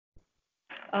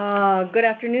Good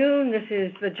afternoon. This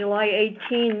is the July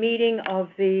 18 meeting of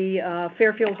the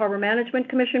Fairfield Harbor Management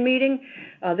Commission meeting.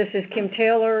 This is Kim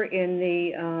Taylor in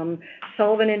the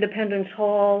Sullivan Independence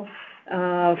Hall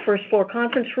first floor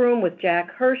conference room with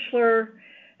Jack Herschler,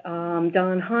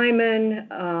 Don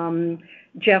Hyman,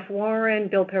 Jeff Warren,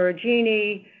 Bill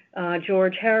Perugini,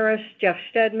 George Harris, Jeff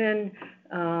Stedman,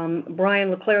 Brian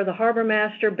LeClaire, the Harbor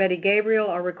Master, Betty Gabriel,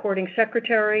 our recording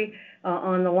secretary.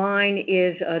 On the line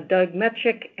is Doug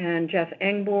Metchik and Jeff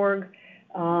Engborg.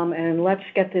 And let's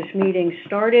get this meeting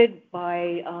started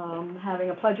by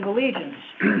having a Pledge of Allegiance.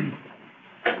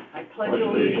 I pledge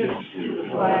allegiance to the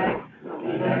flag of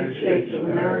the United States of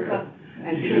America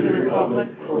and to the republic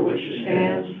for which it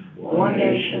stands, one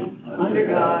nation, under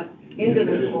God,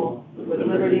 indivisible, with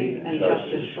liberty and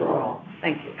justice for all.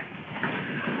 Thank you.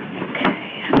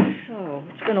 Okay, so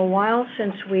it's been a while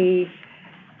since we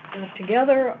got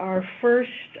together. Our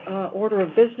first order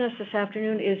of business this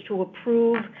afternoon is to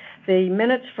approve the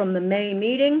minutes from the May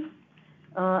meeting.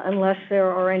 Unless there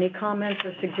are any comments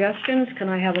or suggestions, can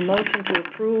I have a motion to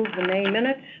approve the May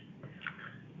minutes?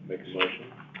 Make a motion.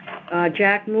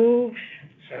 Jack moves.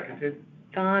 Seconded.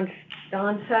 Don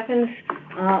seconds.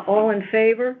 All in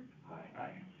favor?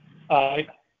 Aye.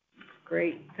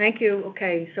 Great, thank you.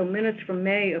 Okay, so minutes from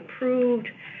May approved.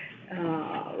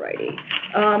 Alrighty.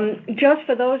 Just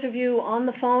for those of you on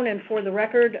the phone and for the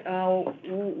record,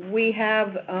 we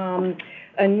have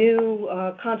a new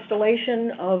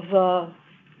constellation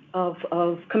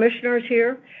of commissioners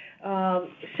here.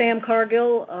 Sam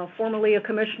Cargill, formerly a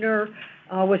commissioner,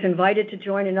 was invited to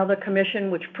join another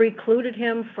commission which precluded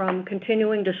him from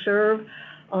continuing to serve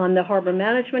on the Harbor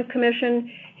Management Commission.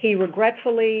 He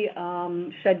regretfully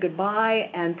said goodbye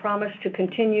and promised to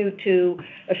continue to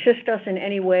assist us in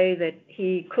any way that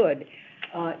he could.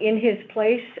 In his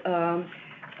place,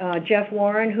 Jeff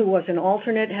Warren, who was an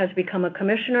alternate, has become a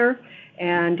commissioner,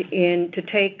 and to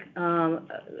take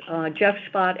Jeff's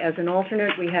spot as an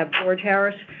alternate, we have George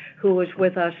Harris, who was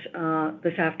with us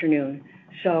this afternoon.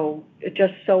 So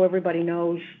just so everybody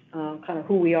knows kind of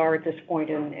who we are at this point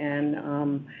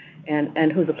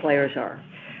and who the players are.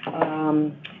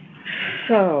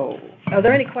 So, are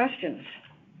there any questions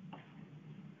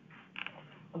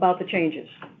about the changes?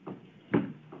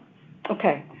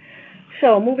 Okay,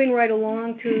 so moving right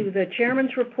along to the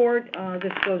chairman's report.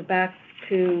 This goes back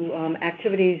to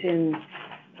activities in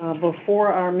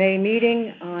before our May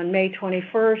meeting on May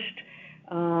 21st.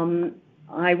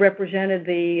 I represented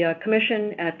the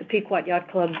commission at the Pequot Yacht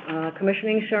Club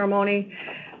commissioning ceremony.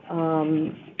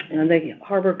 And the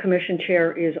Harbor Commission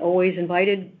Chair is always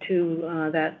invited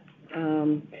to that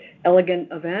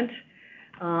elegant event.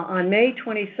 On May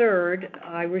 23rd,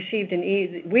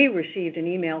 we received an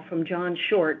email from John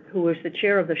Short, who was the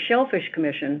chair of the Shellfish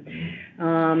Commission,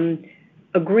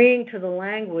 agreeing to the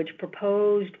language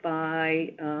proposed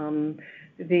by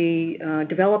the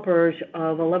developers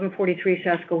of 1143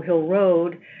 Sasko Hill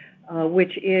Road,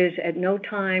 which is, at no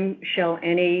time shall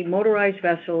any motorized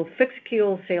vessel, fixed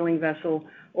keel sailing vessel,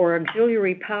 or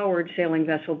auxiliary powered sailing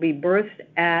vessel be berthed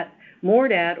at,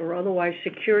 moored at, or otherwise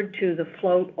secured to the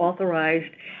float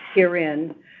authorized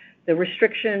herein. The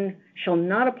restriction shall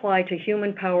not apply to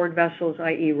human-powered vessels,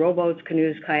 i.e. rowboats,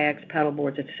 canoes, kayaks,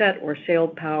 paddleboards, etc., or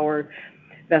sail-powered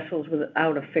vessels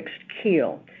without a fixed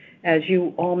keel. As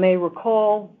you all may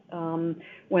recall,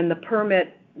 when the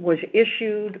permit was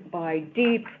issued by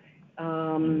DEEP,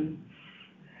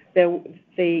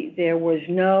 there was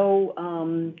no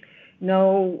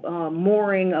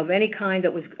mooring of any kind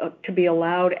that was to be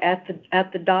allowed at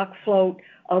the dock float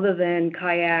other than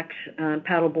kayaks,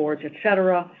 paddleboards,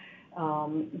 etc.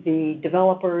 The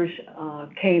developers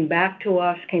came back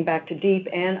to DEEP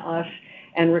and us,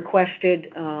 and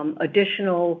requested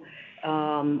additional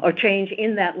or change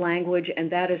in that language, and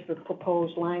that is the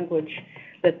proposed language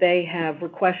that they have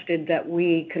requested that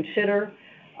we consider.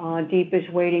 DEEP is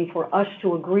waiting for us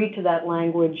to agree to that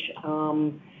language,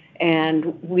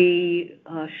 and we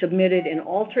submitted an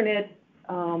alternate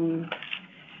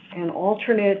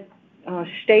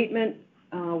statement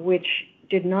which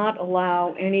did not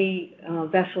allow any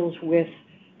vessels with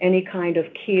any kind of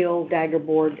keel,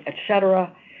 daggerboard,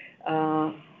 etc.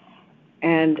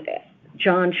 And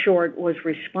John Short was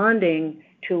responding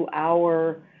to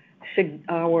our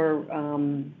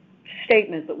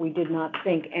statement that we did not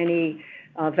think any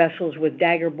vessels with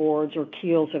daggerboards or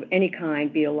keels of any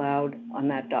kind be allowed on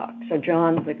that dock. So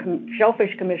John, the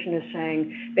Shellfish Commission is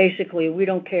saying, basically, we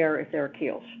don't care if there are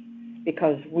keels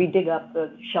because we dig up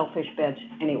the shellfish beds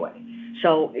anyway.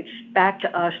 So it's back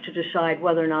to us to decide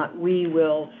whether or not we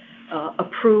will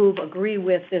agree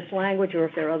with this language, or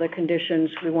if there are other conditions,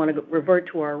 we want to revert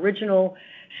to our original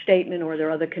statement or there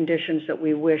are other conditions that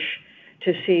we wish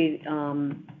to see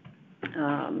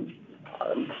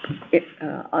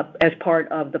as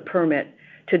part of the permit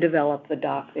to develop the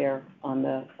dock there on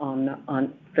the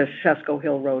Cesco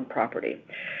Hill Road property.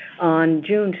 On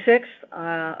June 6th,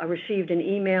 I received an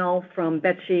email from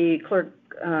Town Clerk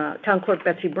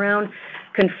Betsy Brown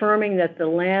confirming that the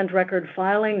land record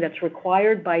filing that's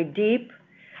required by DEEP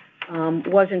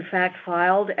was in fact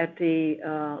filed at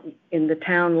in the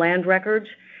town land records,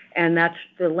 and that's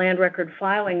the land record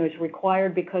filing is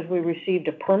required because we received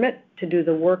a permit to do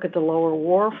the work at the lower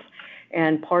wharf,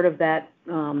 and part of that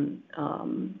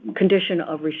condition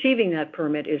of receiving that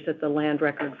permit is that the land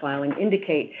record filing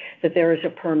indicate that there is a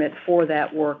permit for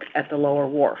that work at the lower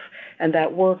wharf. And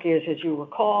that work is, as you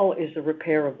recall, is the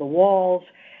repair of the walls,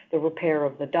 the repair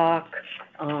of the dock,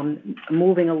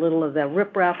 moving a little of that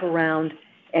riprap around,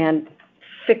 and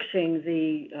fixing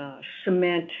the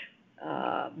cement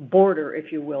border,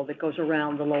 if you will, that goes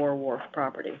around the lower wharf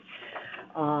property.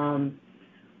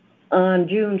 On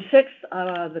June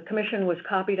 6th, the commission was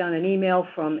copied on an email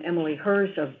from Emily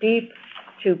Hurst of DEEP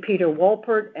to Peter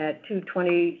Wolpert at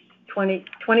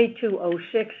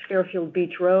 2206 Fairfield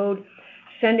Beach Road,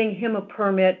 sending him a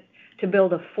permit to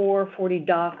build a 440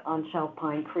 dock on South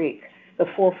Pine Creek. The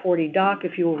 440 dock,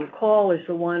 if you will recall, is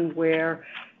the one where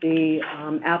the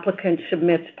applicant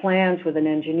submits plans with an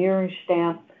engineering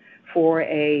stamp for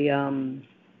a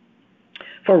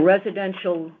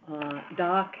residential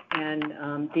dock, and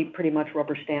DEEP pretty much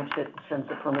rubber stamps it, sends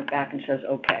the permit back and says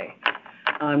okay.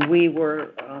 We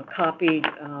were copied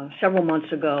several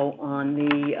months ago on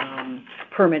the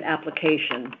permit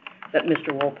application that Mr.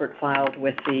 Wolpert filed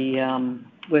with the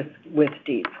with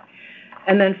DEEP.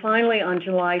 And then finally on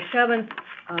July 7th,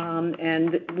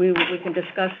 and we can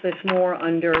discuss this more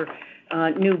under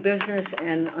new business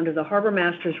and under the Harbor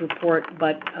Master's report,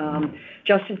 but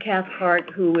Justin Cathcart,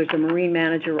 who is a marine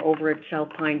manager over at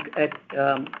South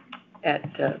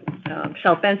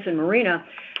Benson Marina,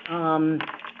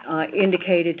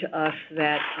 indicated to us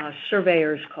that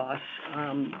surveyor's costs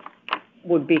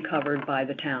would be covered by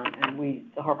the town, and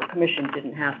the Harbor Commission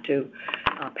didn't have to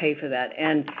pay for that.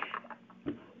 And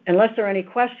unless there are any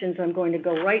questions, I'm going to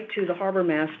go right to the Harbor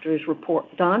Master's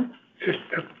report. Don? Just,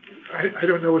 I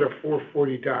don't know what a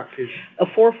 440 dock is. A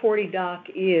 440 dock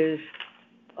is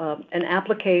an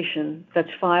application that's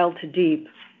filed to DEEP,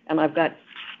 and I've got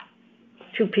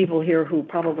two people here who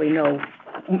probably know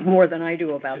more than I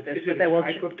do about this. Is it a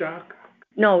type of dock?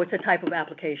 No, it's a type of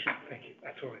application. Thank you.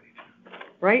 That's all I need.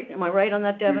 Right? Am I right on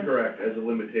that, Devin? You're correct. As a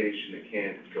limitation, it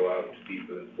can't go out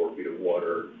deeper than 4 feet of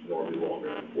water, normally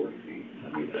longer than 40 feet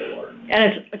of water.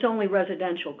 And it's only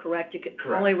residential, correct? Correct.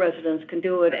 Only residents can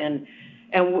do it, and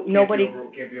nobody...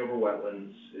 Can't be over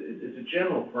wetlands. It's a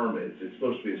general permit. It's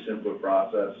supposed to be a simpler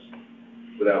process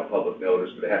without public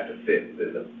notice, but it has to fit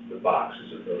within the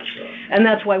boxes of those. And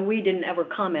that's why we didn't ever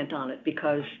comment on it,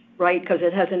 because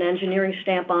it has an engineering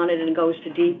stamp on it and it goes to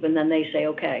DEEP, and then they say,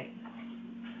 okay.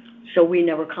 So we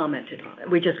never commented on it.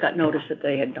 We just got notice that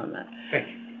they had done that. Thank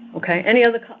you. Okay, any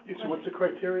other So what's the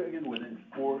criteria again, within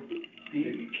 4 feet?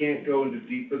 You can't go into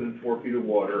deeper than 4 feet of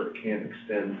water. It can't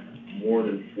extend more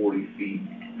than 40 feet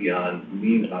beyond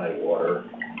mean high water.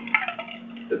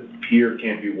 The pier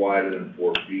can't be wider than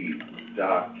 4 feet. The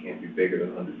dock can't be bigger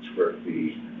than 100 square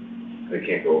feet. And it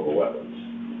can't go over wetlands.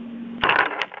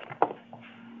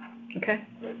 Okay.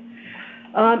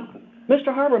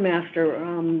 Mr. Harbor Master,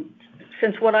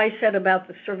 since what I said about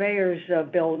the surveyor's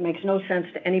bill makes no sense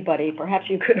to anybody, perhaps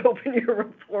you could open your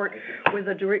report with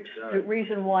the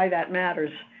reason why that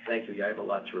matters. Thank you. Yeah, I have a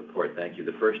lot to report. Thank you.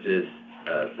 The first is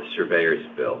the surveyor's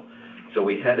bill. So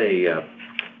we had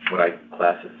what I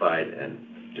classified and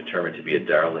determined to be a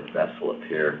derelict vessel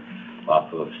appear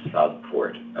off of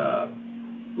Southport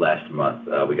last month.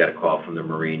 We got a call from the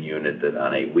Marine unit that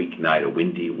on a weeknight, a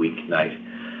windy weeknight,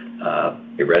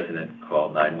 a resident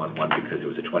called 911 because it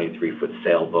was a 23-foot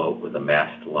sailboat with a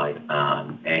mast light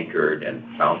on, anchored and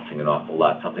bouncing an awful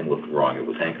lot. Something looked wrong. It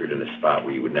was anchored in a spot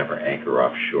where you would never anchor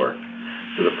offshore.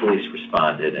 So the police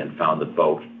responded and found the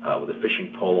boat with a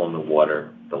fishing pole on the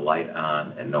water, the light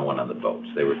on, and no one on the boat.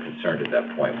 So they were concerned at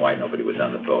that point why nobody was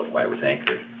on the boat, why it was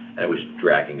anchored. And it was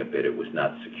dragging a bit. It was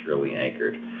not securely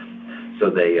anchored. So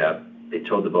they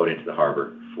towed the boat into the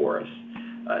harbor for us.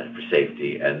 For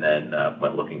safety, and then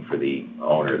went looking for the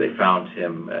owner. They found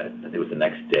him, it was the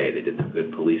next day. They did some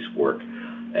good police work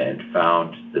and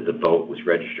found that the boat was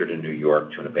registered in New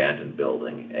York to an abandoned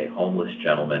building. A homeless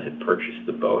gentleman had purchased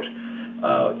the boat,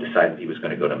 decided he was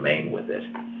going to go to Maine with it.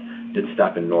 Did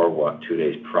stop in Norwalk 2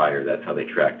 days prior. That's how they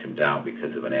tracked him down,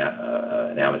 because of an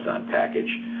Amazon package.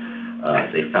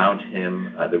 They found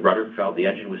him, the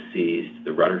engine was seized,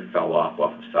 the rudder fell off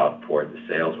of Southport, the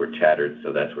sails were tattered,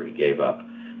 so that's where he gave up.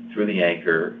 Threw the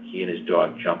anchor, he and his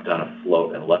dog jumped on a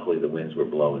float, and luckily the winds were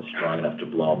blowing strong enough to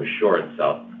blow him ashore at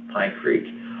South Pine Creek.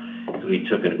 So he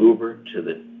took an Uber to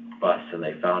the bus, and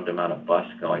they found him on a bus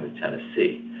going to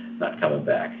Tennessee, not coming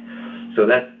back. So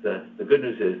that's the good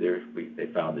news is they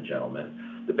found the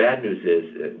gentleman. The bad news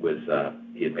is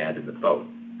he abandoned the boat.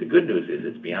 The good news is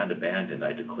it's beyond abandoned.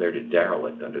 I declared it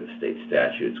derelict under the state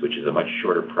statutes, which is a much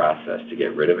shorter process to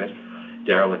get rid of it.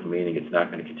 Derelict meaning it's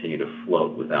not going to continue to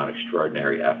float without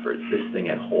extraordinary efforts. This thing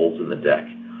had holes in the deck.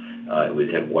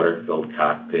 It had water-filled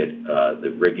cockpit.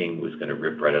 The rigging was going to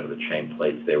rip right out of the chain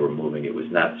plates they were moving. It was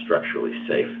not structurally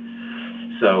safe.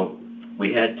 So I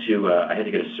had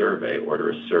to get a survey,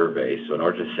 order a survey. So in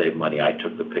order to save money, I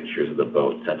took the pictures of the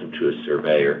boat, sent them to a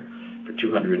surveyor. For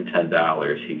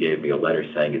 $210, he gave me a letter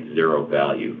saying it's zero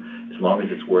value. As long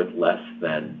as it's worth less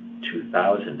than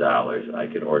 $2,000, I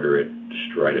can order it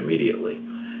destroyed immediately.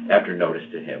 After notice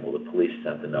to him, well, the police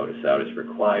sent the notice out as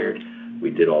required. We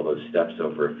did all those steps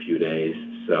over a few days.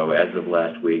 So as of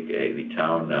last week,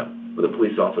 the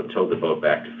police also towed the boat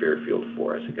back to Fairfield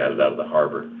for us and got it out of the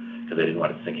harbor because they didn't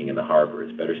want it sinking in the harbor.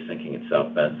 It's better sinking in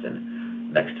South Benson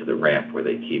next to the ramp where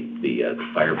they keep the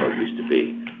fireboat used to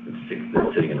be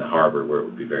than sitting in the harbor where it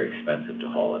would be very expensive to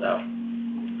haul it out.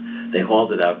 They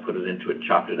hauled it out,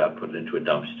 chopped it up, put it into a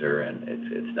dumpster, and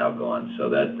it's now gone. So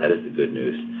that is the good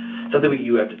news. Something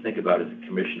you have to think about as a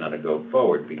commission on a go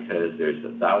forward, because there's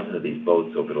 1,000 of these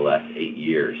boats over the last 8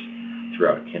 years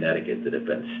throughout Connecticut that have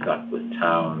been stuck with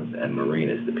towns and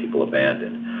marinas that people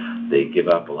abandon. They give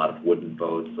up a lot of wooden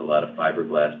boats, a lot of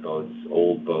fiberglass boats,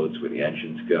 old boats where the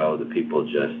engines go. The people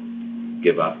just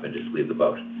give up and just leave the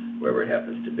boat wherever it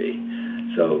happens to be.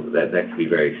 So that could be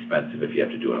very expensive if you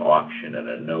have to do an auction and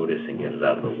a notice and get it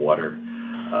out of the water.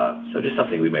 So just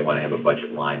something we may want to have a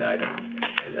budget line item,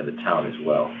 and the town as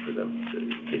well, for them, in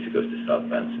case it goes to South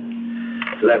Benson.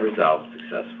 So that resolved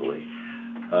successfully.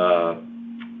 I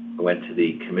went to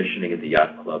the commissioning at the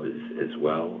Yacht Club as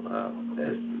well,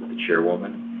 as the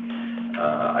chairwoman.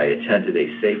 I attended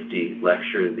a safety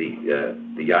lecture. The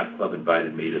Yacht Club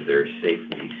invited me to their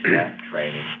safety staff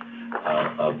training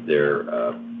of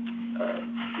their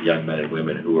young men and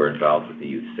women who are involved with the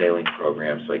youth sailing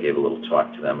program. So I gave a little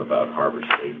talk to them about harbor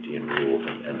safety and rules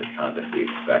and the conduct we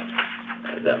expect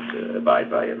them to abide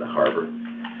by in the harbor.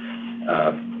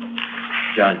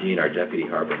 John Dean, our deputy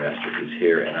harbor master, who's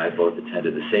here, and I both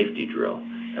attended the safety drill,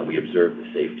 and we observed the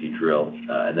safety drill,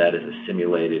 and that is a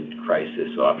simulated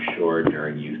crisis offshore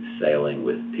during youth sailing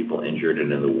with people injured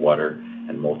and in the water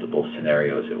and multiple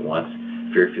scenarios at once.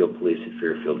 Fairfield Police and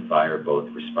Fairfield Fire both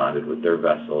responded with their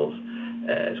vessels,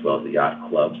 as well as the Yacht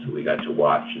Club, so we got to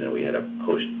watch, and then we had a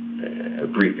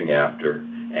briefing after.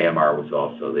 AMR was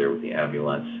also there with the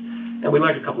ambulance. And we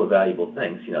learned a couple of valuable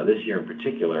things. This year in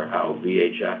particular, how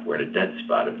VHF, we're in a dead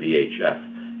spot of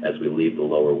VHF as we leave the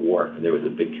lower wharf. And there was a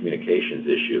big communications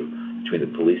issue between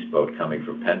the police boat coming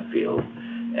from Penfield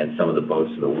and some of the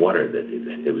boats in the water. That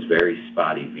it was very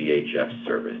spotty VHF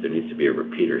service. There needs to be a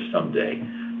repeater someday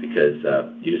because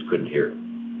you just couldn't hear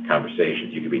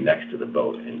conversations. You could be next to the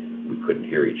boat and we couldn't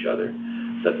hear each other.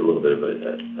 So that's a little bit of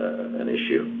an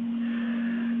issue.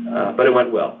 But it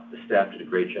went well. The staff did a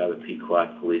great job at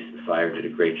Pequot. Police and fire did a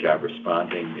great job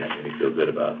responding. It made me feel good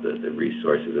about the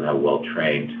resources and how well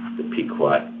trained the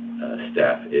Pequot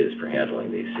staff is for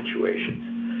handling these situations.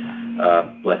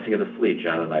 Blessing of the Fleet,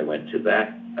 John and I went to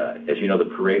that. As you know,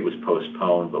 the parade was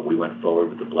postponed, but we went forward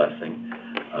with the blessing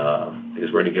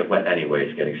because we're going to get wet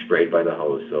anyways, getting sprayed by the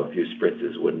hose. So a few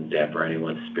spritzes wouldn't damper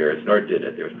anyone's spirits, nor did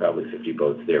it. There was probably 50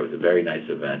 boats there. It was a very nice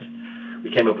event. We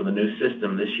came up with a new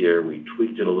system this year. We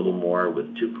tweaked it a little more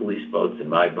with 2 police boats and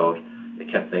my boat.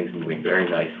 It kept things moving very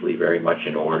nicely, very much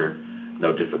in order,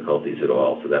 no difficulties at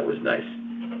all, so that was nice.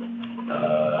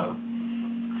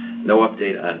 No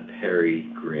update on Perry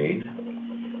Green.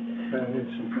 I had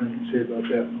something I can say about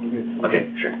that.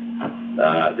 Okay, sure.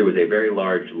 There was a very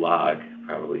large log,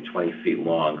 probably 20 feet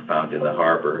long, found in the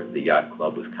harbor. The Yacht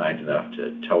Club was kind enough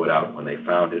to tow it out when they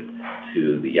found it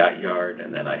to the yacht yard,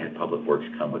 and then I had Public Works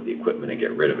come with the equipment and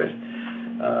get rid of it.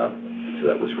 So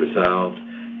that was resolved.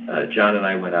 John and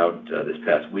I went out this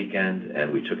past weekend,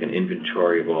 and we took an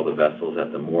inventory of all the vessels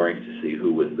at the moorings to see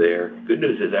who was there. Good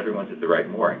news is everyone's at the right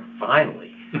mooring,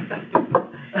 finally.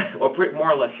 Well,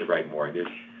 more or less the right mooring. There's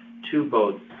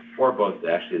 4 boats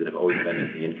actually that have always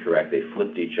been incorrect. They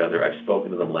flipped each other. I've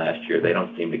spoken to them last year. They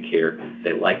don't seem to care.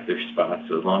 They like their spots,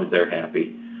 so as long as they're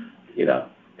happy,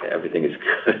 everything is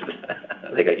good.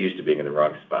 They got used to being in the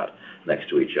wrong spot next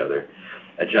to each other.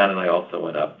 John and I also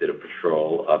went up, did a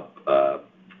patrol up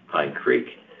Pine Creek,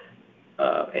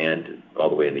 and all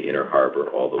the way in the Inner Harbor,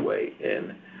 all the way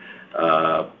in.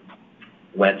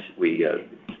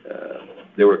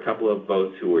 There were a couple of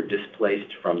boats who were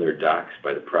displaced from their docks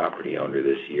by the property owner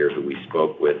this year, who we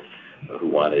spoke with, who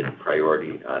wanted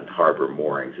priority on harbor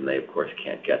moorings, and they of course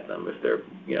can't get them if they're,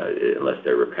 unless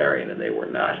they're riparian, and they were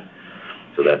not.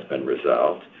 So that's been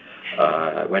resolved.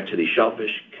 I went to the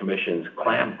Shellfish Commission's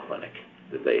clam clinic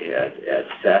that they had at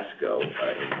Sasco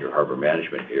in your harbor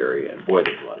management area, and boy,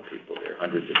 there's a lot of people there,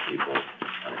 hundreds of people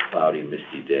on a cloudy,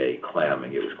 misty day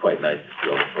clamming. It was quite nice to see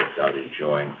all the folks out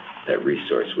enjoying that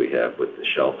resource we have with the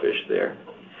shellfish there.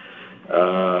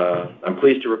 I'm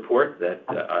pleased to report that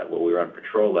while we were on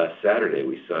patrol last Saturday,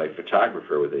 we saw a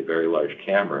photographer with a very large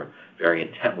camera very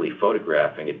intently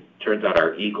photographing. It turns out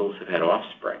our eagles have had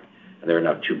offspring, and there are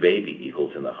now 2 baby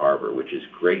eagles in the harbor, which is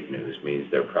great news, means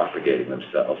they're propagating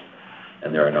themselves,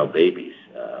 and there are no babies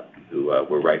who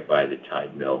were right by the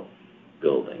Tide Mill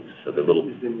buildings. So the little...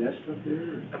 Is the nest up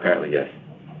there? Apparently, yes.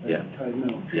 Yeah. Tide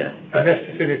Mill. Yeah. The nest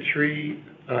is in a tree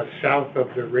south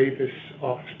of the Ravis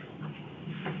office building.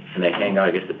 And they hang out,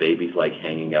 I guess the babies like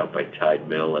hanging out by Tide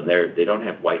Mill, and they don't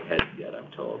have white heads yet, I'm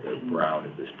told. They're brown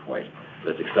at this point.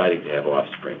 But it's exciting to have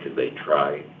offspring because they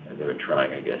try, and they've been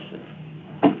trying, I guess. And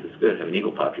it's good to have an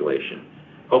eagle population.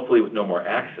 Hopefully with no more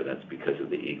accidents because of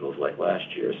the eagles like last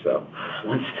year. So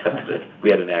one step at it.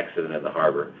 We had an accident in the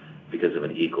harbor because of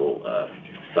an eagle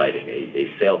sighting.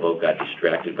 A sailboat got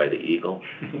distracted by the eagle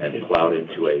and plowed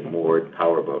into a moored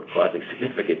powerboat, causing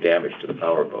significant damage to the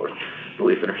powerboat.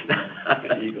 Believe it or not,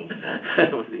 the eagle.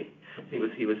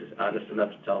 He was honest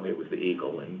enough to tell me it was the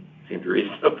eagle and seemed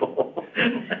reasonable.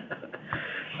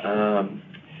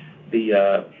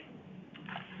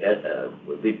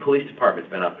 The police department's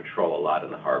been on patrol a lot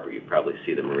in the harbor. You probably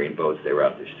see the marine boats. They were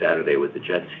out there Saturday with the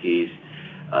jet skis.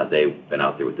 They've been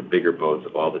out there with the bigger boats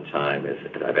all the time.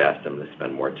 I've asked them to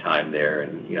spend more time there,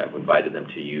 and I've invited them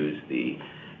to use the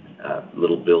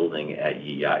little building at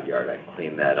Yee Yacht Yard. I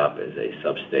cleaned that up as a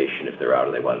substation if they're out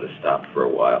or they wanted to stop for a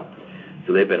while.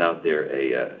 So they've been out there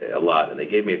a lot, and they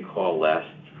gave me a call last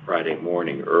Friday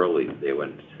morning early. They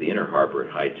went to the Inner Harbor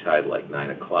at high tide, like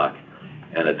 9 o'clock,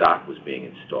 and a dock was being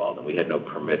installed, and we had no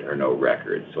permit or no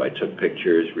record. So I took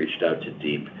pictures, reached out to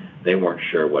DEEP. They weren't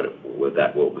sure what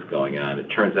was going on. It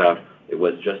turns out it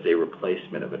was just a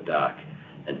replacement of a dock,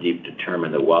 and DEEP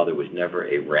determined that while there was never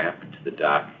a ramp to the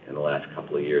dock in the last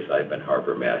couple of years I've been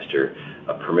harbor master,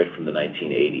 a permit from the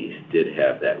 1980s did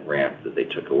have that ramp that they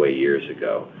took away years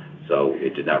ago. So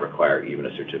it did not require even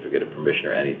a certificate of permission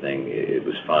or anything. It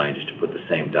was fine just to put the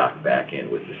same dock back in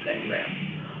with the same ramp.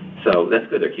 So that's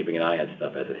good. They're keeping an eye on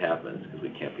stuff as it happens because we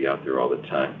can't be out there all the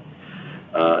time.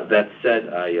 That said,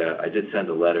 I did send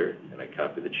a letter, and I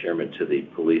copied the chairman to the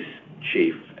police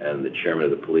chief and the chairman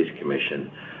of the police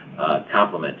commission,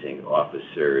 complimenting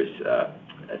officers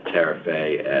Tarife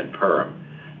and Perham,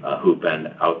 who've been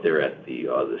out there at the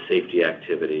safety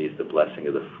activities, the blessing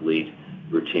of the fleet,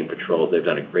 routine patrols. They've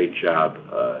done a great job,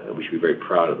 and we should be very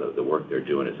proud of the work they're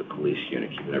doing as a police unit,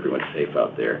 keeping everyone safe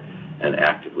out there, and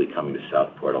actively coming to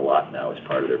Southport a lot now as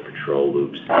part of their patrol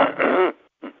loops.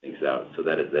 Things out. So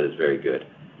that is very good.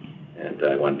 And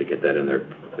I wanted to get that in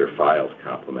their files,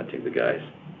 complimenting the guys.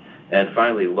 And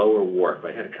finally, Lower Wharf.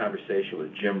 I had a conversation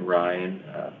with Jim Ryan.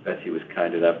 Betsy was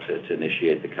kind enough to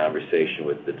initiate the conversation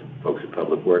with the folks at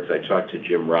Public Works. I talked to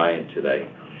Jim Ryan today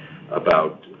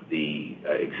about the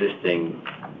existing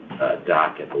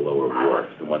dock at the Lower Wharf,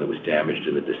 the one that was damaged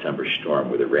in the December storm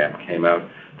where the ramp came out.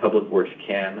 Public Works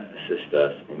can assist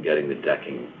us in getting the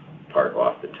decking part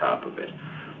off the top of it.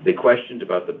 They questioned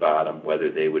about the bottom, whether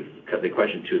they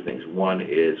questioned 2 things. One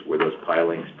is, were those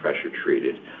pilings pressure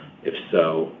treated? If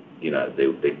so,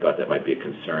 they thought that might be a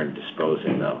concern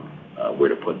disposing them, where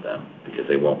to put them, because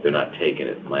they're not taken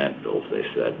at landfills, they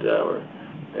said, or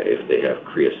if they have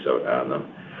creosote on them.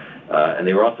 And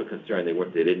they were also concerned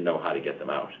they didn't know how to get them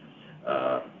out.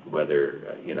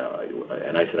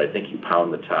 And I said, I think you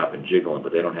pound the top and jiggle them,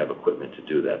 but they don't have equipment to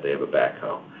do that. They have a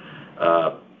backhoe.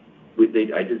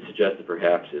 I did suggest that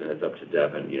perhaps, and it's up to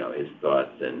Devin, his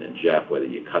thoughts, and Jeff, whether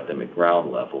you cut them at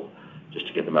ground level just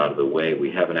to get them out of the way.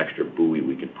 We have an extra buoy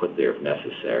we could put there if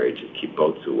necessary to keep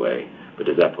boats away. But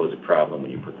does that pose a problem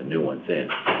when you put the new ones in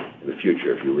the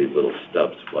future, if you leave little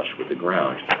stubs flush with the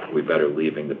ground? Are we better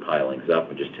leaving the pilings up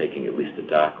and just taking at least the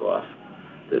dock off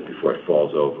before it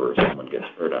falls over or someone gets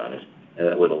hurt on it? And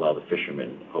that would allow the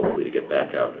fishermen, hopefully, to get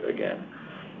back out again.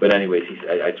 But anyways,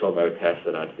 I told him I would pass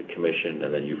that on to the commission,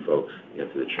 and then you folks, to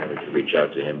the chairman, to reach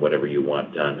out to him, whatever you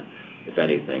want done, if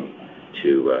anything,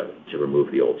 to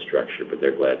remove the old structure. But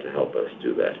they're glad to help us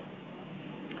do that.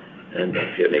 And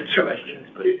if you have any questions,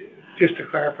 but Just to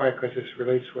clarify, because this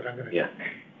relates to what I'm gonna. Yeah.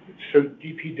 So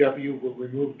DPW will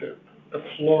remove the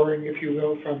flooring, if you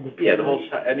will, from the. Yeah, the whole,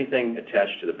 anything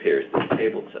attached to the piers, the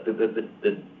tables,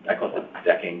 I call it the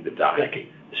decking, the dock, Decking.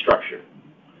 the structure,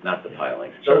 not the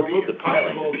pilings. So They'll remove it's the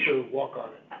impossible pilings. to walk on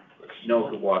it. No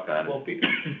one could walk on it. Won't be.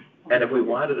 And if we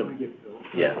wanted to,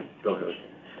 yeah, go ahead.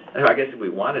 And I guess if we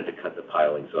wanted to cut the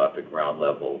pilings off at ground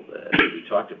level, we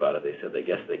talked about it, they said they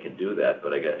guess they can do that,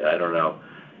 but I don't know,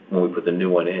 when we put the new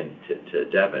one in to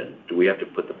Devon, do we have to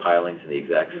put the pilings in the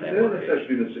exact They same don't location? necessarily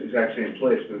be in the exact same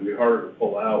place, but it'd be harder to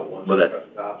pull out once Well, you that- cut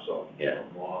the tops off. Yeah.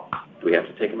 Pull them off. Do we have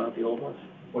to take them out, the old ones?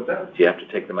 What's that? Do you have to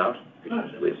take them out? Could you Not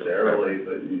just leave them necessarily,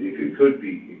 but it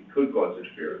could cause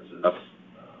interferences. Okay.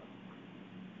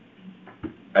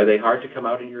 Are they hard to come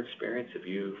out in your experience? Have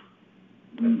you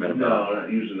been No, involved? not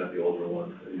usually not the older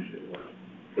ones, I usually want to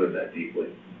put it that deeply.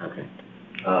 Okay.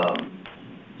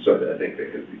 So I think they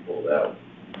could be pulled out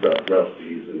relatively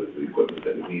easily with the equipment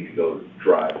that we need to go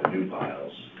drive the new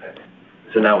piles.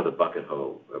 So now with a bucket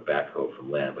hoe, or backhoe from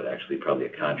land, but actually probably a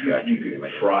contractor. You they could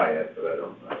might- try it, but I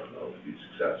don't know if you'd be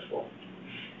successful.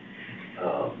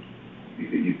 You'd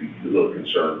be a little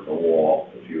concerned with the wall,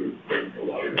 if you were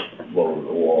blowing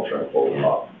the wall, trying to pull it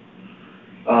up.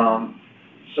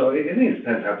 So I think it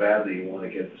depends how badly you want to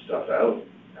get the stuff out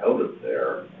of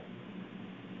there.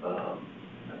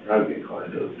 I'd probably be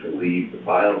inclined to leave the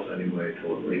piles anyway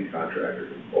till a marine contractor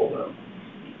can pull them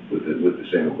with the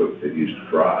same equipment they used to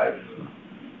drive.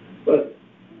 But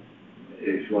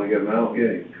if you want to get them out, yeah,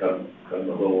 you can cut them in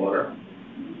a little water.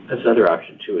 That's another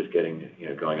option too, is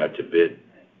going out to bid.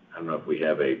 I don't know if we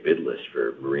have a bid list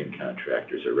for marine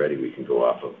contractors already. We can go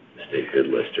off of the state bid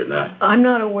list or not. I'm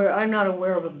not aware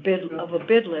of a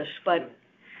bid list, but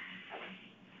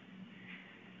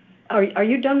are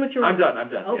you done with your? I'm done,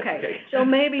 yeah, Okay, so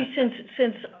maybe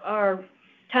since our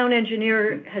town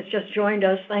engineer has just joined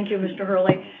us, thank you, Mr.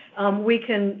 Hurley, we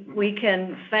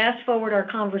can fast forward our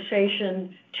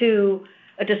conversation to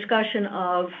a discussion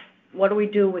of what do we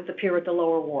do with the pier at the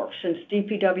lower wharf, since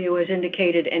DPW has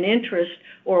indicated an interest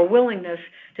or a willingness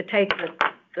to take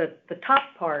the top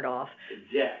part off.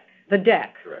 The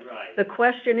deck. Correct. Right. The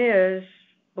question is,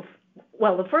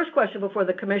 well, the first question before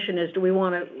the commission is, do we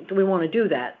want to do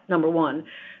that, number one?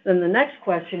 Then the next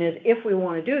question is, if we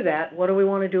want to do that, what do we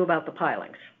want to do about the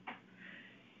pilings?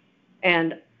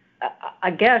 And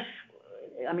I guess,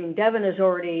 Devin has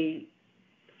already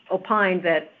opined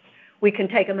that we can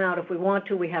take them out if we want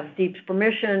to. We have Deep's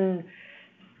permission.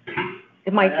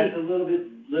 It might That's a be,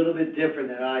 little bit different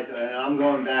than I thought, and I'm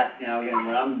going back now again,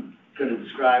 what I'm gonna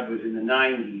describe was in the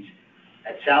 90s.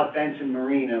 At South Benson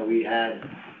Marina, we had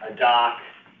a dock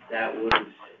that was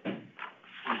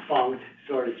defunct,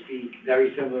 so to speak,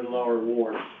 very similar to Lower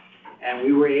Wharf. And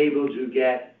we were able to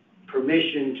get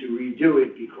permission to redo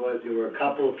it because there were a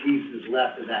couple of pieces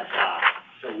left of that dock.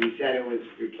 So we said it was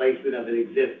replacement of an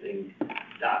existing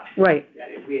dock. right, That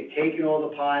if we had taken all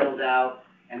the piles out,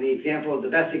 and the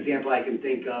best example I can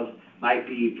think of might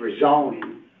be for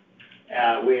zoning,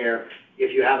 where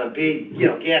if you have a big,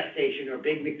 gas station or a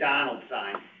big McDonald's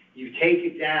sign, you take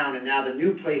it down and now the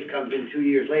new place comes in 2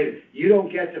 years later, you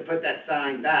don't get to put that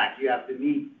sign back, you have to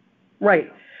meet.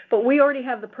 right. But we already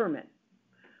have the permit.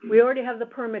 We already have the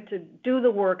permit to do the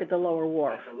work at the lower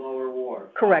wharf. At the Lower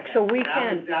Wharf. Correct, so we That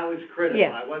can, That was critical,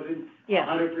 Yeah. I wasn't Yeah.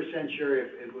 100% sure if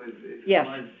it was, Yes.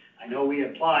 I know we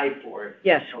applied for it.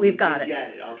 yes, but we we've got did it. get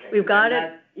it, okay. We've got Then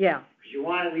it, yeah, Because you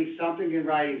want at least something in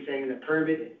writing saying the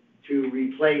permit to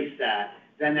replace that,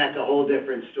 then that's a whole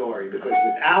different story. Because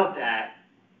without that,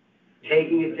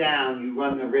 taking it down, you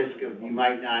run the risk of, you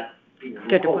might not be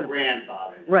Get to quote put-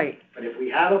 grandfathered. right. But if we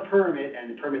have a permit, and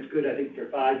the permit's good, I think, for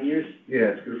 5 years, Yeah,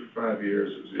 it's good for 5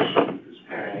 years, it was issued at this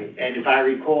all point. right, and if I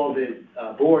recall, the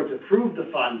boards approved the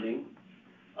funding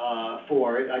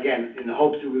for it, again, in the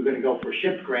hopes that we were gonna go for a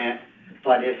SHIP grant,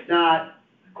 but if not,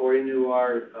 according to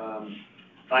our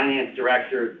finance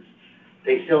director,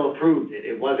 they still approved it.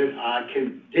 It wasn't a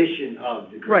condition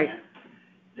of the grant. Right.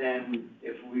 Then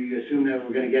if we assume that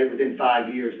we're gonna get it within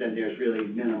 5 years, then there's really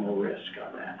minimal risk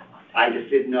on that. I just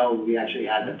didn't know we actually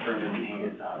had the permit in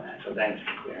hand on that, so thanks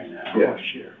for clearing that up. Yeah.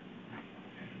 Share.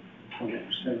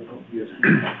 20% of, yes.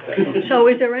 So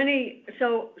is there any,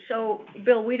 so,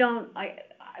 Bill, we don't,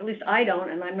 at least I don't,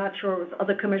 and I'm not sure if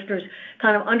other commissioners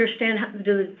kind of understand,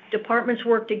 do the departments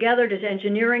work together? Does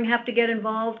engineering have to get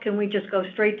involved? Can we just go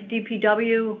straight to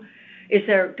DPW?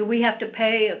 Do we have to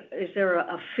pay, is there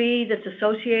a fee that's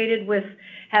associated with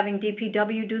having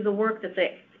DPW do the work that the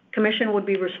commission would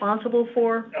be responsible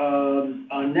for?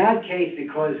 On that case,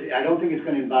 because I don't think it's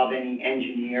gonna involve any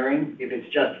engineering, if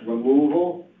it's just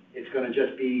removal, it's gonna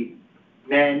just be,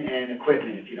 men and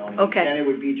equipment, if you don't mind. Okay. Then it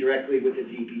would be directly with the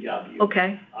DPW.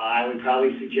 Okay, I would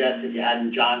probably suggest if you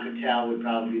had, John Cattell would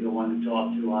probably be the one to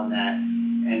talk to on that.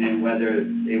 And then whether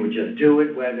they would just do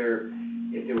it, whether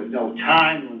if there was no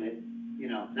time limit, you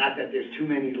know, not that there's too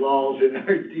many lulls in our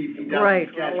DPW Right,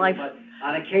 schedule, like- but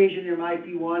on occasion there might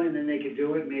be one and then they could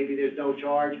do it, maybe there's no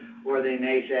charge, or they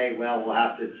may say, well, we'll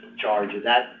have to charge it.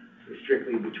 That is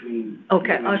strictly between.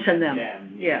 okay, you us and them.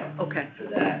 you Yeah, know, okay. For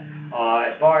that.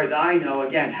 As far as I know,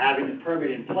 again, having the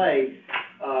permit in place,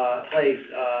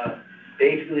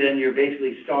 basically then you're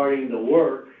basically starting the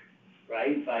work,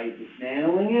 right, by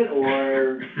dismantling it,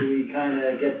 or do we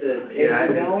kinda get the Yeah, I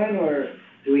table think- going, or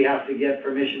do we have to get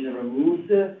permission to remove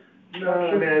the No,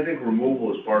 I mean, I think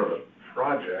removal is part of the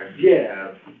project. Yeah. You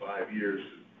have 5 years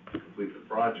to complete the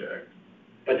project.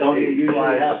 But don't you It usually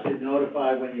applies- have to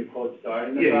notify when you're quote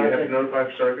starting the Yeah, you have to project? notify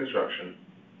for start of construction.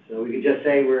 So we could just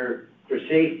say for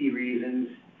safety reasons,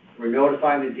 we're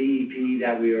notifying the DEP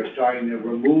that we are starting the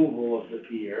removal of the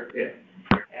pier. Yeah.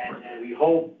 And we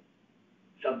hope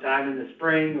sometime in the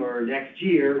spring or next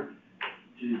year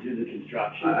to do the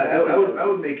construction. I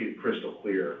would make it crystal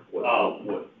clear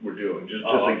what we're doing, just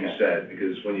Oh, like you okay. said,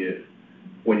 because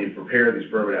when you prepare these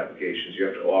permit applications, you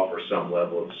have to offer some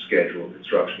level of schedule and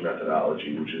construction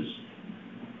methodology, which is,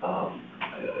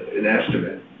 an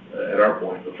estimate at our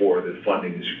point before the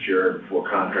funding is secured, before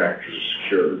contractors are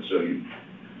secured, so you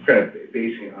kind of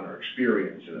basing it on our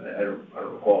experience, and I don't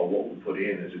recall what we put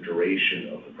in as a duration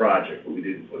of the project, but we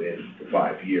didn't put in the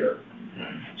 5-year.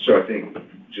 So I think,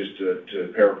 just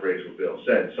to paraphrase what Bill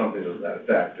said, something to that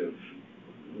effect of,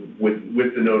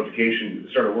 with the notification,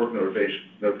 the start of work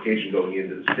notification going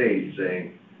into the state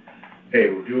saying, hey,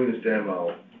 we're doing this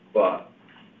demo, but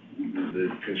the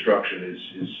construction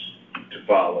is to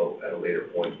follow at a later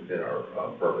point within our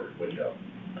permit window.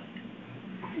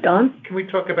 Don? Can we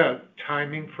talk about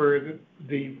timing for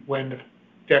when the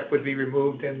deck would be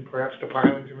removed and perhaps the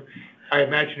pilings? I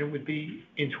imagine it would be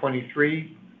in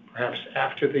 '23, perhaps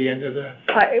after the end of the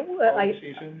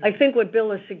season? I think what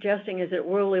Bill is suggesting is it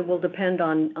really will depend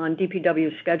on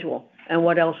DPW's schedule and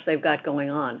what else they've got going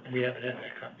on. We haven't had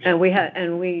that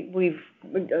conversation.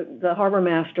 And the harbor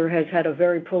master has had a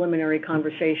very preliminary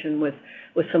conversation with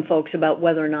some folks about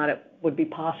whether or not it would be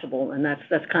possible, and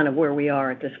that's kind of where we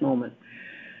are at this moment.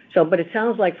 So, but it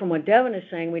sounds like from what Devin is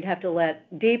saying, we'd have to let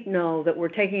DEEP know that we're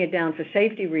taking it down for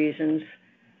safety reasons,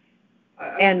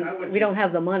 and we don't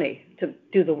have the money to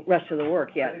do the rest of the work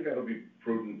I yet. think that would be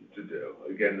prudent to do.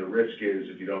 Again, the risk is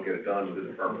if you don't get it done within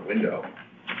the permit window,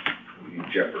 you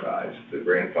jeopardize the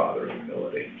grandfathering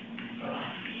ability.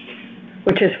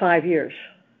 Which is 5 years.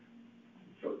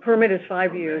 Permit is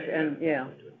 5 years, and, yeah.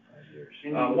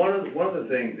 One of the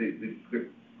things, the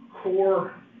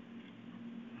core,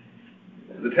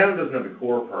 the town doesn't have a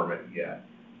core permit yet,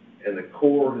 and the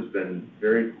core has been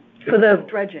very For the difficult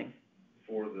dredging,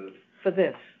 for the for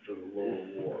lower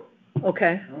wharf.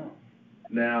 okay.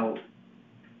 Now,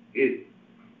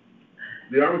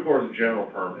 the Army Corps has a general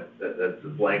permit, that's a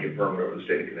blanket permit over the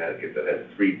state of Connecticut that has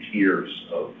 3 tiers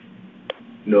of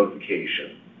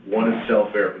notification. One is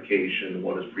self-verification,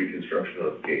 one is pre-construction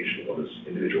notification, one is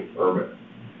individual permit.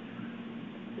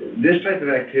 This type of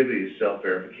activity is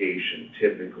self-verification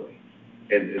typically.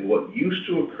 And what used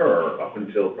to occur up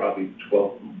until probably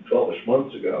 12-ish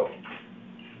months ago,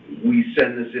 we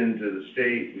send this into the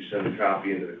state, we send a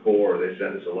copy into the Corps, they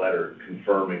send us a letter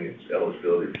confirming its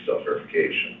eligibility for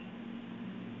self-verification.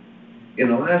 In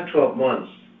the last 12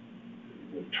 months,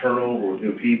 with turnover with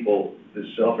new people, the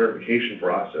self-verification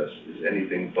process is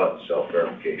anything but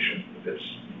self-verification. It's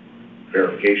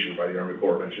verification by the Army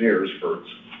Corps of Engineers for its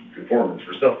conformance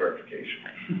for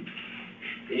self-verification.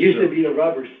 It used to be a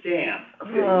rubber stamp,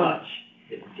 pretty Oh. much.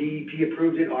 If DEP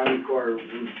approved it, Army Corps,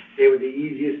 they were the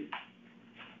easiest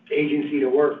agency to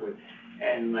work with.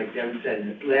 And like Devin said,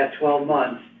 in the last 12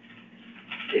 months,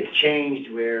 it's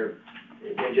changed where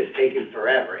they're just taking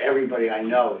forever. Everybody I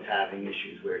know is having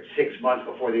issues where it's 6 months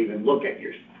before they even look at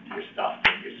your stuff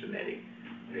that you're submitting.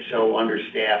 They're so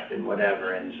understaffed and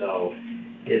whatever, and so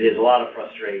it is a lot of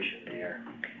frustration there.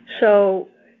 So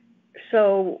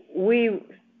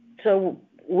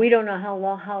we don't know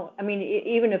how, I mean,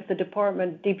 even if the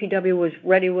department, DPW was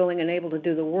ready, willing, and able to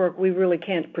do the work, we really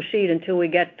can't proceed until we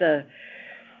get the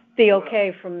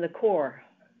okay from the Corps.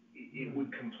 It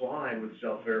would comply with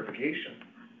self-verification.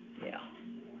 Yeah.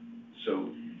 So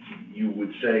you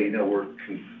would say, no, we're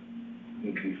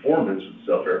in conformance with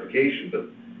self-verification, but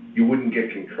you wouldn't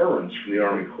get concurrence from the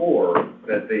Army Corps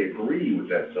that they agree with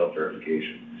that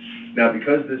self-verification. Now,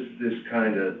 because this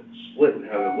kind of split in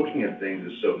how they're looking at things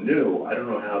is so new, I don't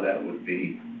know how that would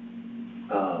be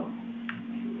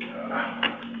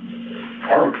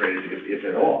arbitrated, if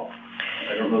at all.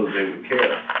 I don't know that they would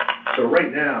care. So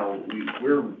right now,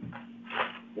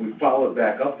 we followed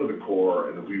back up to the Corps,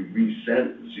 and we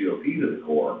resent the COP to the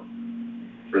Corps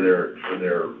for their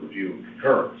review and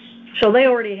concurrence. So they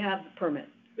already have the permit?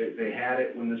 They had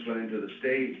it when this went into the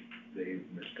state, they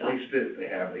misplaced it, they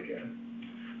have it again.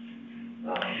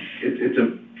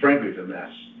 Frankly, it's a mess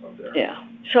up there. Yeah.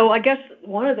 So I guess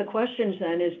one of the questions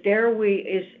then is,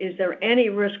 is there any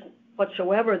risk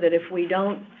whatsoever that if we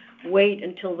don't wait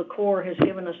until the Corps has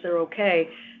given us their okay,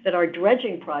 that our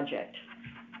dredging project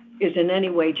is in any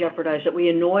way jeopardized, that we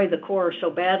annoy the Corps so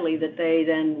badly that they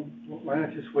then... Why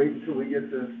not just wait until we get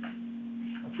the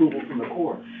approval from the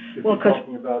Corps? If Well, we're 'cause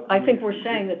talking about I think we're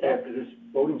saying that after this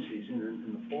boating season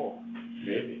in the fall.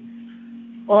 Maybe.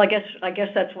 Well, I guess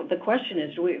that's what the question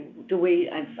is. Do we,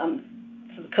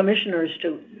 for the commissioners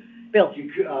to, Bill?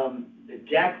 You could, the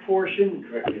deck portion,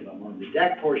 correct me if I'm wrong, the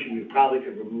deck portion you probably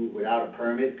could remove without a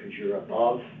permit because you're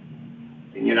above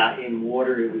and you're not in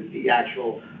water. It was the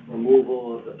actual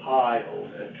removal of the pile.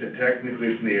 Technically,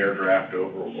 it's in the air draft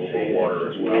over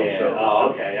water as well. Yeah. So, Oh,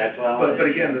 okay, that's what I wanted. But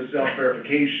again, the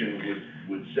self-verification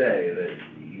would say that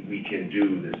we can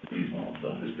do this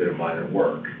bit of minor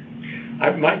work.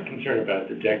 My concern about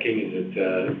the decking is it's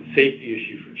a safety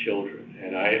issue for children,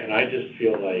 and I just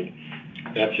feel like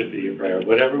that should be a priority.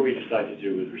 Whatever we decide to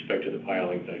do with respect to the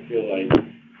pilings, I feel like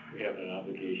we have an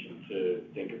obligation to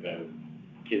think about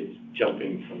kids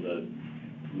jumping from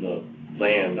the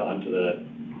land onto the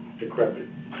decrepit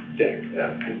deck.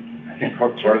 Yeah. I think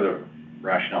part of the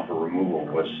rationale for removal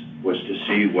was to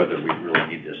see whether we really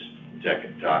need this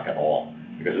dock at all.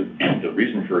 Because the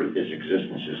reason for its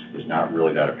existence is not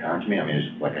really that apparent to me. I mean,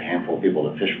 it's like a handful of people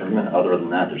that fish from it. Other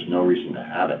than that, there's no reason to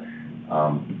have it.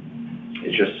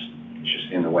 It's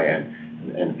just in the way.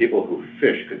 And people who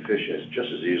fish could fish just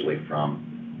as easily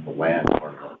from the land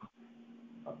part of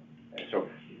it. So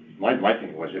my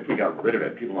thinking was if we got rid of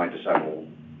it, people might decide, well,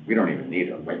 we don't even need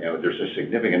it. You know, there's a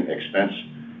significant expense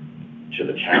to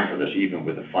the town for this, even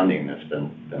with the funding that's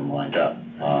been lined up.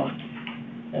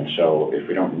 And so if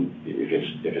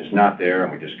it's not there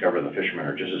and we discover the fishermen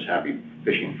are just as happy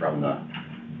fishing from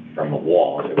the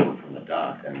wall as they were from the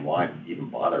dock, then why even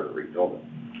bother to rebuild it?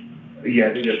 Yeah,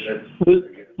 I think that's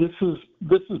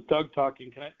This is Doug talking.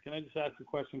 Can I just ask a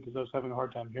question because I was having a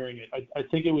hard time hearing it? I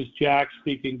think it was Jack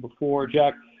speaking before.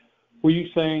 Jack, were you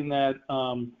saying that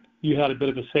you had a bit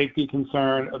of a safety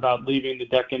concern about leaving the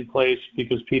deck in place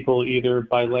because people either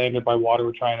by land or by water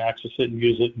were trying to access it and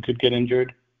use it and could get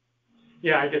injured?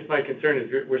 Yeah, I guess my concern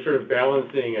is we're sort of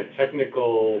balancing a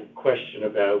technical question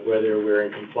about whether we're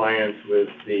in compliance with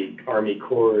the Army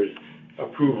Corps'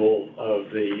 approval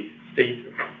of the state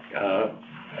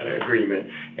agreement,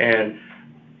 and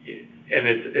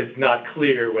it's not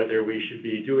clear whether we should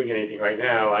be doing anything right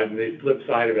now. On the flip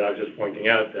side of it, I was just pointing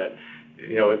out that,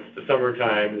 you know, it's the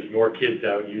summertime, there's more kids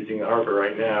out using the harbor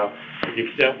right now. To the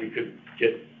extent we could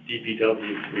get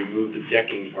DPW to remove the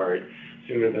decking part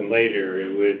sooner than later,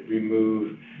 it would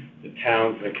remove the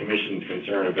town's and the commission's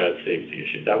concern about safety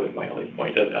issues. That was my only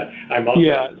point. I'm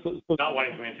also not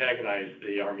wanting to antagonize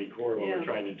the Army Corps when we're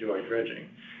trying to do our dredging.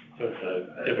 So it's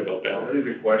a difficult balance. I think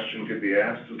the question could be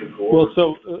asked to the Corps. Well,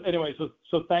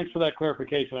 so thanks for that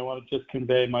clarification. I want to just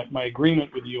convey my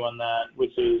agreement with you on that,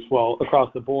 which is, well,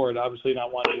 across the board, obviously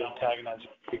not wanting to antagonize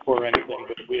the Corps or anything,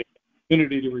 but we have the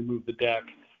opportunity to remove the deck,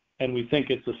 and we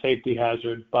think it's a safety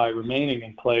hazard by remaining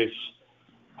in place.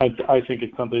 I think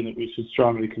it's something that we should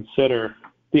strongly consider.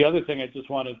 The other thing I just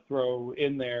want to throw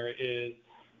in there is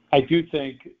I do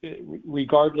think,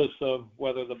 regardless of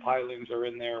whether the pilings are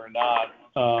in there or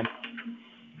not,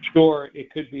 sure,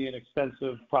 it could be an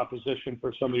expensive proposition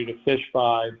for somebody to fish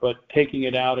by, but taking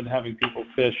it out and having people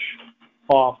fish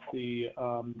off the,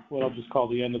 what I'll just call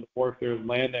the end of the wharf there,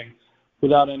 landing,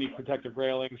 without any protective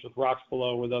railings, with rocks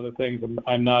below, with other things,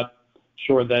 I'm not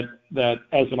sure that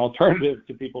as an alternative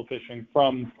to people fishing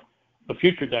from a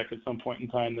future deck at some point in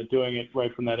time, that doing it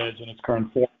right from that edge in its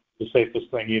current form is the safest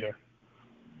thing either.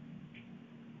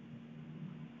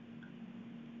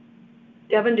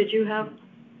 Devin, did you have?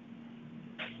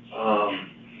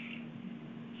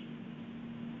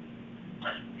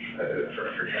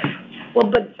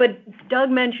 Well, but Doug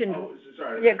mentioned. Oh,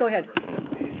 sorry. Yeah, go ahead.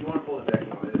 If you want to pull the deck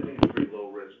on, I think it's a pretty low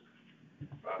risk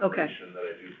operation that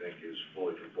I do think is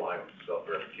fully compliant with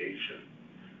self-verification.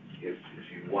 If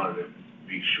you wanted to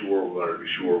be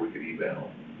sure, we could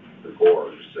email the Corps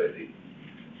and just say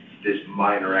this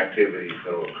minor activity is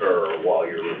going to occur while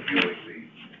you're reviewing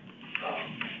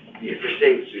for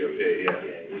safety. COP.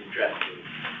 Yeah, he's stressed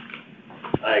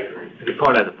it. I agree. The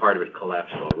part of it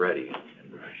collapsed already,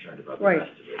 and we're concerned about the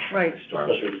rest of it. Right. Storm.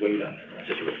 There's weight on it,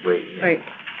 just wait.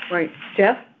 Right.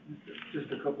 Jeff?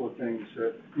 Just a couple of things.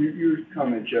 Your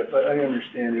comment, Jeff, I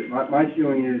understand it. My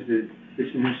feeling is that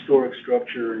it's an historic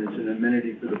structure and it's an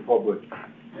amenity for the public,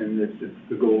 and that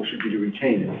the goal should be to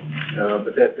retain it.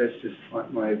 But that's just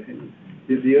my opinion.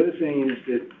 The other thing is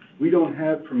that we don't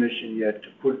have permission yet to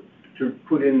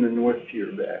put in the north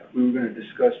pier back. We were going to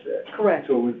discuss that. Correct.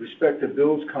 So with respect to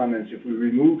Bill's comments, if we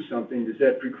remove something, does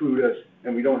that preclude us,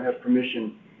 and we don't have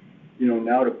permission,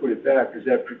 now to put it back, does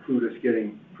that preclude us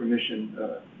getting permission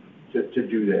to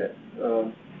do that?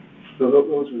 So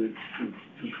those were the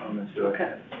two comments that I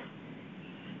had.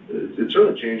 It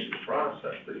certainly changes the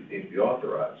process that you need to be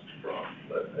authorized from,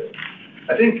 but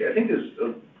I think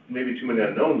there's maybe too many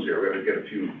unknowns here. We have to get a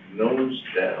few knowns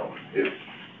down.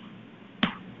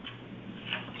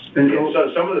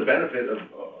 So some of the benefit of,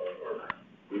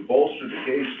 we bolstered the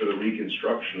case for the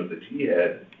reconstruction of the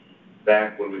T-head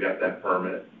back when we got that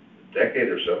permit a decade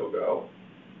or so ago,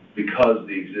 because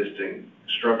the existing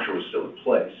structure was still in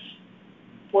place.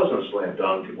 It wasn't a slam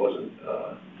dunk. It wasn't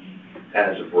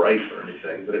as of right or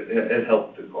anything, but it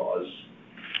helped the cause.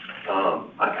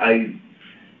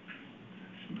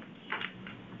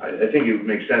 I think it would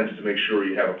make sense to make sure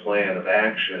you have a plan of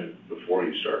action before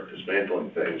you start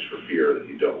dismantling things, for fear that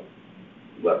you don't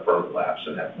let permit lapse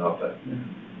and have nothing.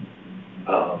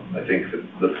 I think that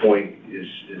the point is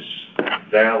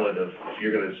valid of, if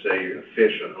you're going to say you're going to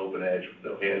fish on an open edge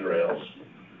with no handrails,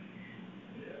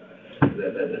 I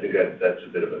think that's a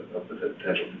bit of a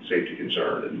potential safety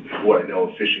concern. And what I know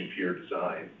of fishing pier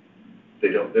design, they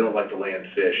don't like to land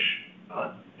fish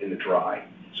in the dry.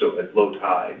 So at low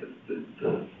tide,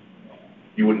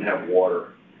 you wouldn't have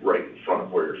water right in front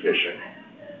of where you're fishing.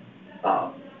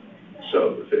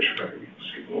 So the fish are going to be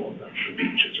skipping along the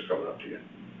beach as they're coming up to you.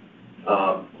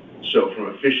 So from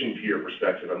a fishing pier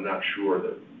perspective, I'm not sure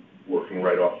that working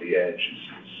right off the edge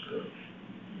is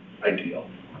ideal.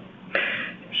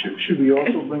 Should we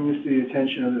also bring this to the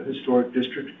attention of the Historic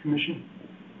District Commission,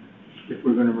 if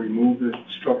we're going to remove the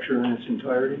structure in its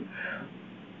entirety?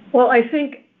 Well, I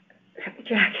think,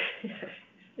 Jack,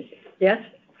 yes?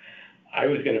 I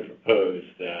was going to propose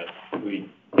that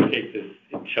we take this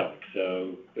in chunks.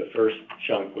 So the first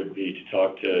chunk would be to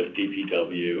talk to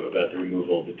DPW about the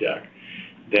removal of the deck.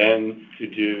 Then to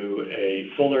do a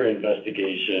fuller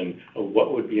investigation of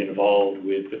what would be involved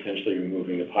with potentially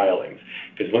removing the pilings.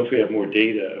 Because once we have more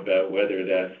data about whether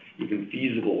that's even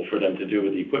feasible for them to do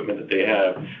with the equipment that they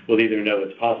have, we'll either know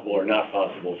it's possible or not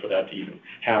possible for that to even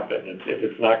happen. If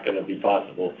it's not going to be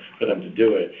possible for them to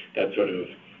do it, that sort of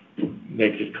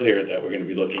makes it clear that we're going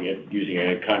to be looking at using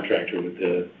a contractor with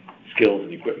the skills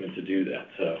and equipment to do that.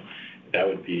 So that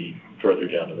would be further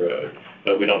down the road.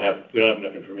 But we don't have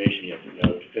enough information yet to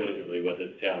know definitively whether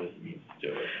the town has the means to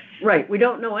do it. Right. We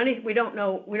don't know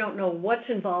what's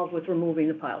involved with removing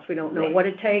the piles. We don't know what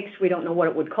it takes. We don't know what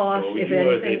it would cost, well, we if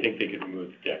know anything. They think they could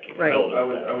remove the decking. Right.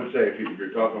 I would say if you're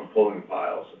talking about pulling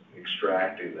piles,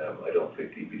 extracting them, I don't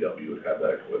think DPW would have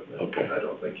that equipment. Okay. And I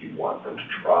don't think you'd want them to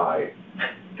try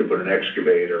to put an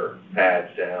excavator,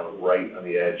 pads down right on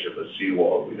the edge of a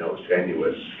seawall we know is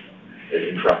tenuous,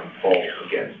 and try and pull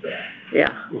against that. Yeah.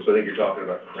 So I think you're talking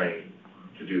about crane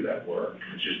to do that work.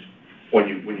 It's just, when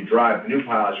you drive the new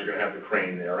piles, you're going to have the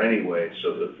crane there anyway,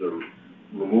 so that the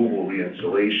removal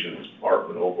reinstallation is part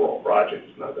of an overall project.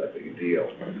 It's not that big a deal.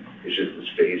 It's just the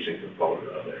spacing component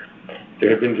of it. There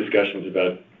have been discussions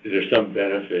about, is there some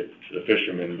benefit to the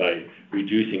fishermen by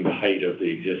reducing the height of the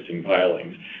existing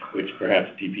pilings, which perhaps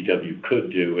DPW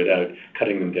could do without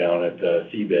cutting them down at the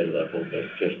seabed level.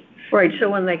 That's just Right, so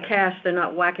when they cast, they're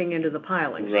not whacking into the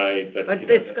pilings. right. But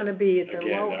It's going to be at the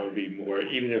again, low. that would be more,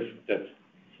 even if that's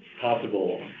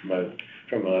possible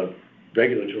from a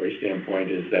regulatory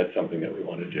standpoint, is that something that we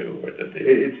want to do, or that they?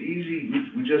 It's easy.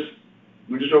 We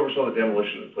just oversaw the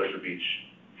demolition of the Pleasure Beach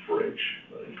Bridge,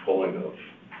 pulling of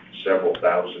several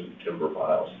thousand timber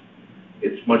piles.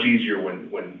 It's much easier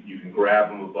when you can grab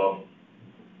them above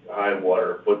high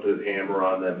water, put the hammer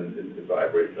on them, and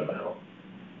vibrate them out.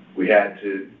 We had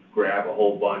to grab a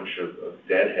whole bunch of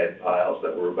deadhead piles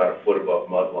that were about a foot above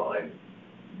mud line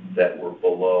that were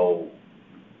below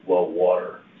low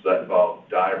water. So that involved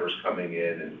divers coming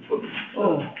in and putting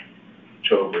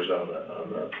chokers on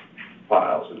the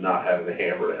piles and not having the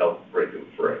hammer to help break them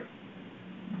free.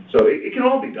 So it can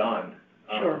all be done.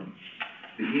 Sure.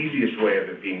 The easiest way of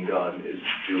it being done is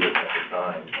to do it at the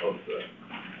time of the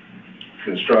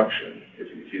construction.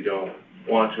 If you don't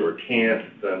want to or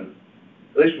can't, then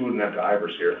at least we wouldn't have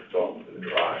divers here if it's all in the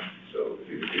dry. So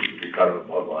if you cut on a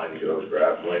mud line, you can always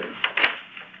grab them later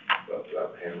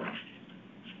without the hammer.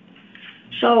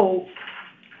 So,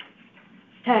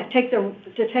 to take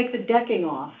the decking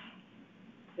off,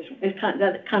 Is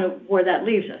kind of where that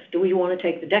leaves us. Do we want to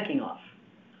take the decking off?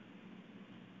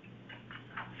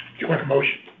 Do you want a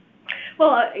motion? Well,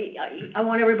 I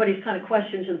want everybody's kind of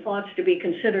questions and thoughts to be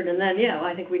considered, and then, yeah,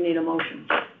 I think we need a motion.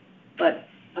 But,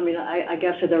 I mean, I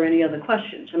guess, are there any other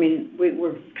questions? I mean,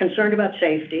 we're concerned about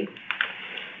safety.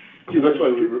 See, that's why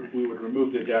we would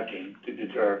remove the decking to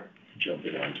deter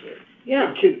jumping onto it.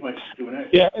 Yeah. The kids might just do it.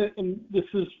 Yeah, and this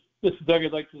is Doug.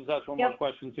 I'd like to just ask one more Yep.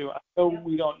 question too. I know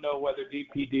we don't know whether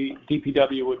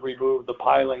DPW would remove the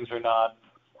pilings or not,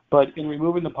 but in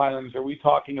removing the pilings, are we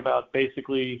talking about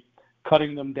basically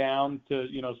cutting them down to,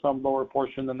 some lower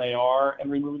portion than they are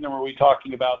and removing them, or are we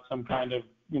talking about some kind of,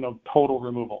 total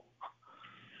removal?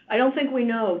 I don't think we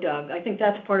know, Doug. I think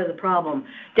that's part of the problem.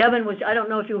 Devin I don't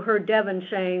know if you heard Devin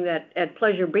saying that at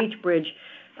Pleasure Beach Bridge,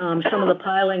 some of the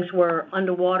pilings were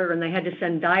underwater and they had to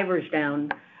send divers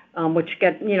down, which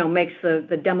makes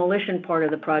the demolition part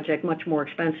of the project much more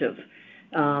expensive.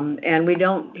 And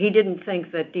he didn't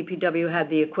think that DPW had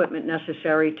the equipment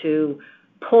necessary to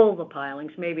pull the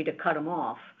pilings, maybe to cut them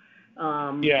off.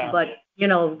 But,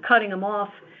 cutting them off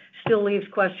still leaves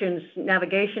questions,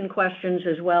 navigation questions,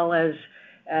 as well as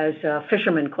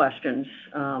fisherman questions.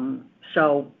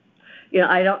 So,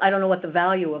 I don't know what the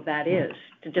value of that is,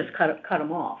 to just cut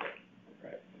them off.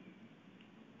 Right.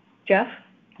 Jeff?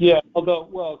 Yeah,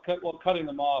 although, cutting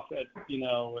them off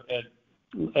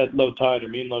at low tide or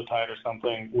mean low tide or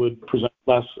something would present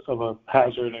less of a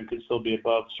hazard and could still be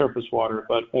above surface water.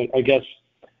 But I guess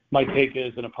my take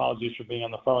is, and apologies for being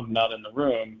on the phone and not in the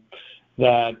room,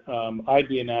 that I'd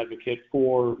be an advocate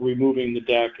for removing the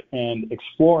deck and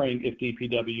exploring if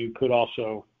DPW could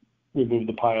also remove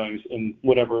the pilings in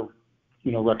whatever,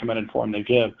 recommended form they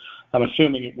give. I'm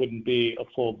assuming it wouldn't be a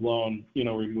full-blown,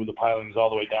 remove the pilings all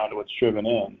the way down to what's driven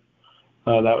in.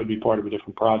 That would be part of a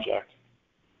different project.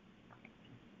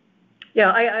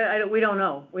 Yeah, we don't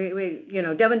know.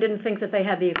 Devin didn't think that they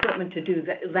had the equipment to do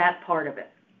that part of it.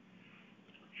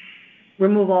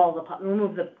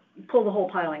 Pull the whole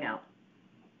piling out.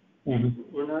 Mm-hmm.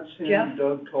 We're not seeing Jeff?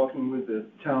 Doug talking with the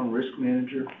town risk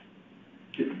manager.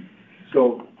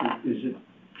 So was it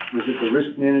the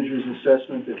risk manager's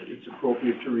assessment that it's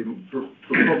appropriate for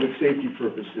public safety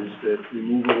purposes that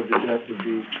removal of the deck would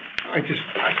be? I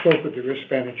spoke with the risk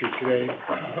manager today.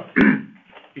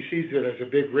 He sees it as a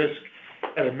big risk.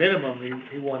 At a minimum,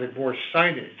 he wanted more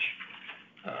signage.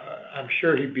 I'm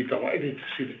sure he'd be delighted to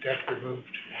see the deck removed.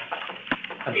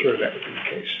 I'm sure that would be the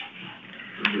case.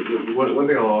 One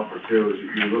thing I'll offer too is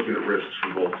you're looking at risks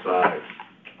from both sides.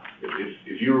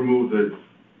 If you remove the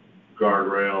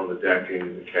guardrail, the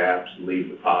decking, the caps, and leave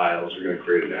the piles, you're gonna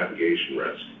create a navigation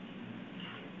risk.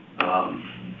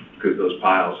 Because those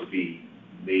piles would be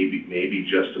maybe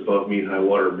just above mean high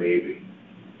water, maybe.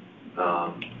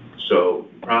 So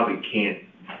you probably can't,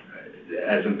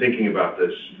 as I'm thinking about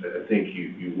this, I think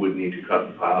you would need to cut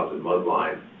the piles and mud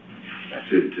line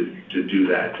to do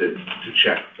that, to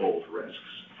check both risks.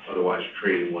 Otherwise, you're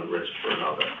trading one risk for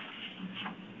another.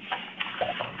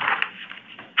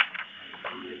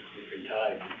 Different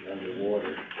tides,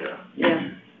 underwater. Yeah.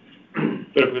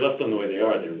 But if we left them the way they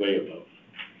are, they're way above,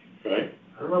 right?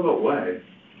 I don't know about way.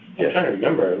 I'm trying to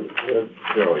remember.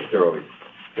 They're always,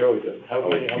 How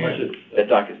much is? that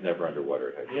dock is never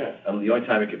underwater. Yeah. The only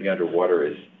time it could be underwater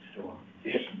is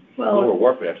Well, lower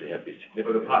wharf would have to be But the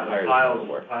significantly piles higher than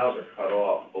lower. are cut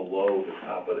off below the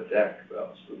top of the deck,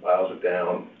 though, so the piles are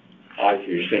down. I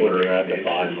see, you're saying they're at the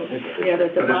bottom of it. yeah,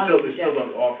 there's the But bottom of they the still deck.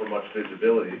 don't offer much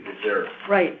visibility.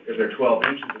 Right, If they're 12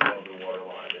 inches above the water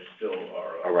line, they still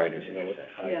are. All right, I see what you're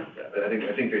saying. yeah. But I think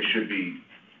they should be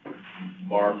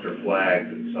marked or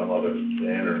flagged in some other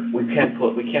manner. We can't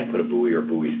put a buoy or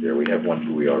buoys there. We have one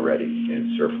buoy already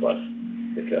in surplus.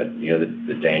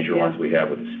 The danger ones we have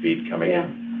with the speed coming Yeah.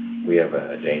 in. We have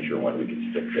a danger one we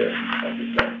can stick there, like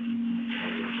you say.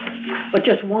 But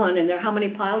just one, and how many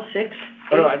piles? 6?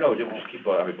 Oh, no, I know, just keep,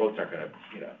 boats aren't gonna,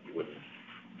 you wouldn't.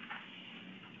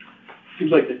 Seems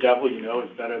like the devil you know is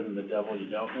better than the devil you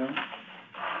don't know.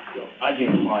 So I'd be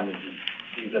inclined to just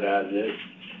leave it as is.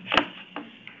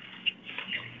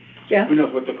 Yeah. Who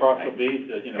knows what the cost will be,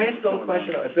 Can I ask Bill a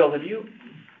question? Bill, have you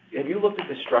looked at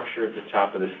the structure at the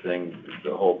top of this thing,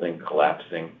 the whole thing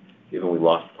collapsing, even we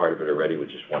lost part of it already with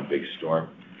just one big storm?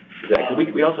 Because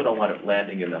we also don't want it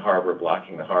landing in the harbor,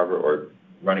 blocking the harbor, or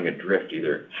running adrift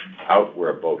either out where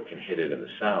a boat can hit it in the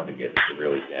sound and get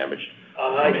severely damaged.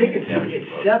 I think it's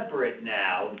separate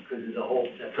now, because the whole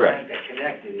Correct. plank that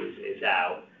connected is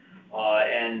out.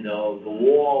 And the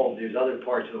wall, there's other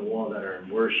parts of the wall that are in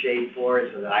worse shape for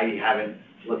it, so that I haven't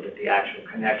looked at the actual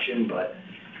connection, but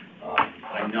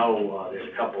I know there's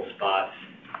a couple spots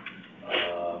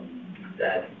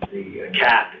that the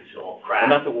cap is all Well, cracked.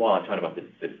 not the wall, I'm talking about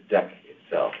the deck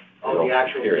itself. Oh, the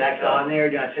actual pier deck itself. on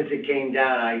there, yeah, since it came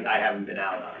down, I haven't been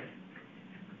out on it.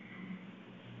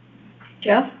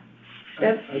 Jeff?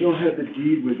 I don't have the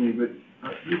deed with me, but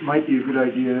it might be a good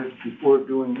idea before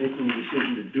making the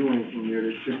decision to do anything there,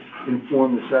 to just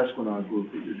inform the Sasquenaug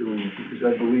group that you're doing it, because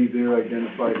I believe they're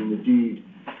identified in the deed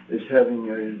as having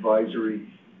an advisory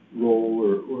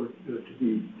role or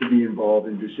to be involved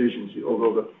in decisions,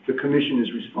 although the commission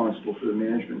is responsible for the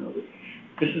management of it.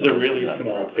 This is a really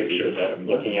small picture that I'm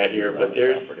looking at here, but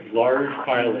there's large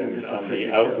pilings on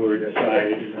the outward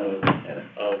side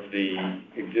of the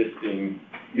existing.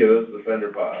 Yeah, those are the fender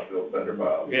piles, the old fender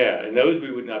piles. Yeah, and those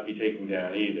we would not be taking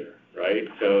down either, right?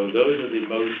 So those are the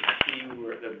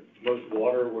most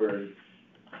water-ward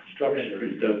structures.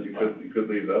 You could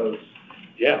leave those.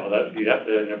 Yeah, well, you'd have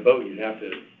to, in a boat, you'd have to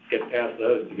get past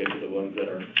those to get to the ones that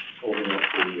are holding up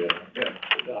the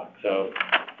dock. So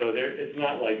there, it's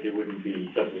not like there wouldn't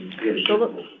be something really So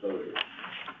visible to voters.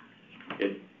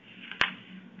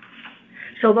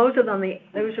 So those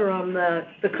are on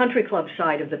the country club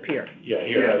side of the pier? Yeah,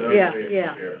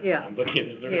 here. Yeah. I'm looking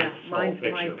at a very Yeah, small my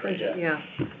picture, print, but yeah.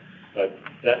 But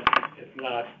it's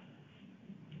not,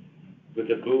 with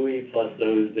the buoy plus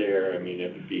those there, I mean,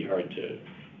 it would be hard to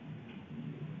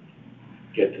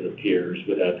get to the piers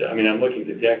without that. I mean, I'm looking,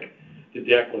 the deck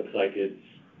looks like it's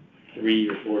 3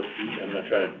 or 4 feet. I'm not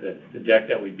trying to, the deck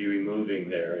that we'd be removing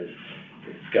there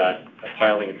it's got a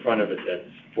piling in front of it that's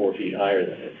 4 feet higher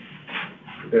than it.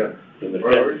 Yeah. Than the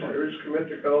Or deck. just commit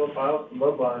to cut all the piles to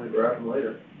mud line and grab them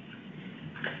later.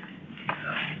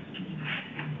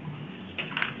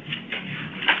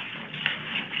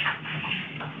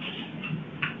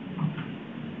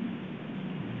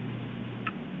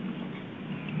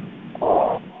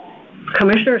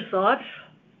 Commissioner's thoughts?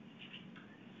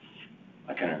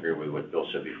 I kind of agree with what Bill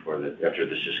said before, that after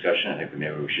this discussion, I think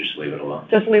maybe we should just leave it alone.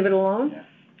 Just leave it alone? Yeah.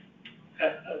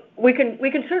 We can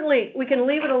certainly, we can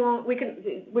leave it alone, we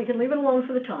can leave it alone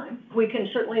for the time. We can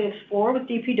certainly explore with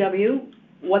DPW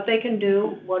what they can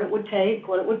do, what it would take,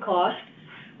 what it would cost.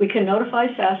 We can notify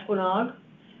Sasquenaug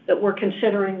that we're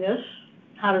considering this.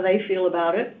 How do they feel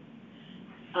about it?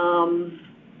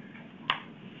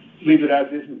 Leave it as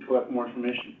is and collect more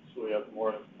information, so we have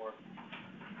more.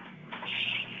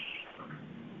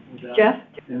 Jeff?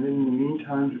 And then in the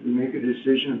meantime, did we make a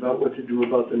decision about what to do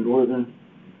about the northern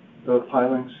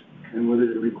pilings and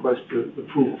whether to request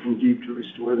approval from DEEP to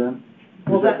restore them?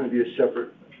 Well, Is that going to be a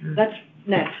separate? That's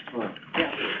next. Right.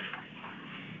 Yeah.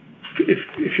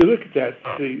 If you look at that,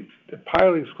 the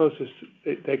pilings closest,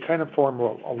 they kind of form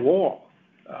a wall.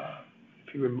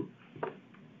 If you remove.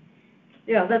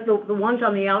 Yeah, that's the ones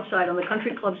on the outside, on the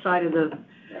country club side of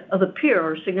the pier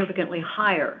are significantly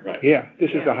higher. Right. Yeah,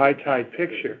 this is a high tide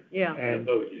picture. Yeah. And the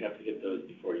boat, you'd have to get those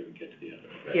before you can get to the other.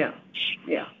 Right?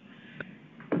 Yeah.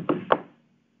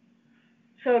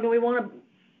 So do we want to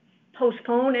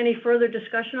postpone any further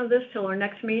discussion of this till our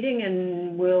next meeting,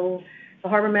 and the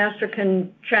harbor master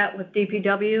can chat with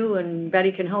DPW and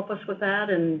Betty can help us with that,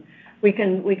 and we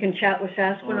can chat with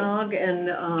Sasquenaug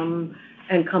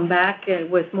and come back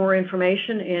with more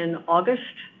information in August.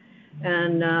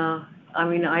 And I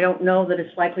mean, I don't know that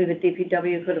it's likely that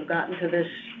DPW could have gotten to this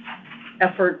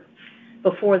effort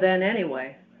before then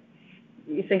anyway.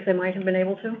 You think they might have been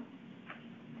able to?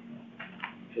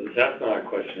 So the Sasquenaug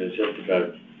question is just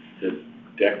about the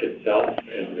deck itself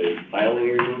and the piling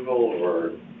removal,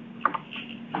 or?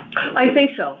 I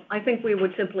think so. I think we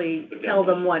would simply The tell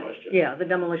them what, demolition question. yeah, the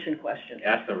demolition question.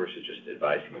 Ask them versus just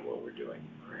advising them what we're doing,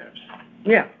 perhaps.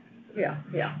 Yeah.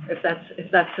 If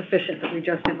that's sufficient, that we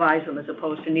just advise them as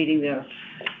opposed to needing the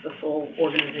full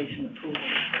organization approval.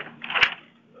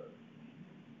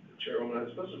 Chairwoman, I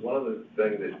suppose one other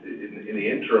thing that in the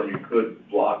interim, you could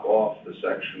block off the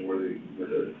section where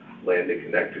the landing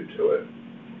connected to it.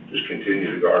 Just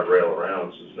continue the guardrail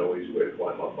around, so there's no easy way to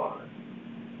climb up on it.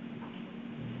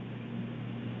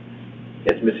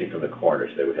 It's missing from the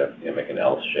corners, they would have, make an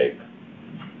L shape.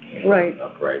 Right.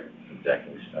 Upright, some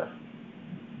decking stuff.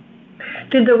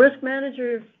 Did the risk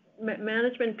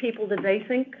management people, did they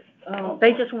think,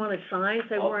 they just wanted signs,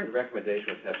 they Also, weren't? the recommendation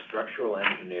was have structural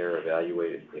engineer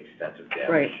evaluate the extent of damage.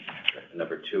 Right.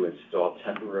 Number 2, install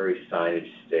temporary signage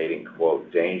stating,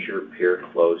 quote, danger, pier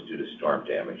closed due to storm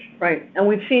damage. Right, and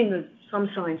we've seen some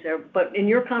signs there, but in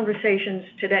your conversations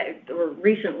today, or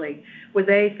recently, were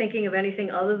they thinking of anything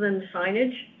other than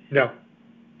signage? No,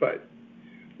 but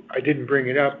I didn't bring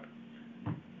it up.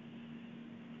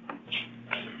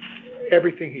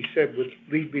 Everything he said would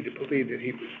lead me to believe that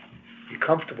he would be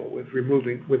comfortable with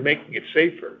making it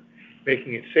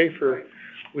safer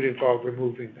would involve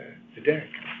removing the deck.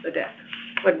 the deck.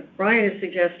 What Brian is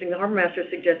suggesting, the harbor master is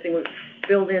suggesting, was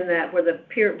build in that where the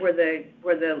pier, where the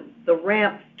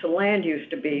ramp to land used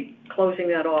to be, closing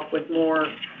that off with more,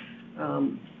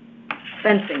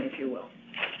 fencing, if you will.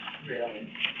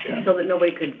 Yeah. So that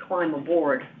nobody could climb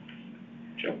aboard.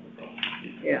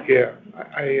 Yeah. Yeah,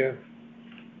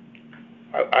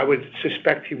 I would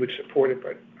suspect he would support it,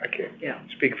 but I can't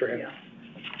speak for him. Yeah.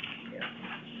 Yeah.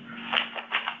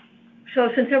 So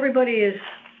since everybody is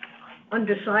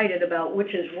undecided about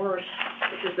which is worse,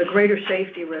 which is the greater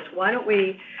safety risk, why don't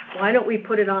we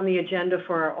put it on the agenda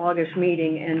for our August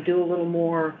meeting and do a little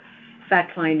more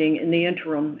fact-finding in the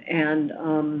interim, and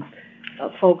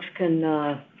folks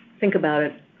can think about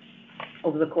it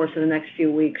over the course of the next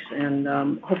few weeks, and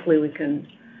hopefully we can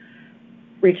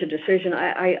reach a decision.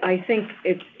 I think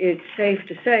it's safe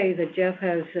to say that Jeff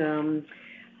has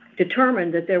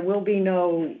determined that there will be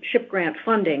no SHIP grant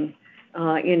funding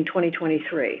in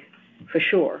 2023, for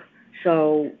sure.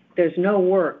 So there's no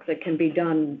work that can be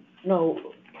done, no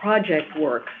project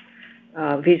work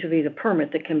vis-a-vis the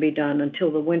permit that can be done until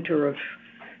the winter of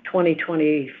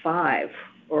 2025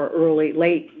 or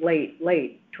late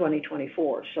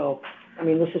 2024. So, I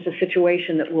mean, this is a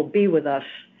situation that will be with us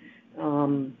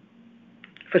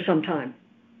for some time.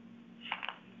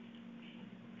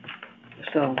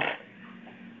 So,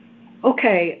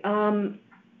 okay,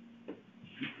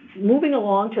 moving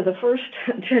along to the first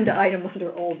agenda item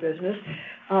under old business,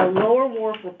 Lower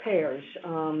Wharf repairs.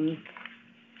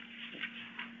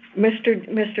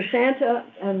 Mr. Santa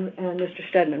and Mr.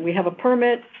 Stedman, we have a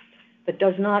permit that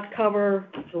does not cover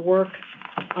the work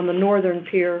on the northern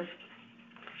pier.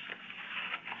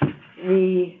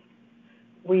 We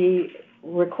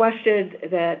requested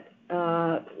that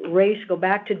Race go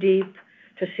back to DEEP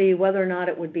to see whether or not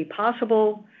it would be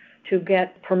possible to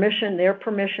get permission, their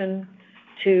permission,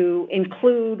 to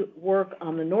include work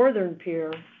on the northern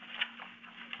pier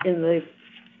in the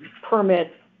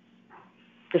permit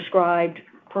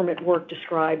work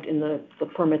described in the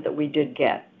permit that we did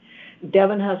get.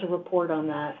 Devin has a report on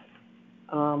that.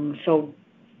 So,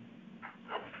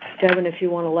 Devin, if you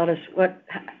want to let us,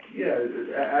 Yeah,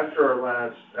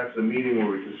 after the meeting where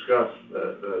we discussed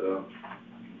the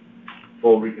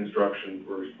full reconstruction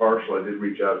versus partial, I did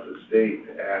reach out to the state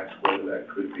to ask whether that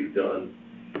could be done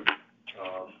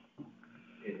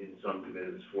in some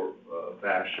convenience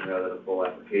fashion rather than a full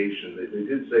application. They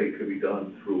did say it could be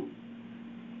done through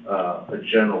a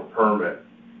general permit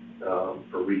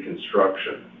for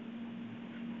reconstruction.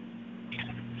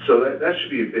 So that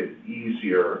should be a bit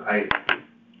easier.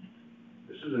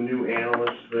 This is a new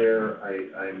analyst there. I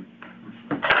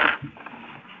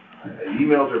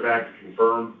emailed her back to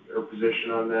confirm her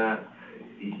position on that.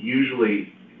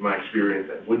 Usually, in my experience,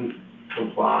 that wouldn't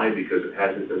comply because it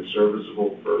hasn't been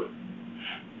serviceable for,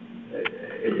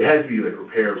 it has to be like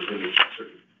repaired within a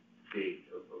certain date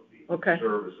of being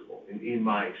serviceable, in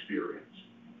my experience.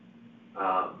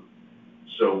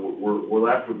 So we're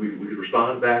left with, we could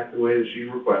respond back the way that she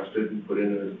requested and put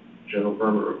in a general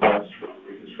permit request for the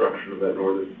reconstruction of that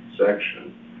northern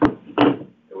section,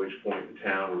 at which point the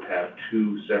town would have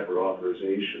two separate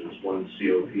authorizations, one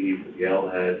COP for the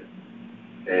L-head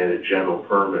and a general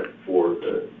permit for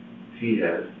the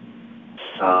T-head.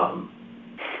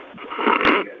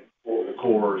 The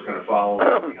Corps is kind of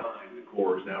following behind. The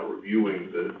Corps is now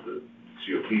reviewing the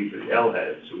COP for the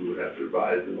L-head, so we would have to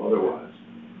revise them otherwise.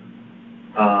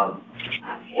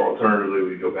 Or alternatively,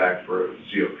 we go back for a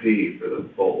COP for the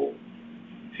full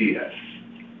T-head.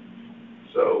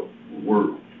 So we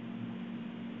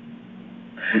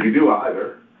can do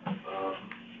either.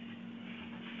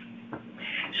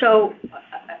 So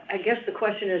I guess the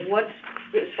question is,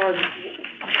 as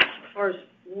far as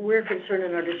we're concerned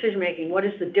in our decision making, what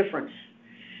is the difference?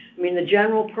 I mean, the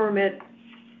general permit.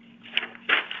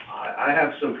 I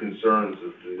have some concerns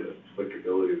with the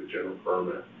applicability of the general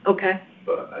permit. Okay.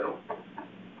 But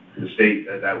the state,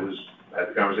 that was, I had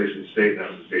the conversation with the state, and that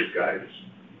was the state's guidance.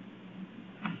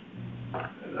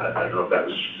 And I don't know if that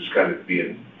was just kind of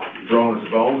being thrown as a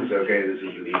bone, say, okay, this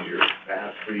is an easier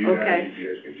path for you guys,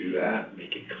 you guys can do that.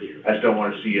 Make it clear. I just don't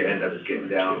want to see you end up getting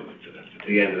down to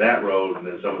the end of that road, and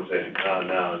then someone saying, oh,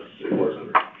 no, it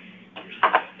wasn't.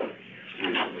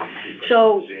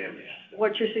 So,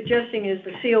 what you're suggesting is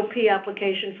the COP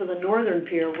application for the northern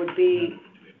pier would be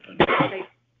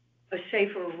a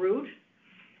safer route?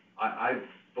 I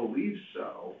believe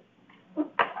so,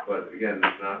 but again,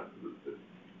 it's not,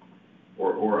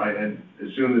 and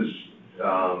as soon as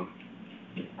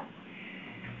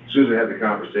I had the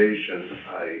conversation,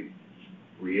 I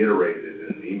reiterated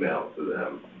in an email to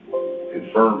them,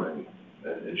 confirming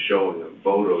and showing them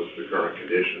photos of the current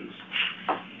conditions.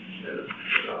 And,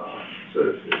 so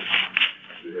if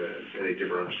any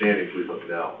different understanding, please let me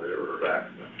know, if I ever heard back.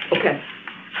 Okay.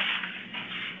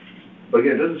 But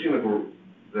again, it doesn't seem like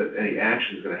that any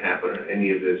action is gonna happen on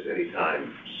any of this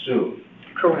anytime soon.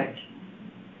 Correct.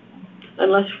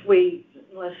 Unless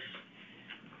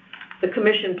the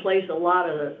commission plays a lot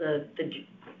of the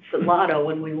lotto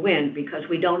when we win, because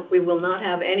we will not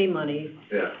have any money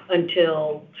Yeah,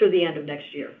 until through the end of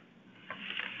next year.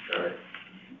 all right.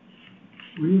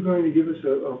 Were you going to give us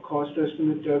a cost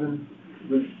estimate, Devin?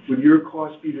 Would your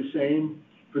cost be the same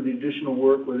for the additional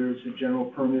work, whether it's a general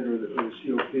permit or the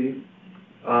COP?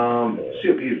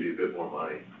 COP would be a bit more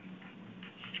money.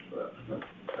 But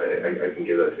I can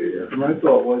give that to you. My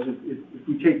thought was, if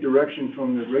we take direction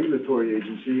from the regulatory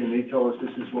agency and they tell us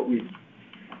this is what we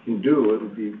can do, it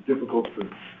would be difficult for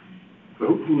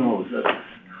who knows?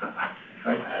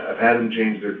 I've had them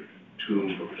change their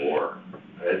tune before.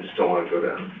 I just don't want to go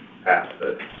down past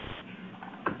it.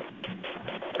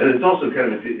 And it's also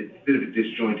kind of a bit of a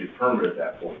disjointed permit at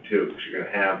that point too, because you're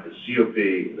going to have the COP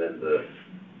and then the...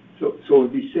 So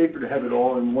it'd be safer to have it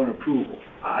all in one approval?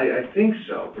 I think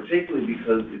so, particularly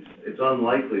because it's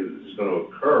unlikely that this is going to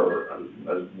occur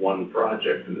as one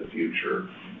project in the future.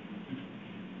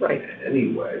 Right.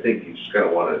 Anyway, I think you just kind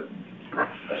of want to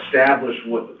establish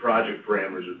what the project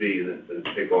parameters would be and then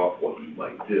pick off what you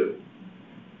might do.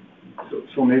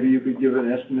 So maybe you could give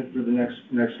an estimate for the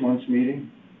next month's meeting?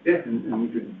 Yeah. And we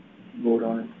could vote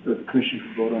on it, the commission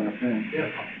could vote on it then?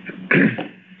 Yeah.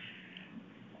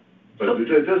 But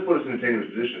it does put us in a dangerous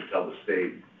position to tell the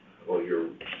state, well, you're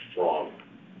wrong.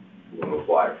 We're going to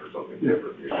apply for something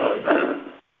different. You're telling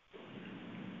me.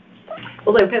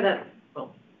 Well, they pay that,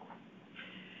 well,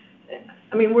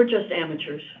 I mean, we're just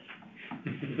amateurs.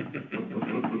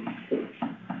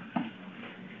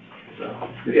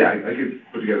 So, yeah, I could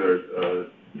put together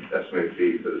an estimated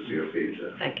fee for the COP.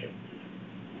 Thank you.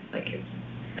 Thank you.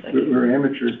 We're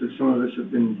amateurs, but some of us have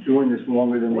been doing this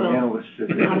longer than the Well, analysts have.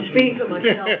 I'm speaking for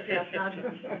myself, yes, not.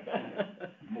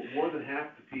 More than half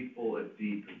the people at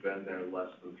DEEP have been there less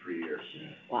than 3 years.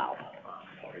 Wow.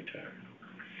 All retired.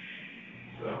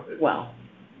 So it's, Wow.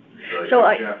 Like So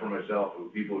I chat for myself,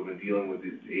 with people who've been dealing with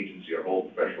this agency our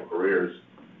whole professional careers,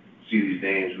 see these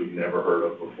names we've never heard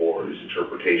of before, these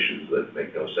interpretations that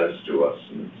make no sense to us,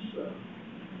 and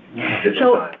it's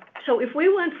different time. So if we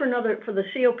went for the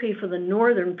COP for the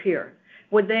northern pier,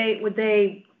 would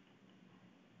they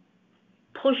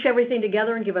push everything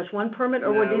together and give us one permit,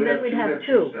 or No, we'd have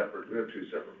two? We have two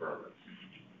separate permits.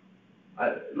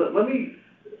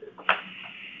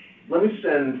 Let me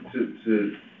send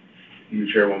to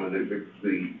you, Chairwoman,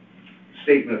 the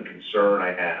statement of concern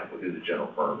I have within the general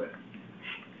permit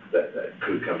that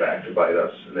could come back to bite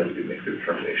us, and then we can make the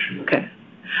determination. Okay.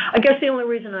 I guess the only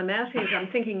reason I'm asking is I'm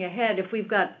thinking ahead. If we've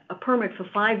got a permit for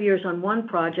 5 years on one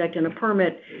project and a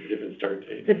permit Different start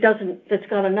date. that's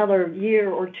got another year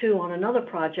or two on another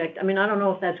project, I mean, I don't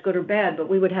know if that's good or bad, but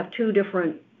we would have two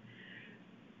different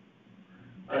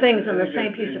things on the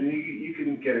same piece of... You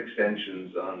can get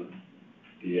extensions on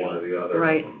one or the other.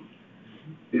 Right.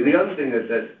 The other thing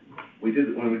that we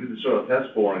did, when we did the soil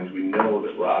test borings, we know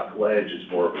that rock ledge is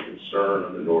more of a concern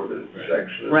on the northern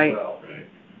section as Right. well. Right.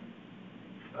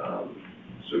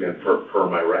 So again, per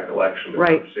my recollection of the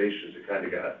Right. conversations, it kind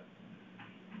of got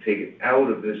taken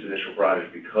out of this initial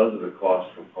project because of the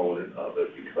cost component of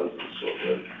it, because of the sort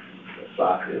of the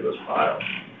stocking of those piles.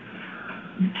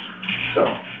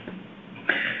 So.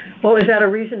 Well, is that a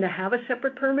reason to have a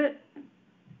separate permit?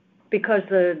 Because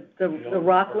the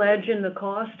rock ledge and the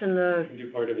cost and the... We can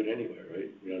do part of it anyway,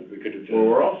 right? We could have done... Well,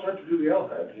 we're all set to do the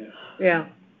LHAD. Yeah. Yeah.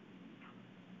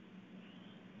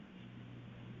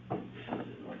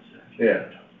 Yeah.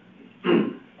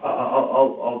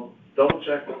 I'll double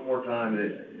check one more time.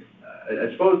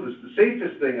 I suppose the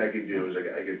safest thing I could do is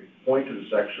I could point to the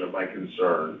section of my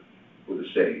concern with the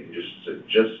state and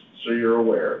just so you're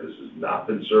aware, this has not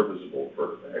been serviceable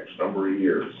for X number of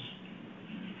years.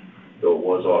 Though it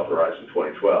was authorized in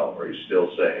 2012, are you still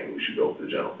saying we should go for the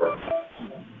general permit?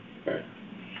 Right.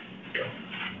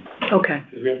 Okay,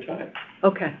 Because we have time.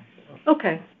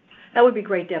 okay. That would be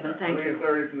great, Devin, thank I'm going to you. get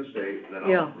clarity from the state, and then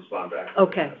Yeah. I'll respond back.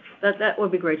 Okay, that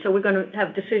would be great. So we're gonna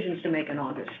have decisions to make in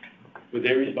August. Would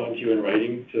they respond to you in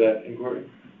writing to that inquiry?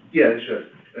 Yeah, they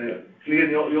should.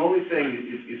 Again, the only thing,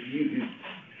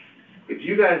 if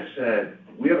you guys said,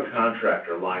 we have a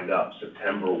contractor lined up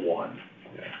September 1,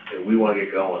 and we want to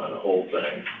get going on the whole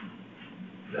thing,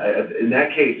 in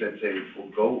that case, I'd say,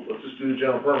 well, let's just do the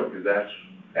general permit, because that's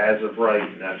as of right,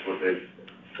 and that's what they've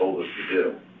told us to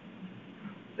do.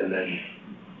 And then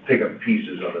pick up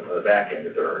pieces on the back end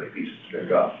if there are any pieces to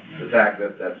pick up. The fact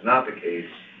that that's not the case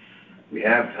we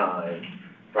have time.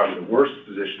 Probably the worst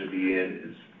position to be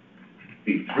in is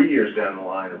be 3 years down the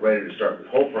line and ready to start this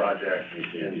whole project,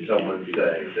 and someone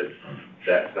say that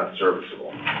that's not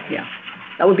serviceable. Yeah,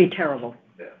 that would be terrible.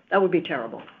 Yeah. That would be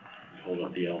terrible. Hold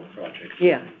up the L project.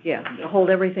 Yeah, hold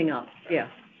everything up, yeah.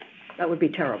 That would be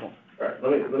terrible. All right,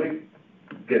 let me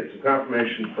get some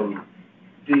confirmation from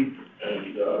Deep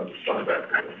and, respond back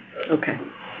to you. Okay.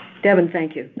 Devin,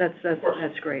 thank you. That's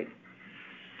course. great.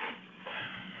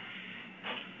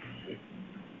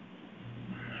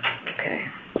 Okay.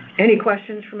 Any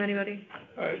questions from anybody?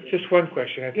 Just one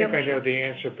question. I think Yep. I know the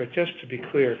answer, but just to be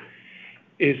clear,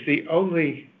 is the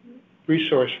only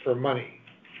resource for money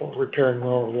for repairing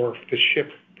Lower Wharf the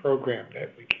SHIP program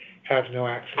that we have no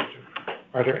access to?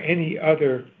 Are there any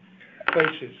other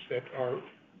places that are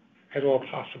at all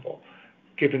possible,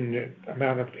 given the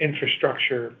amount of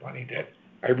infrastructure money that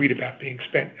I read about being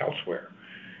spent elsewhere?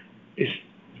 Is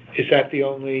that the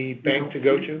only bank to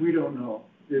go to? We don't know.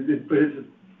 But it's a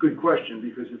good question,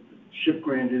 because if the SHIP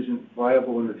grant isn't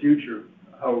viable in the future,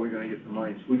 how are we gonna get the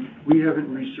money? We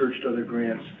haven't researched other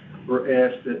grants or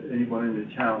asked anyone in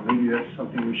the town. Maybe that's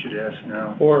something we should ask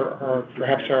now. Or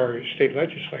perhaps our state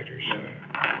legislators?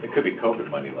 There could be COVID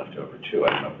money left over too. I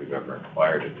don't know if we've ever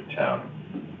inquired at the town,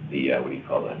 what do you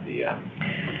call that, the,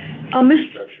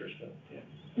 structure stuff, yeah.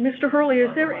 Mr. Hurley,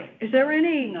 is there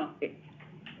any? No.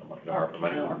 ARPA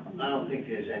money. I don't think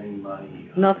there's any money.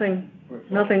 Nothing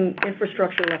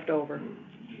infrastructure left over?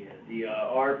 Yeah, the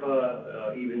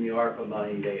ARPA, even the ARPA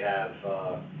money, they have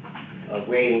a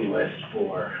waiting list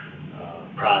for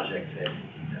projects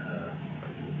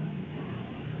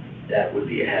that would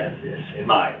be ahead of this, in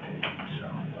my opinion. So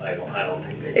I don't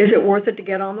think they. Is it worth it to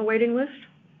get on the waiting list?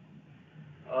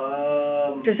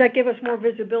 Does that give us more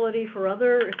visibility for if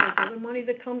there's other money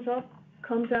that comes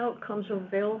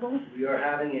available? We are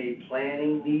having a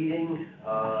planning meeting,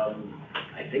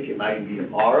 I think it might be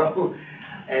tomorrow,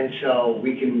 and so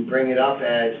we can bring it up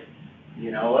as,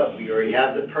 you know what, we already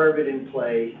have the permit in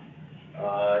play.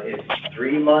 It's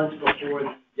 3 months before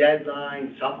the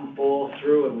deadline, something falls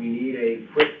through and we need a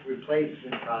quick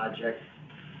replacement project.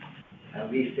 At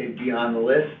least they'd be on the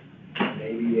list.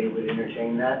 Maybe they would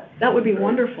entertain that. That would be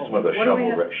wonderful. Some of the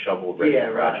shovel-ready Yeah,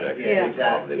 right, projects. yeah,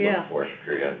 exactly, They look for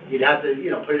period. You'd have to,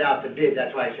 put it out to bid,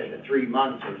 that's why I said the 3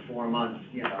 months or 4 months,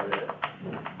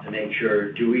 to make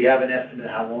sure. Do we have an estimate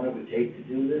of how long it would take to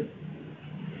do this?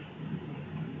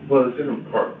 Well, it's different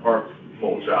parts of the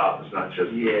whole job. It's not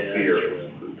just the Yeah, pier,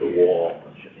 it's the wall.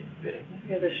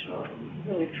 Yeah, there's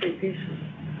really 3 pieces.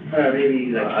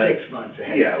 Maybe like 6 months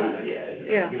ahead of time.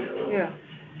 Yeah.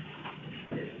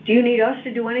 Do you need us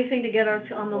to do anything to get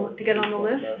on the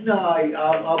list? No,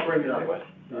 I'll bring it up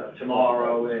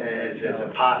tomorrow as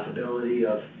a possibility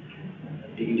of,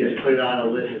 you can just put it on a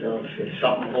list of if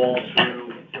something falls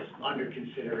through, just under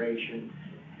consideration.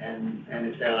 And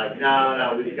if they're like,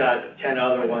 no, we've got 10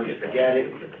 other ones, forget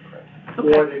it.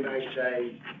 Okay. Or they might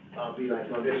say, I'll be like,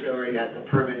 well, this already has the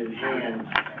permit in hand,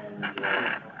 and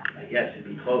I guess it'd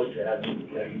be close to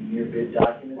having your bid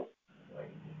documents.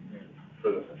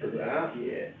 For that?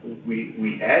 Yeah.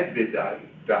 We had bid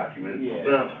documents. Yeah.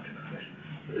 Well,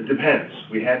 it depends.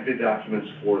 We had bid documents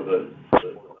for the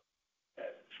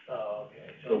Oh, okay.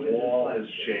 the wall has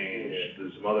changed.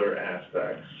 There's some other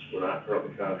aspects. We're not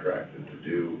currently contracted to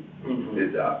do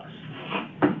bid docs,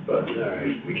 but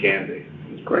we can be.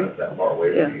 It's Great. not that far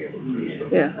away from being able to do so.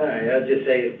 Yeah. All right, I'll just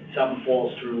say if something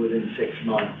falls through within 6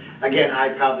 months. Again,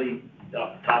 I'd probably,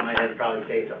 off the top of my head, probably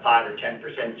say it's a 5 or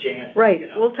 10% chance. Right,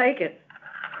 we'll take it.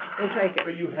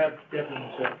 But you have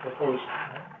Devin's proposal,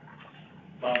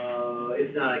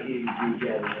 It's not, you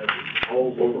get a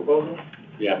whole proposal?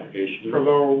 The application. for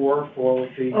Lower Wharf, all of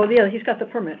the... Oh, yeah, he's got the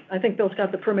permit. I think Bill's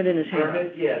got the permit in his hand.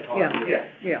 Permit? Yeah, it's hard.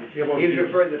 Yeah. He was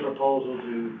referring to the proposal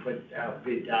to put out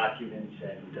bid documents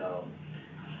and,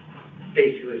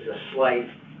 basically it's a slight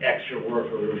extra work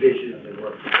or revision of the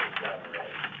work that's done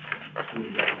already.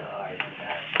 We'd like to hire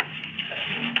that.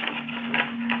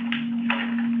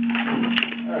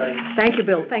 All right. Thank you,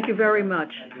 Bill. Thank you very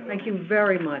much. Thank you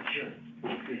very much.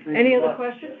 Any other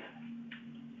questions?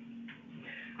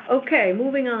 Okay,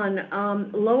 moving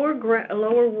on. Lower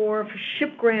Wharf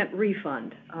SHIP grant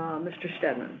refund. Mr.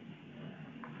 Stedman.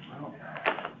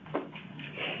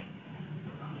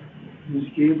 Ms.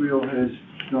 Gabriel has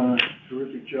done a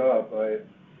terrific job by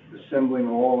assembling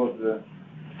all of the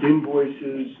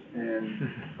invoices and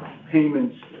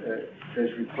payments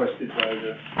as requested by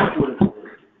the Court of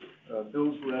Court.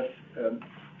 Bill's left.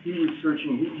 He was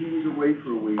searching, he was away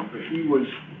for a week, but he was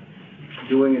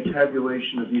doing a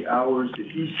tabulation of the hours that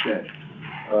he spent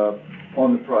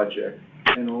on the project.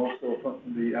 and also from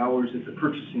the hours that the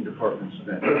purchasing department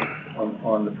spent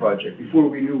on the project, before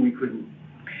we knew we couldn't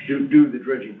do the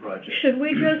dredging project. Should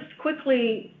we just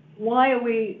quickly, why are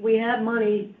we have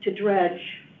money to dredge,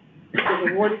 it was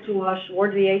awarded to us,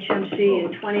 awarded to the HMC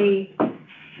in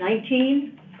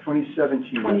 2019?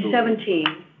 2017. I believe. 2017,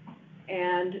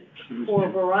 and for a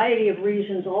variety of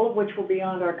reasons, all of which were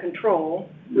beyond our control,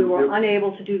 we were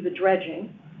unable to do the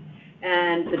dredging.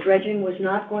 And the dredging was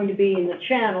not going to be in the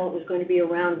channel, it was going to be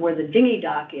around where the dinghy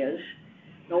dock is,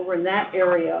 over in that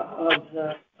area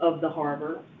of the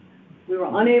harbor. We were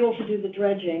unable to do the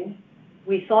dredging.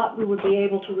 We thought we would be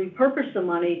able to repurpose the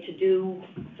money to do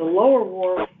the Lower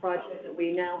Wharf project that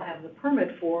we now have the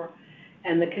permit for,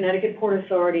 and the Connecticut Port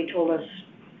Authority told us,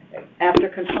 after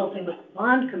consulting with the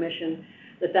Bond Commission,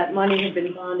 that money had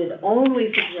been bonded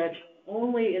only for dredging,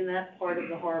 only in that part of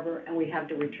the harbor, and we have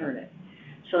to return it.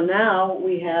 So now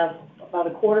we have about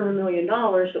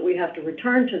 $250,000 that we have to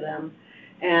return to them,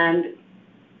 and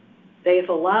they've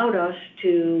allowed us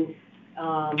to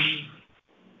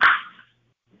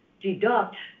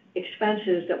deduct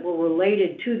expenses that were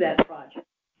related to that project.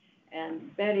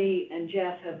 And Betty and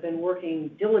Jeff have been working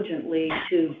diligently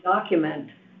to document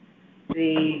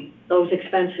those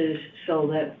expenses so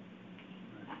that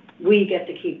we get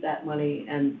to keep that money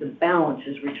and the balance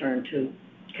is returned to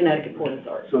Connecticut Port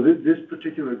Authority. So this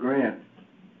particular grant,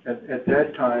 at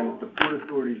that time, the Port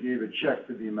Authority gave a check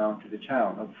for the amount to the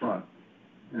town up front,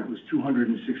 and it was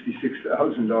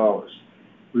 $266,000.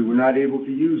 We were not able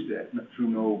to use that through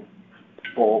no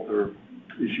fault or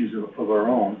issues of our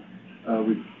own.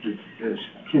 As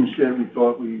Kim said, we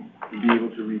thought we would be able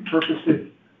to repurpose it.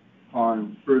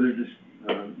 On further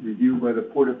review by the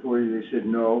Port Authority, they said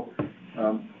no.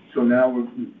 So now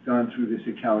we've gone through this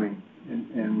accounting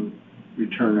and we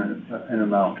return an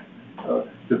amount.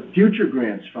 The future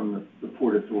grants from the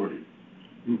Port Authority,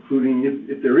 including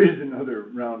if there is another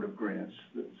round of grants,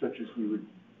 such as we would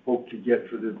hope to get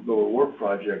for the Lower Wharf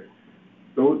project,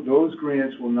 those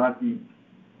grants will not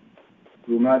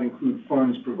include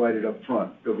funds provided up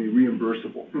front. They'll be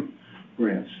reimbursable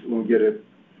grants. We'll get an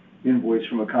invoice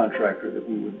from a contractor that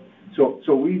we would. So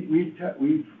we've I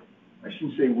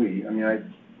shouldn't say we. I mean, I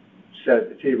sat at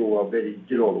the table while Betty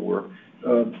did all the work.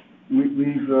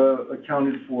 We've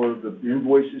accounted for the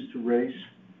invoices to Race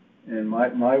and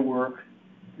my work,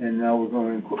 and now we're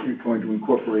going to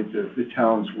incorporate the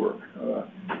town's work,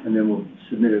 and then we'll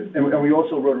submit it. And we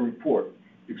also wrote a report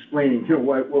explaining,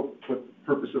 what the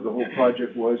purpose of the whole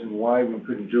project was and why we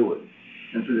couldn't do it.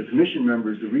 And for the commission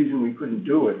members, the reason we couldn't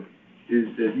do it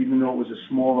is that even though it was a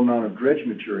small amount of dredge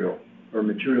material or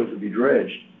material to be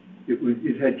dredged,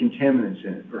 it had contaminants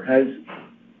in it, or has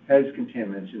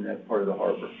contaminants in that part of the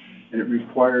harbor, and it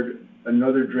required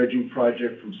another dredging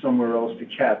project from somewhere else to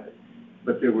cap it.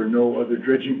 But there were no other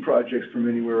dredging projects from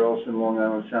anywhere else in Long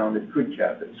Island Sound that could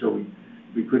cap it, so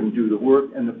we couldn't do the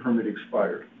work, and the permit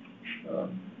expired.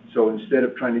 So instead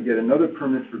of trying to get another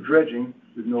permit for dredging,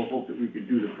 with no hope that we could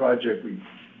do the project, we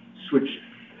switched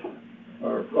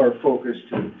our focus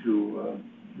to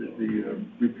the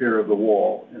repair of the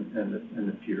wall and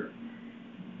the pier.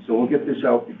 So we'll get this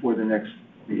out before the next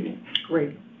meeting.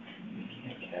 Great.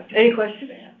 Any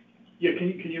questions? Yeah,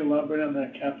 can you elaborate on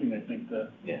that capping? I think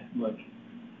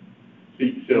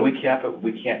So we cap it,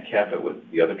 we can't cap it with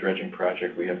the other dredging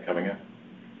project we have coming up?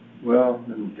 Well,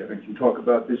 and I can talk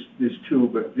about this too,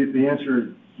 but the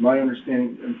answer, my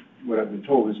understanding and what I've been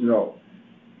told is no,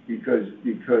 because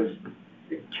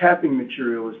capping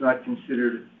material is not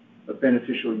considered a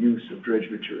beneficial use of dredge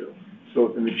material. So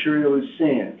if the material is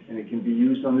sand and it can be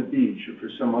used on the beach or for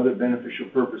some other beneficial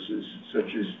purposes, such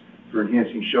as for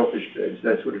enhancing shellfish beds,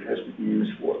 that's what it has to be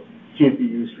used for. It can't be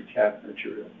used for capped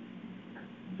material.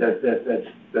 That's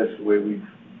the way we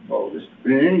follow this.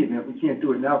 But in any event, we can't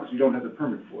do it now because we don't have the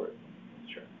permit for it.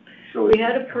 Sure. So we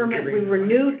had a permit. We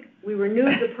renewed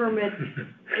the permit.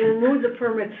 We removed the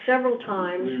permit several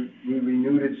times. We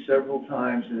renewed it several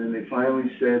times, and then they finally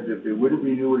said that they wouldn't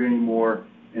renew it anymore.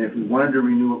 And if we wanted to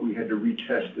renew it, we had to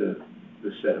retest the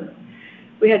sediment.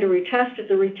 We had to retest it.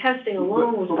 The retesting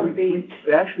alone was going to be...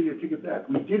 Actually, I take it back.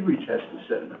 We did retest the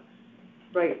sediment.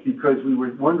 Right. Because we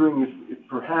were wondering if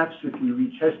perhaps if we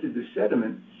retested the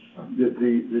sediment,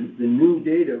 the new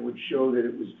data would show that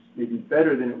it was maybe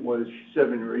better than it was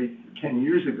 7 or 8 or 10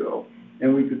 years ago,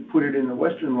 and we could put it in the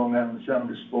Western Long Island Sound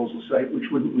disposal site, which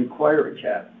wouldn't require a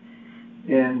cap.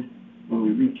 And when we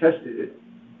retested it,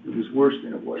 it was worse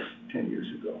than it was 10 years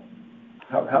ago.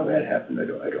 How that happened, I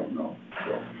don't know.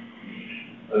 So.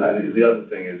 The other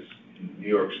thing is, New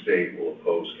York State will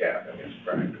oppose capping as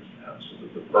practice now, so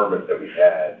that the permit that we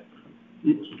had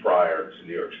prior to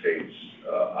New York State's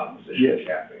opposition Yes. to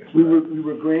capping. Is We correct?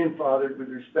 were grandfathered with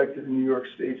respect to the New York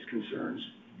State's concerns.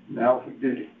 Now, if we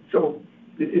did it, so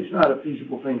it's not a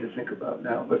feasible thing to think about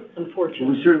now, but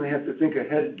Unfortunately. we certainly have to think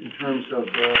ahead in terms of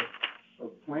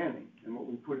planning and what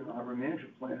we put in the harbor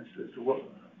management plans as to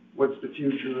what's the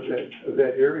future of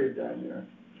that area down there.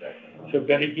 So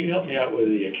Betty, can you help me out with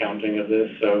the accounting of this?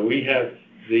 So we have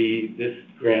this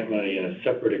grant money in a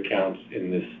separate account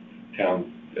in this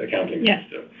town accounting Yes.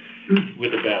 system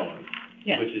with a balance,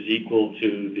 Yes. which is equal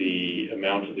to the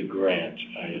amount of the grant,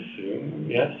 I assume,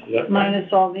 yes? Is that right?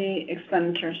 Minus all the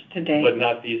expenditures to date. But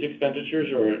not these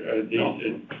expenditures, or are these? No.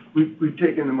 We've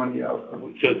taken the money out of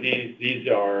it. So these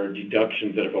are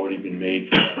deductions that have already been made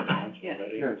for that amount Yes.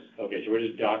 already? Yes. Okay, so we're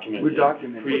just documenting. We're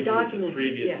documenting. We're documenting,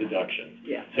 Previous yeah. deductions.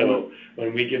 Yeah. So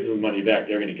when we give them money back,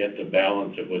 they're gonna get the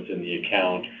balance of what's in the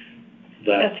account,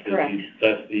 less That's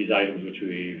correct. these items which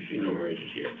we've enumerated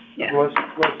here. Yeah. Plus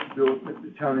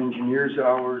the town engineer's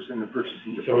hours and the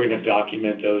purchasing. So we're gonna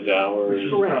document those hours.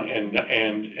 Correct.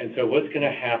 And so what's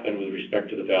gonna happen with respect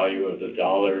to the value of the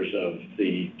dollars of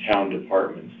the town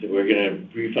departments? So we're gonna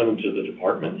refund them to the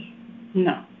departments?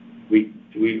 No.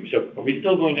 So are we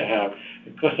still going to have,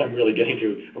 the question I'm really getting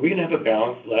to, are we gonna have a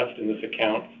balance left in this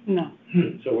account? No.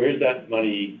 So where's that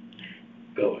money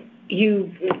going?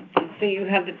 So you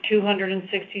have the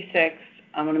 266,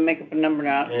 I'm gonna make up a number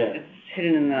now. Yeah. It's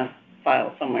hidden in the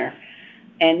file somewhere.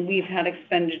 And we've had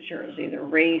expenditures, either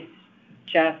race,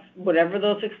 Jeff, whatever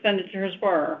those expenditures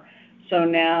were. So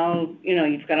now,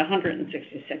 you've got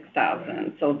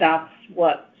 166,000. So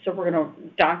so we're gonna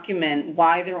document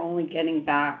why they're only getting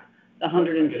back the I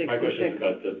guess my question is 166.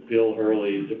 about the Bill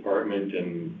Hurley's department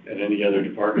and any other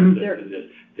department that did this.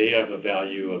 They have a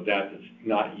value of that that's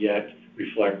not yet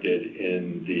reflected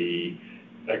in the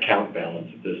account balance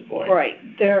at this point. Right,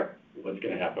 What's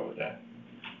gonna happen with that?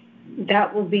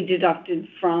 that will be deducted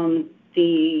from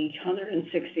the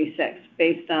 166,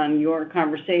 based on your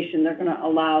conversation. They're gonna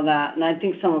allow that, and I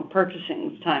think some of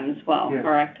purchasing's time as well, Yeah.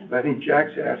 correct? I think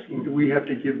Jack's asking, do we have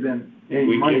to give them any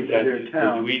We money give for that, their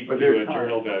town? do we for do their a time?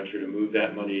 journal voucher to move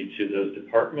that money to those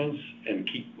departments and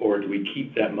or do we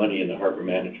keep that money in the harbor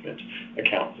management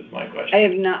accounts, is my question. I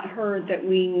have not heard that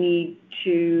we need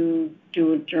to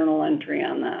do a journal entry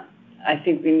on that. I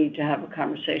think we need to have a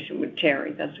conversation with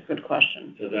Terry. That's a good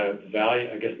question. So the value,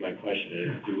 I guess my question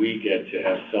is, do we get to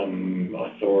have some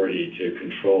authority to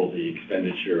control the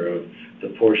expenditure of the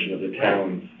portion of the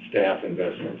town's staff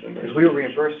investments? Because we were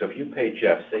reimbursed, so if you paid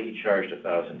Jeff, say he charged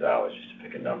 $1,000, just to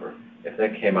pick a number, if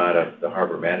that came out of the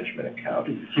harbor management account,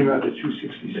 It came out of the the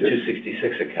 266.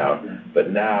 266 account,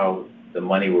 but now the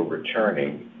money we're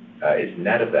returning is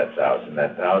net of that 1,000.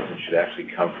 That 1,000 should actually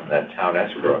come from that town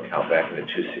escrow account back into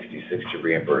 266 to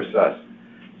reimburse us,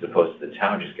 as opposed to the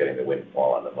town just getting the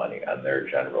windfall on the money on their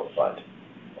general fund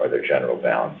or their general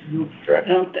balance, correct?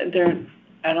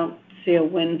 I don't see a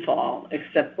windfall,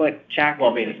 except what Jack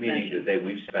Well, just meaning mentioned. that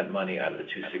we've spent money out of the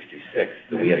 266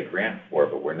 that we had a grant for,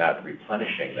 but we're not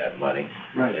replenishing that money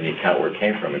Right. in the account where it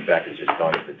came from. In fact, it's just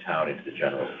going to the town into the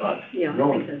general fund. Yeah.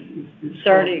 No, because- It's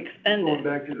already Going expended.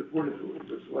 back to the Port Authority,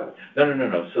 what's left.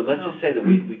 No. So let's just say that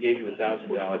we gave you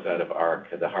 $1,000 out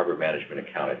of the harbor management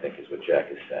account, I think is what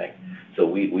Jack is saying. So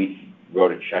we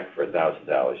wrote a check for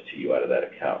 $1,000 to you out of that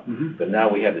account. Mhm. But now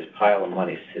we have this pile of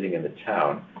money sitting in the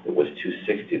town that was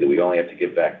 260, that we only have to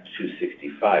give back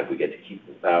 265. We get to keep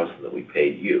the 1,000 that we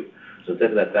paid you. So instead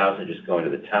of that 1,000 just going to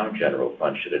the town general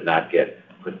fund, should it not get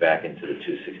put back into the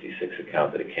 266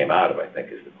 account that it came out of, I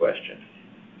think is the question.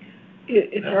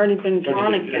 It's already been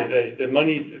drawn again. The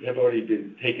monies have already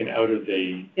been taken out of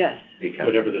the Yes. The account.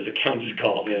 whatever this account is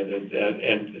called, and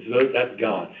so that's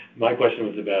gone. My question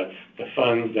was about the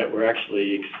funds that were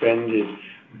actually expended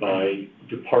by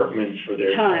departments for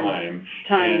their time.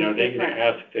 Time And are is they gonna different.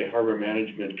 ask the Harbor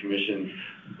Management Commission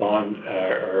bond,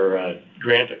 or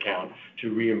grant account to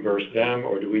reimburse them,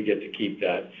 or do we get to keep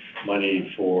that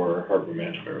money for harbor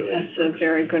management related? That's a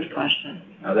very good question.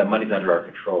 Now, that money's under our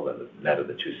control, then, the net of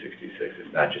the 266.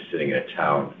 It's not just sitting in a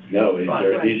town. No,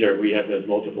 these are, we have those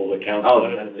multiple accounts. Oh,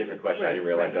 that's a different question. I didn't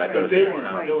realize that. I thought it was They an weren't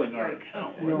account. filling our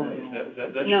account, were they?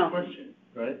 That's No. your question,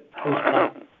 right?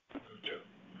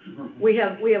 We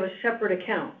have a separate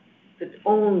account that's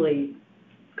only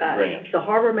got Grant. the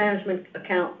harbor management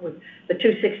account with the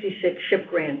 266 ship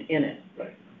grant in it.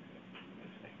 Right.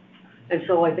 And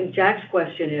so I think Jack's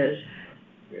question is,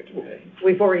 We have to pay.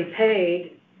 we've already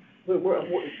paid,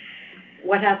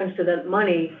 what happens to that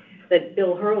money that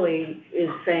Bill Hurley is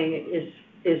saying is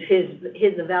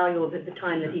the value of it, the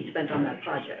time that he spent on that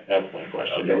project. That's my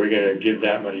question. Are we gonna give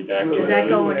that money back to Does that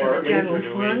go the into the general departments, or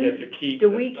do fund? we get to keep Do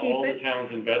we keep all the it?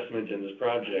 town's investment in this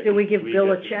project? Do we give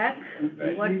Bill a get to- check?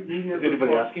 What? We Is never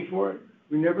anybody talked- asking for it?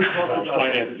 We never talked Well, about.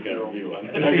 finance is gonna review on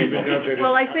I don't even know that. that it's-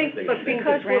 Well, I think, but I think the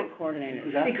because we're, grant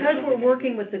coordinator. because we're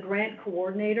working with the grant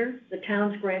coordinator, the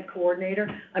town's grant coordinator,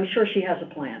 I'm sure she has a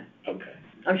plan. Okay.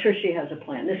 I'm sure she has a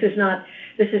plan. This is not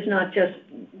just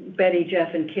Betty,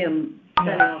 Jeff, and Kim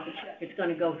sending out the check. It's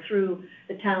gonna go through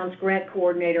the town's grant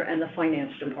coordinator and the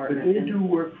finance But department. they do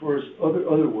work for us,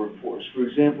 other workforce. For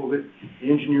example, the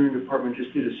engineering department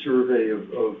just did a survey of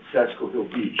Satsco Hill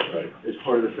Beach Right. as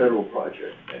part of the federal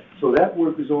project. So that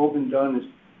work has all been done as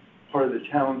part of the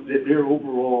town, their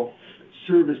overall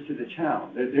service to the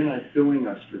town. They're not billing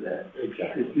us for that.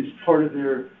 Exactly. It's part of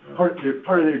their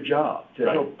job to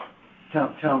Right. help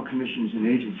town commissions and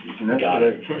agencies, and that's Got what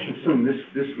I it. assume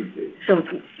this would be. So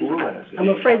We'll ask. I'm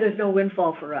afraid there's no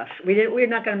windfall for us. We're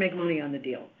not gonna make money on the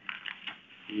deal.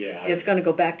 Yeah. It's gonna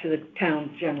go back to the town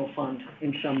general fund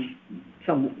in some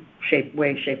shape,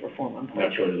 or form, Not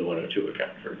unfortunately. going to the 102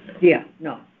 account, for example. Yeah,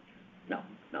 no,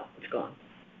 it's gone.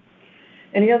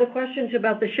 Any other questions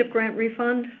about the SHIP grant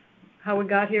refund? How we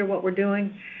got here, what we're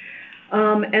doing?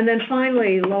 And then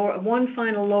finally, one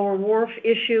final Lower Wharf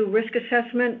issue, risk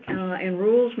assessment, and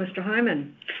rules, Mr.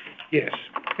 Hyman. Yes.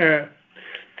 I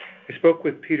spoke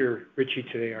with Peter Ritchie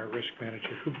today, our risk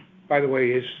manager, who, by the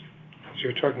way, is, as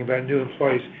you're talking about new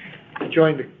employees,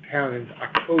 joined the town in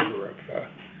October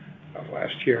of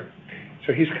last year.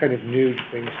 So he's kind of new to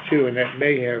things too, and that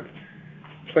may have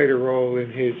played a role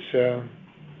in his,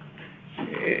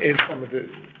 in some of the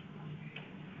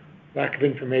lack of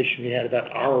information he had about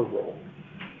our role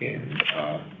in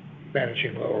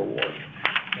managing Lower Wharf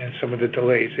and some of the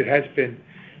delays. It has been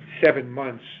 7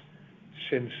 months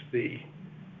since the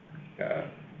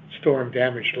storm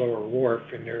damaged Lower Wharf,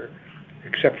 and there,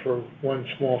 except for one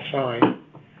small sign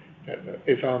that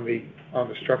is on the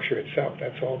structure itself,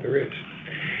 that's all there is.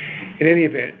 In any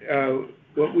event,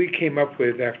 what we came up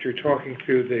with after talking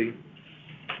through the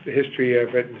history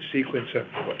of it and the sequence of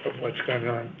what's going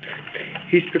on,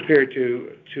 he's prepared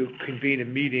to convene a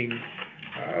meeting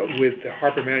with the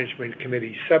Harbor Management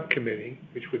Committee subcommittee,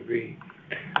 which would be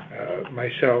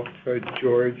myself,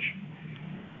 George,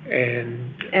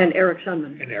 and Eric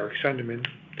Sundman.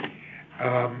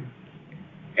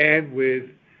 And with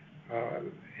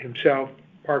himself,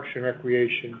 Parks and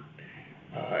Recreation,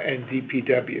 and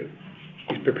DPW.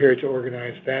 He's prepared to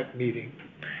organize that meeting.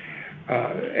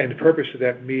 And the purpose of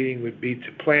that meeting would be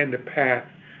to plan the path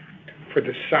for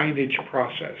the signage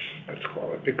process, let's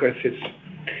call it, because it's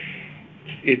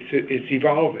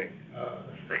evolving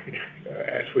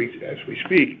as we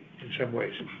speak in some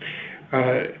ways.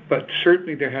 But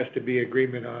certainly there has to be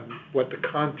agreement on what the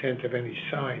content of any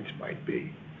signs might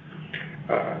be.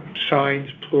 Signs,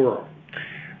 plural.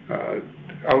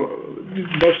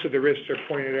 Most of the risks are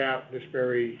pointed out in this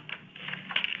very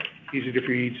easy to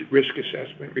read risk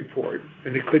assessment report,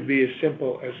 and it could be as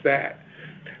simple as that.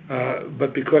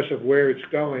 But because of where it's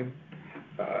going,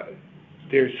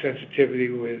 there's sensitivity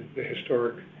with the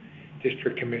Historic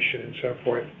District Commission and so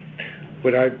forth.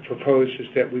 What I propose is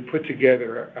that we put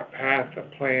together a path, a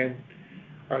plan,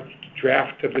 a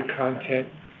draft of the content,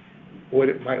 what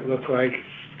it might look like,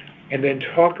 and then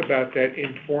talk about that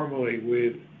informally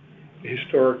with the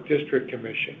Historic District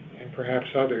Commission and perhaps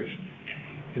others,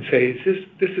 and say,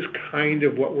 this is kind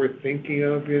of what we're thinking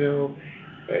of,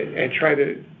 and try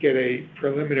to get a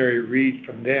preliminary read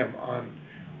from them on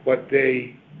what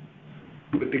they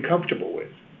would be comfortable with.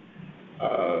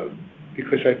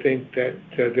 Because I think that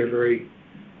they're very,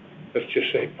 let's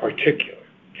just say, particular.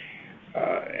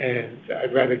 And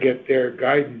I'd rather get their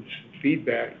guidance and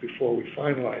feedback before we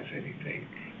finalize anything,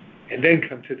 and then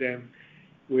come to them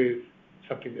with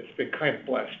something that's been kind of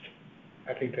blessed.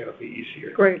 I think that'll be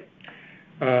easier. Great.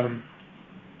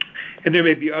 And there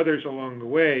may be others along the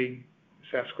way,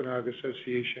 Sasquatch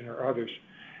Association or others,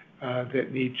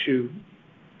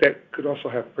 that could also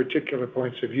have particular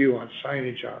points of view on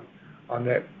signage on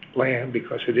that land,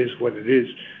 because it is what it is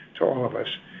to all of us.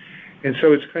 And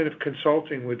so it's kind of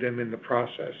consulting with them in the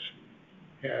process,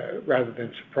 rather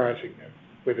than surprising them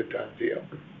with a done deal.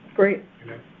 Great.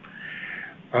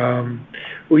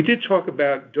 We did talk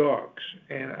about dogs,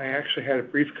 and I actually had a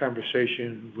brief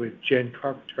conversation with Jen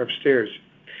Carpenter upstairs.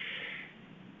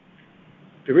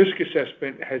 The risk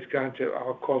assessment has gone to,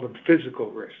 I'll call them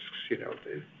physical risks,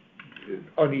 the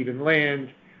uneven land,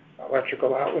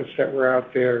 electrical outlets that were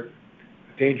out there,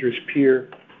 a dangerous pier,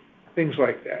 things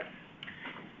like that.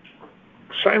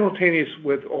 Simultaneous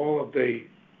with all of the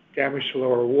damage to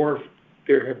Lower Wharf,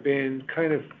 there have been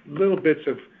kind of little bits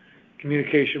of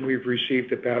communication we've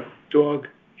received about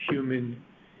dog-human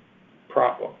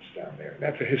problems down there.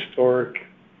 That's a historic,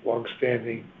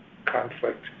 long-standing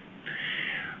conflict.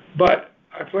 But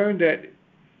I've learned that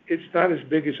it's not as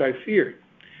big as I feared.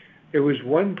 There was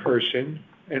one person,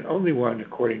 and only one,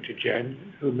 according to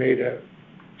Jen, who made a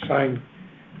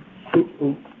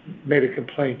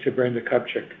complaint to Brenda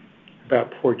Kupchak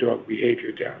about poor dog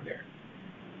behavior down there.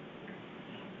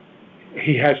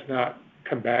 He has not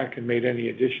come back and made any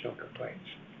additional complaints.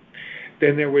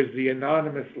 Then there was the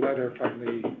anonymous letter from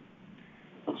the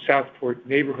Southport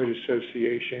Neighborhood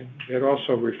Association that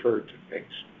also referred to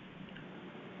things.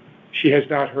 She has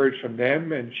not heard from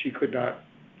them, and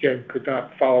Jen could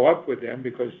not follow up with them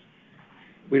because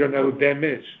we don't know who them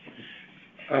is.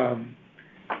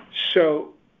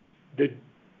 So the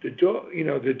dog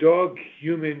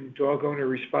owner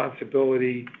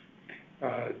responsibility,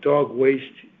 dog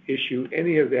waste issue,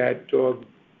 any of that dog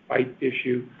bite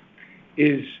issue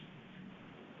is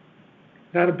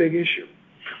not a big issue.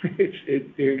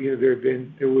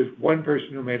 There was one person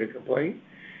who made a complaint,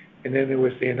 and then there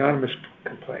was the anonymous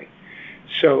complaint.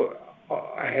 So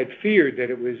I had feared that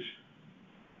it was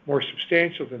more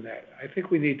substantial than that. I think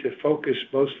we need to focus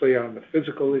mostly on the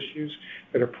physical issues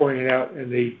that are pointed out in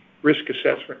the risk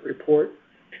assessment report,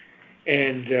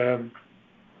 and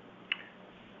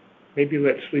maybe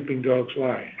let sleeping dogs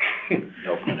lie.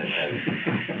 No pun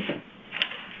intended.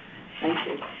 Thank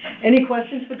you. Any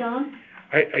questions for Don?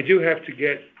 I do have to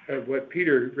get what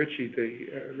Peter Ritchie,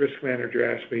 the risk manager,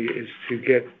 asked me is to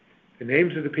get the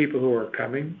names of the people who are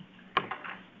coming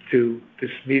to this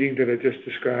meeting that I just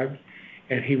described,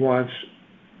 and he wants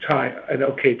an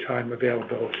okay time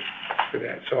availability for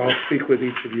that. So I'll speak with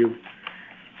each of you,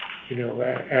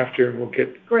 after, and we'll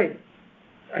get. Great.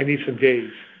 I need some days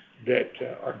that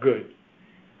are good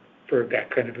for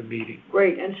that kind of a meeting.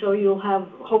 Great, and so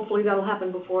hopefully that'll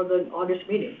happen before the August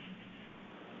meeting.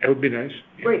 That would be nice.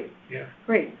 Yeah. Great. Yeah.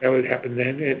 Great. That would happen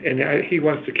then, and he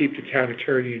wants to keep the town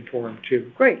attorney informed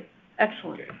too. Great.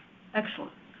 Excellent. Okay.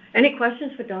 Excellent. Any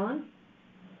questions for Don?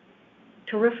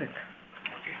 Terrific.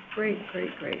 Great.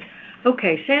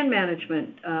 Okay, sand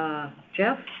management,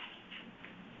 Jeff?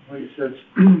 Like I said,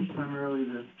 it's primarily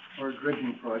our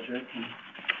dredging project, and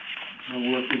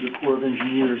I'll work with the Corps of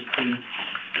Engineers to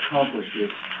accomplish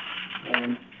this.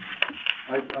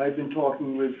 I've been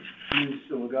talking with Ms.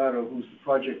 Siligato, who's the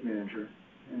project manager,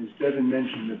 and as Devin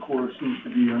mentioned, the Corps seems to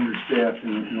be understaffed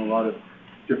in a lot of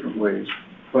different ways.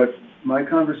 But my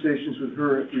conversations with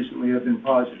her recently have been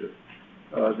positive,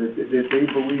 that they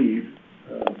believe,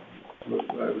 what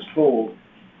I was told,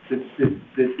 that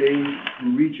they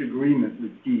can reach agreement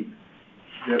with DEEP,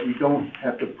 that we don't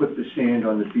have to put the sand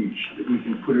on the beach, that we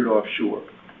can put it offshore.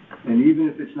 And even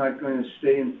if it's not going to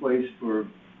stay in place for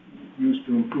use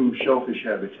to improve shellfish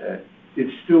habitat,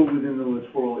 it's still within the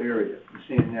littoral area.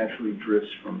 The sand naturally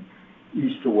drifts from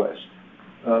east to west.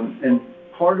 And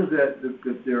part of that,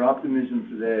 their optimism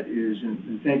for that is,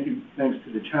 and thanks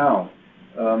to the town,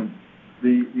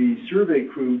 the survey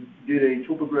crew did a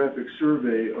topographic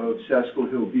survey of Sasko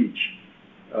Hill Beach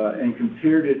and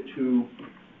compared it to,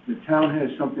 the town has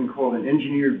something called an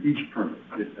engineered beach permit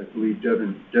that I believe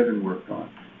Devin worked on.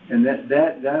 And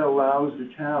that allows the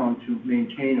town to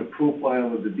maintain a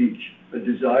profile of the beach, a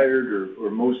desired or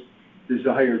most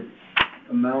desired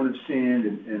amount of sand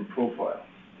and profile.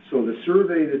 So the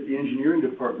survey that the engineering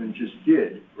department just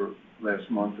did, or last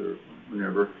month or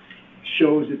whenever,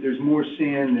 shows that there's more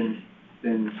sand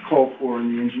than is called for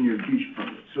in the engineered beach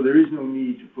permit. So there is no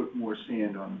need to put more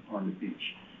sand on the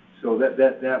beach. So that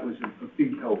was a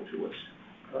big help to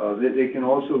us. They can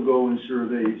also go and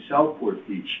survey Southport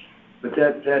Beach, but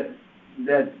that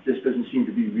just doesn't seem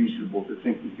to be reasonable to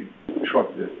think we could truck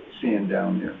the sand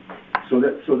down there. So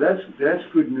that's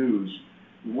good news.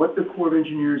 What the Corps of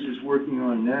Engineers is working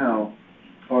on now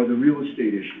are the real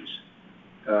estate issues,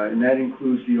 and that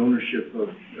includes the ownership of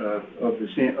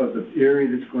the area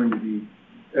that's going to be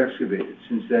excavated,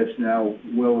 since that's now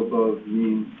well above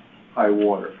mean high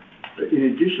water. But in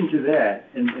addition to that,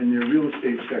 and their real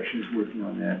estate section is working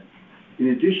on that. In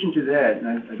addition to that,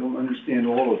 and I don't understand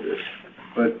all of this,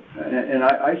 but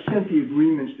I sent the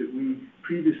agreements that we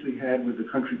previously had with the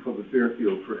Country Club of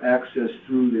Fairfield for access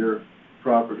through their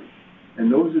property. And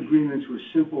those agreements were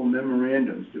simple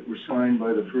memorandums that were signed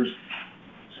by the first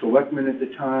selectman at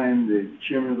the time, the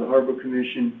chairman of the Harbor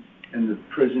Commission, and the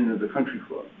president of the Country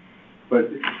Club. But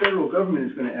if the federal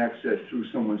government is going to access through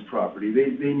someone's property,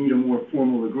 they need a more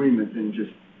formal agreement than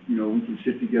just, we can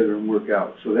sit together and work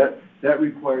out. So that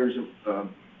requires,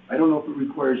 I don't know if it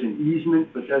requires an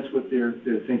easement, but that's what they're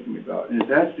thinking about. And if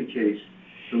that's the case,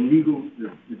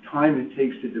 the time it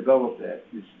takes to develop that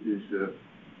is a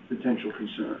potential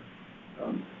concern.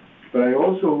 But I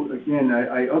also, again,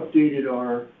 I updated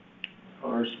our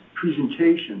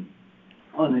presentation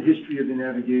on the history of the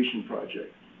navigation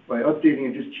project. By updating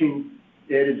it, just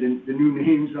added the new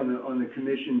names on the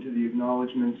commission to the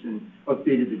acknowledgements and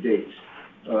updated the dates,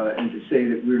 and to say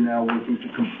that we're now working to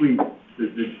complete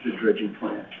the dredging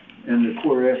plan. And the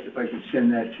Corps asked if I could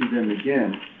send that to them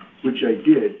again, which I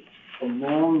did,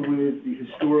 along with the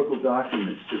historical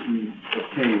documents that we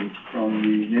obtained from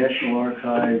the National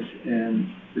Archives and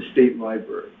the State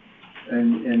Library.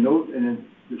 And then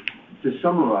to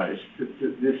summarize,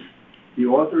 the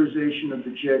authorization of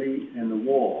the jetty and the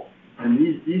wall, and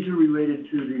these are related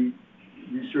to the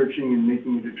researching and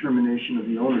making a determination of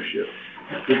the ownership.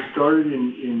 It started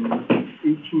in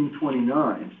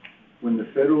 1829, when the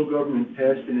federal government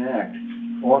passed an act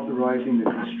authorizing the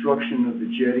construction of the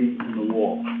jetty and the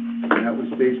wall. And that was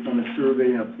based on a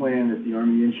survey and a plan that the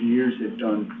Army engineers had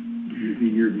done the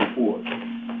year before.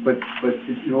 But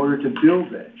in order to build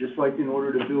that, just like in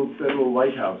order to build federal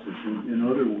lighthouses and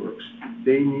other works,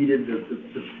 they needed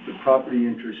the property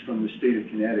interest from the state of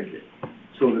Connecticut.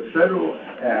 So the federal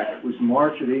act was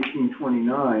March of 1829.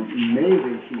 In May of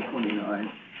 1829,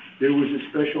 there was a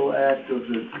special act of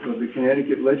the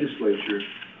Connecticut legislature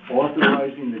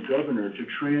authorizing the governor to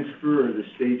transfer the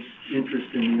state's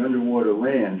interest in the underwater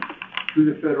land to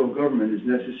the federal government as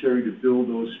necessary to build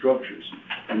those structures.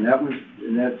 And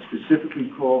that specifically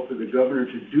called for the governor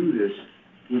to do this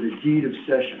with a deed of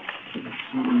cession,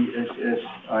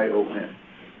 C-E-S-S-I-O-N.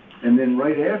 And then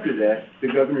right after that, the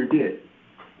governor did,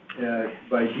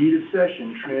 by deed of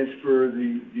cession, transfer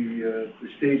the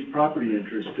state's property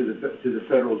interest to the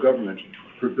federal government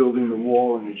for building the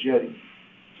wall and the jetty.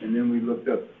 And then we looked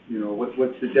up,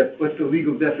 what's the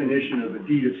legal definition of a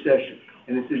deed of cession?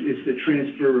 And it's the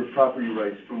transfer of property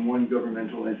rights from one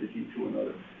governmental entity to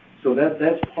another. So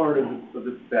that's part of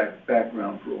the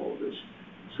background for all of this.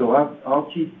 So I'll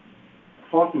keep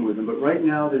talking with them, but right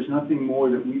now there's nothing more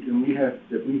that we have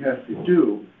to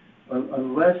do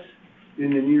unless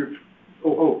in the near.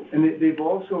 And they've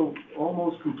also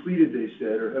almost completed, they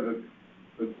said, or have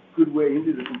a good way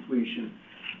into the completion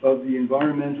of the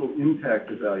environmental impact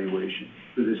evaluation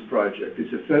for this project.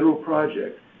 It's a federal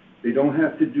project. They don't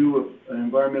have to do an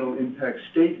environmental impact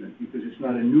statement because it's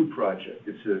not a new project.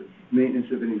 It's a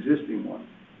maintenance of an existing one.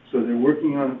 So they're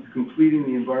working on completing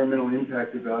the environmental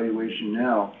impact evaluation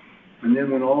now. And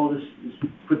then when all this is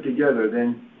put together,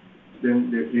 then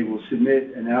they will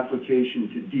submit an application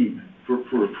to DEEP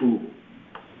for approval.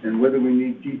 And whether we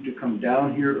need DEEP to come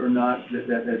down here or not,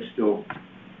 that's still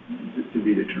to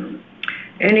be determined.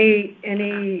 Any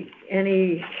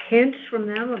hints from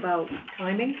them about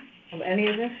timing of any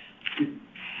of this? The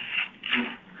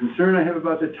concern I have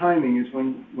about the timing is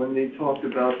when they talked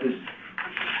about this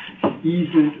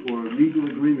easement or legal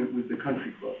agreement with the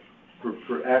country club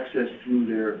for access through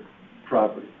their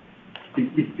property.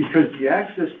 Because the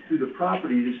access to the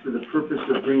property is for the purpose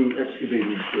of bringing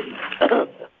excavating equipment.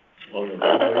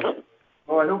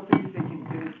 Well, I don't think they can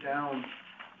get it down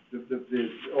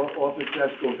off of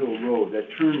Sasko Hill Road. That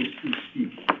turn is too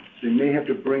steep. They may have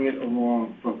to bring it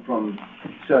along from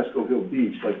Sasko Hill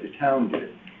Beach like the town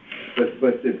did.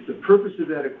 But the purpose of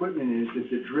that equipment is that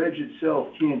the dredge itself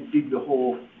can't dig the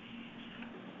whole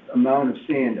amount of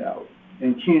sand out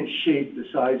and can't shape the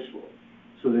side slope.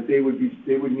 So that they would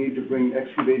need to bring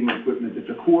excavating equipment that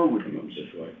the Corps would use.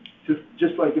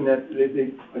 Just like in that,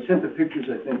 I sent the pictures,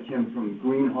 I think, Kim, from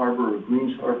Green Harbor or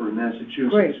Greens Harbor in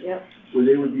Massachusetts. Great, yep. Where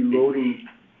they would be loading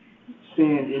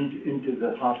sand into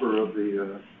the hopper of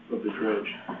the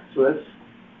dredge. So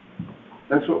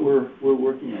that's what we're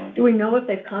working on. Do we know if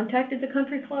they've contacted the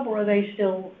country club, or are they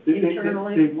still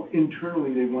internally?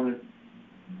 Internally, they want to.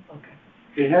 Okay.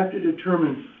 They have to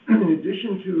determine, in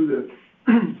addition to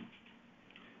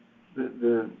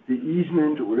the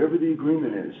easement or whatever the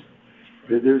agreement is,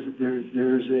 that there's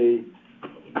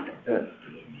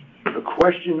a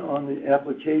question on the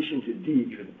application to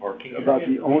DEEP about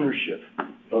the ownership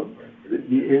of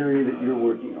the area that you're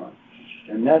working on.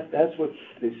 And that's what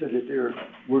they said that they're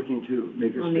working to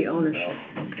make a on the ownership.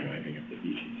 Okay.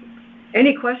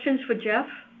 Any questions for Jeff?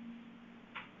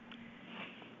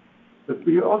 But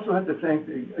we also have to thank,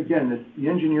 the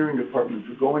engineering department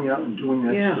for going out and doing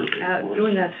that survey. Yeah,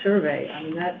 doing that survey. I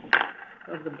mean, that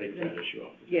was the Take that issue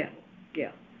off.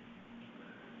 Yeah.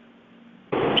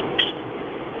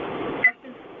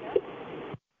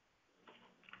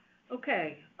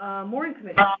 Okay, mooring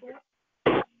committee.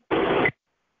 Yes,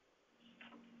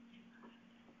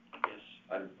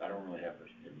 I don't really have this.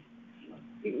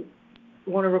 You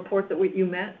want to report that we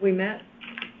met?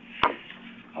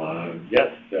 Yes,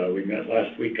 we met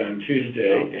last week on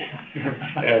Tuesday,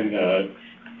 and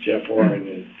Jeff Warren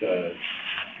is going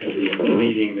to be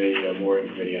leading the mooring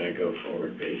committee on a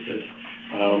go-forward basis.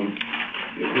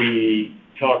 We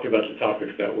talked about the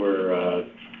topics that were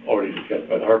already discussed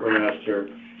by the harbor master,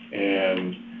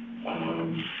 and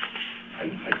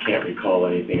I can't recall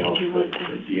anything else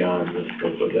that's beyond the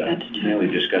scope of that. Mainly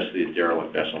discussed the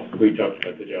derelict vessel. We talked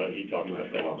about the derelict, he talked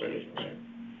about that already.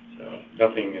 So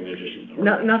nothing in addition to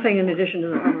that. Nothing in addition to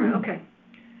the harbor, okay.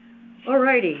 All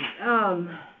righty.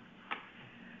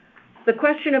 The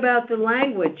question about the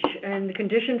language and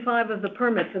condition 5 of the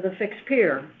permit for the fixed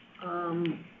pier.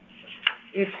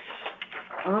 It's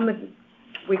on the,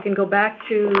 we can go back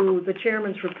to the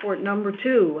chairman's report number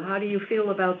 2. How do you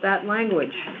feel about that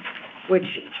language? Which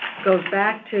goes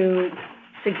back to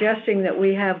suggesting that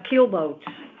we have keel boats.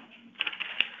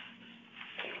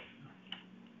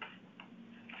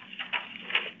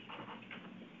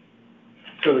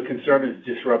 So the concern is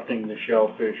disrupting the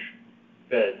shellfish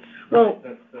beds. Well,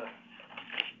 That's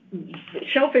the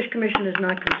Shellfish Commission is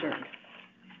not concerned.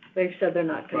 They've said they're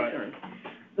not concerned.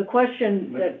 The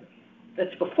question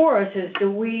that's before us is,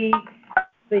 do we,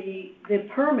 the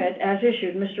permit as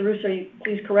issued, Mr. Russo,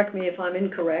 please correct me if I'm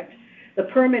incorrect, the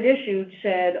permit issued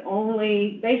said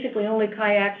basically only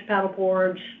kayaks,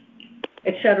 paddleboards,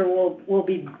 et cetera, will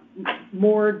be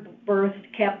moored, berthed,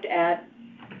 kept at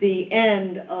the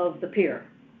end of the pier.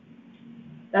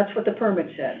 That's what the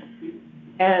permit said.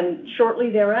 And shortly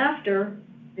thereafter,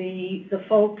 the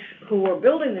folks who were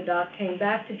building the dock came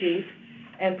back to DEEP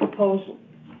and proposed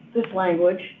this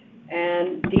language,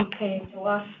 and DEEP came to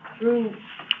us through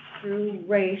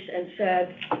RACE and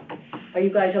said, are you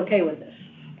guys okay with this?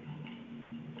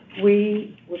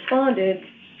 We responded,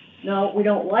 no, we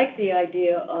don't like the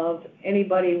idea of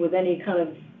anybody with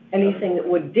anything that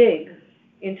would dig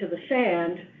into the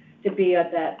sand to be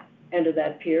at that end of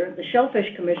that pier. The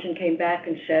Shellfish Commission came back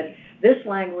and said, this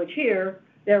language here,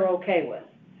 they're okay with.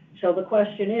 So the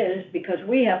question is, because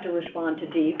we have to respond to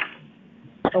DEEP,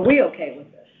 are we okay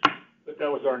with this? But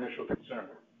that was our initial concern.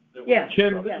 Yeah.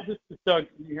 Jim, Yeah. this is Doug.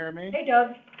 Can you hear me? Hey,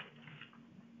 Doug.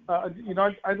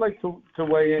 I'd like to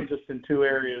weigh in just in 2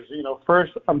 areas.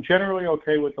 First, I'm generally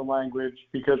okay with the language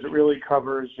because it really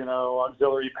covers,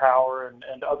 auxiliary power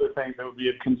and other things that would be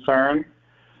of concern.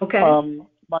 Okay.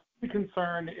 My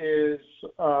concern is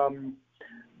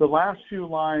the last few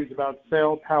lines about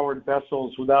sail-powered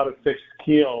vessels without a fixed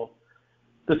keel.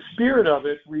 The spirit of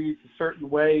it reads a certain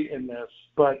way in this,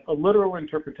 but a literal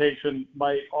interpretation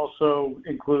might also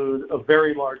include a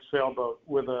very large sailboat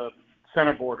with a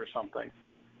centerboard or something.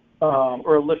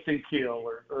 Or a lifting keel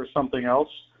or something else.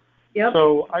 Yep.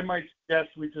 So I might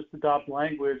suggest we just adopt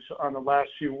language on the last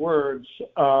few words.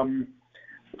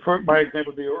 For my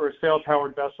example, or a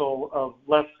sail-powered vessel of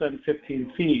less than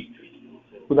 15 feet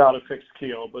without a fixed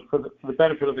keel. But for the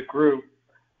benefit of the group,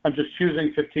 I'm just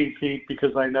choosing 15 feet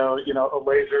because I know, a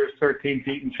laser is 13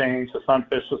 feet and change, the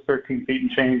sunfish is 13 feet and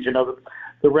change.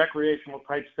 The recreational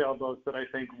type sailboats that I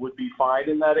think would be fine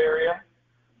in that area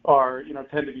are,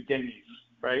 tend to be dinghies.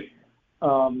 Right?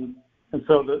 And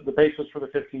so the basis for the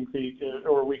 15 feet,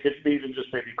 or we could even just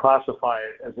maybe classify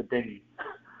it as a dinghy,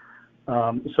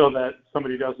 so that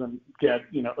somebody doesn't get,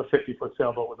 a 50-foot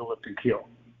sailboat with a lifting keel.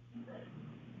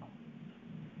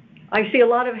 I see a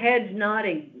lot of heads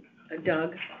nodding,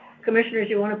 Doug. Commissioners,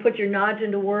 you want to put your nods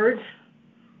into words?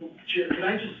 Chair, can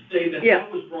I just say that Yeah.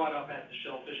 that was brought up at the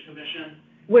Shellfish Commission?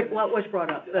 What was brought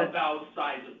up? About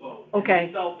size of boat. Okay. And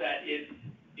we felt that it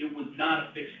was not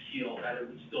a fixed keel, that it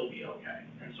would still be okay.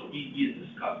 And so we had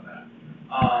discussed that.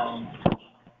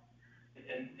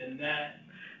 And that,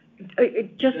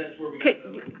 that's where we got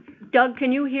the... Doug,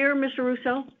 can you hear Mr.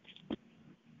 Russo?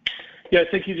 Yeah, I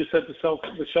think you just said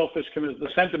the Shellfish Commission, the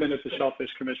sentiment at the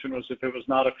Shellfish Commission was if it was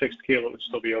not a fixed keel, it would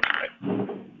still be okay.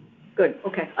 Good,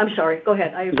 okay. I'm sorry, go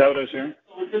ahead. Is that what I was hearing?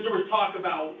 Because there was talk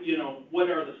about, what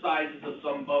are the sizes of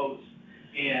some boats,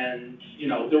 and,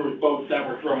 there were boats that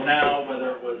were thrown out,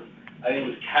 whether it was, I think it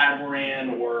was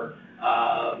catamaran or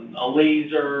a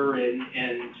laser, and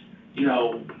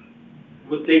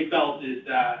what they felt is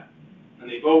that, and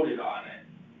they voted on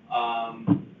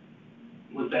it,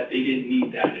 was that they didn't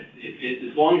need that.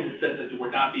 As long as it said that there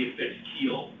would not be a fixed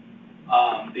keel,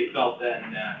 they felt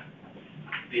then that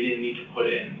they didn't need to put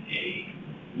in a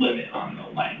limit on the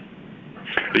length.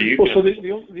 Well, so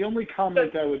the only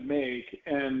comment I would make,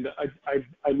 and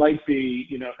I might be,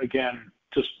 again,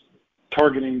 just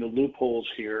targeting the loopholes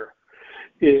here,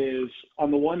 is on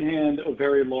the one hand, a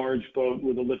very large boat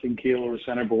with a lifting keel or a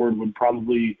centerboard would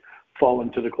probably fall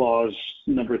into the clause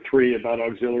number 3 about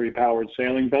auxiliary powered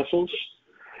sailing vessels.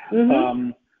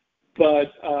 Mm-hmm.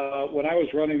 But when I was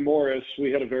running Morris,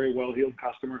 we had a very well-heeled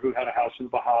customer who had a house in the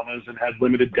Bahamas and had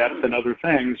limited depth and other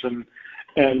things,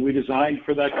 and we designed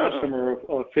for that customer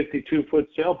a 52-foot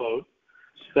sailboat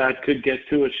that could get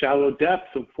to a shallow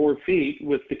depth of 4 feet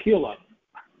with the keel up.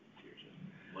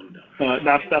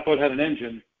 That boat had an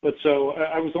engine, but so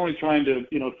I was only trying to,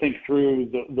 think through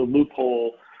the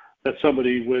loophole that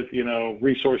somebody with,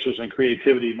 resources and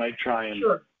creativity might try and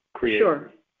create. Sure.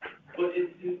 But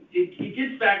it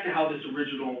gets back to how this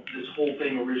whole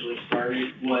thing originally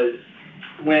started, was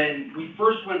when we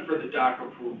first went for the dock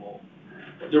approval,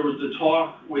 there was the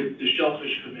talk with the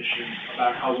Shellfish Commission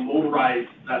about how motorized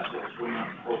vessels were not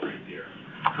appropriate there.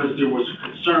 Because there was a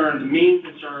concern, the main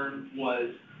concern was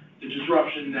the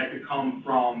disruption that could come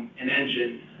from an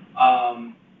engine,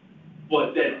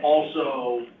 but then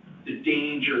also the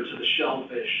danger to the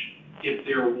shellfish if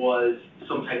there was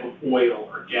some type of oil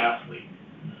or gas leak.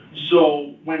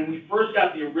 So when we first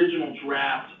got the original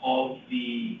draft of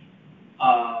the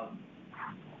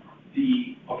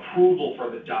approval for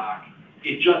the dock,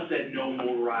 it just said no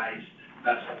motorized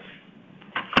vessels.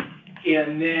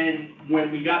 And then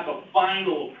when we got the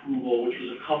final approval, which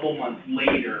was a couple months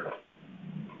later,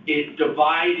 it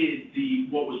divided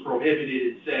what was prohibited.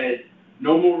 It said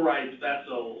no motorized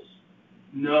vessels,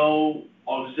 no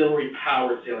auxiliary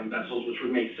powered sailing vessels, which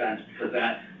would make sense because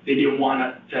they didn't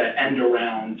want to end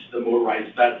around the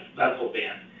motorized vessel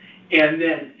ban. And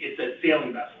then it said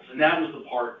sailing vessels, and that was the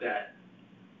part that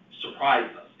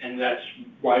surprised us, and that's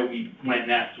why we went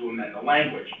and asked to amend the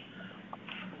language.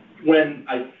 When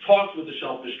I talked with the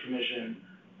Shellfish Commission,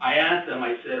 I asked them,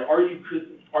 I said, were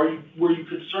you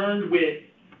concerned with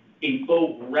a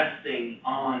boat resting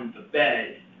on the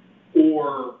bed,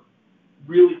 or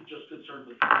really just concerned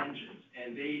with the engines?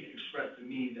 And they expressed to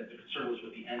me that the concern was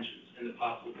with the engines and the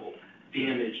possible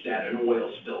damage that an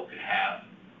oil spill could have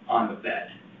on the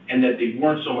bed, and that they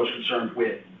weren't so much concerned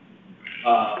with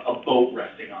a boat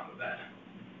resting on the bed.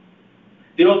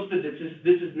 They also said that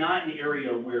this is not an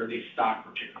area where they stock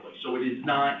particularly, so it is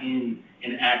not in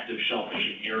an active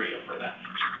shellfishing area for them.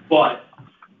 But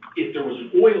if there was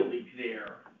an oil leak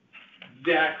there,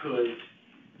 that could,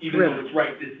 even though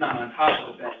it's not on top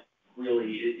of the bed,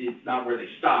 really, it's not where they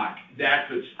stock, that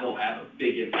could still have a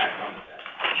big impact on the bed.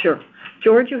 Sure.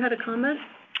 George, you had a comment?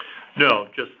 No,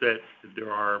 just that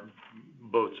there are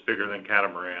boats bigger than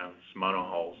catamarans,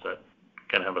 monohulls, that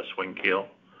can have a swing keel.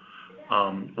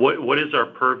 What is our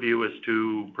purview as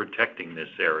to protecting this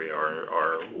area,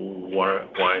 or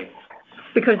why?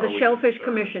 Because the Shellfish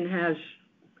Commission has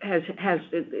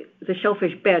the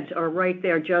shellfish beds are right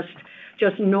there, just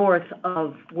north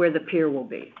of where the pier will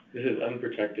be. This is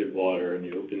unprotected water in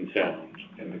the open sound,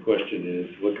 and the question is,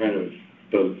 what kind of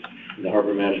boats in the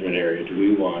harbor management area do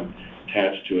we want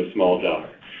attached to a small dock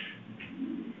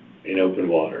in open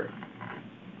water,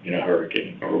 in a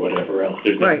hurricane or whatever else?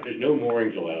 There's no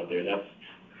moorings allowed there. That's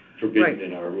forbidden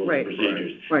in our rules and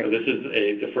procedures. So this is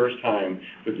the first time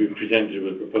that we've presented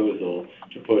with a proposal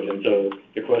to put, and so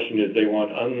the question is, they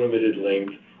want unlimited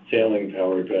length sail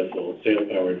vessels,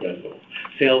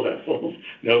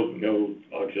 no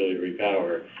auxiliary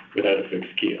power without a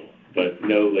fixed keel, but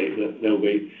no length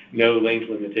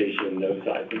limitation, no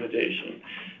size limitation.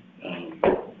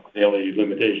 The only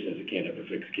limitation is it can't have a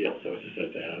fixed keel, so it just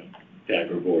has to have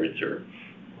dagger boards or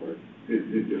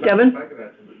Devin? If I could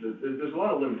add, there's a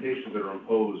lot of limitations that are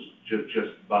imposed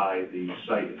just by the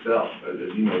site itself, as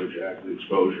you noted, Jack, the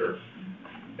exposure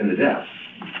and the depth.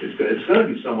 It's going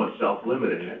to be somewhat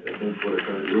self-limiting. I think what it's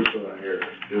going to do is going here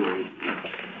doing.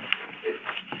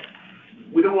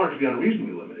 We don't want it to be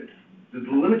unreasonably limited. The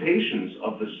limitations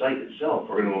of the site itself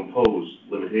are going to impose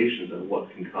limitations on what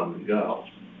can come and go.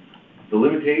 The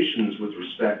limitations with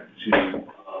respect to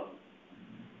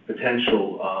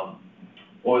potential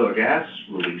oil or gas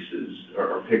releases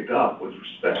are picked up with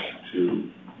respect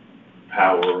to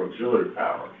power or auxiliary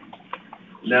power.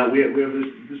 Now we have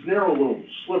this narrow little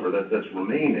sliver that's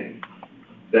remaining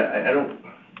that I don't.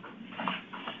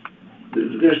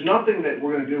 There's nothing that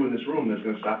we're going to do in this room that's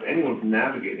going to stop anyone from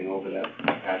navigating over that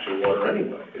patch of water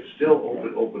anyway. It's still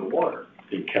open water.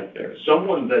 Being kept there.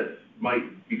 Someone that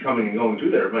might be coming and going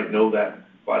through there might know that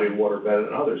body of water better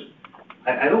than others.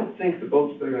 I don't think the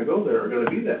boats that are going to go there are going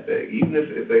to be that big. Even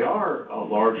if they are a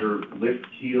larger lift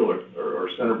keel or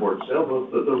centerboard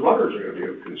sailboat, the rudders are going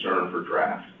to be a concern for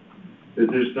draft.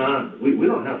 There's not, we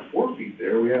don't have 4 feet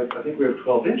there. I think we have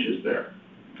 12 inches there.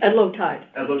 At low tide.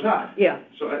 At low tide. Yeah.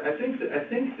 So I think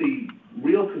the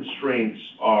real constraints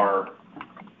are,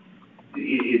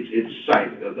 it's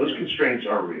site. Those constraints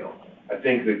are real. I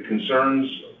think the concerns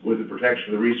with the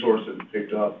protection of the resource that we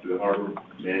picked up through the harbor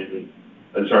management,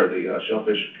 the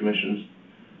Shellfish Commission's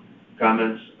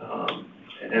comments,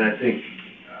 and I think,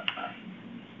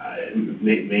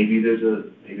 maybe there's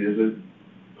a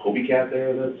Hobie cat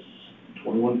there that's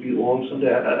 21 feet long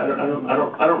someday.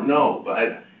 I don't know, but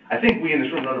I think we in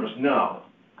this room, none of us know.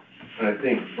 And I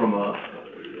think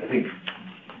I think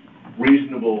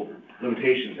reasonable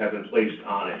limitations have been placed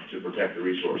on it to protect the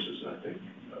resources, and I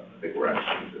think we're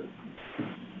asking to.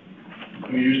 I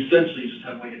mean, you essentially just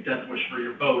have like a death wish for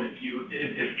your boat if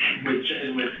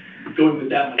with going with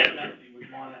that much depth, you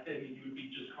would want to, you would be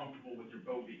just comfortable with your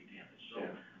boat being damaged. So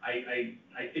yeah.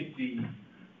 I think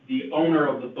the owner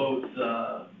of the boat's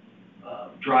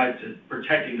drive to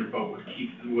protecting their boat would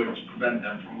prevent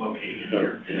them from locating it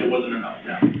here if it wasn't enough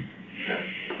depth.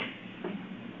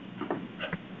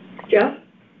 Jeff?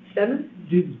 Devin?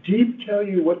 Did DEEP tell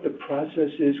you what the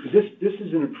process is? Because this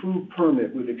is an approved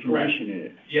permit with a condition in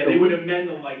it. Yeah, they would amend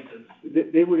the license.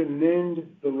 They would amend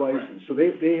the license. So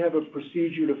they have a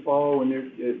procedure to follow, and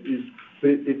but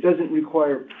it doesn't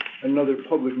require another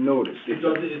public notice. It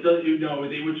does, you know,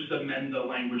 they would just amend the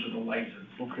language of the license.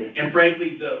 Okay. And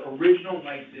frankly, the original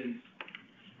license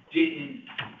didn't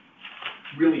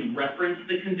really reference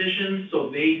the conditions, so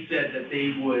they said that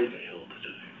they would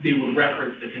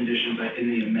reference the conditions in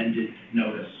the amended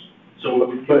notice. So it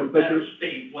would better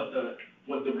state what the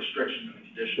restrictions and the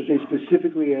conditions But they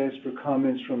specifically asked for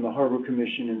comments from the Harbor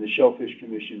Commission and the Shellfish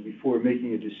Commission before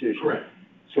making a decision. Correct.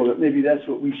 So that maybe that's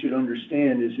what we should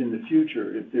understand is in the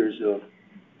future, if there's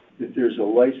a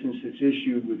license that's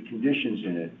issued with conditions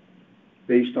in it,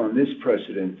 based on this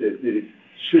precedent, that it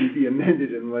shouldn't be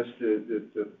amended unless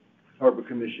the Harbor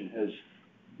Commission has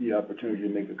the opportunity to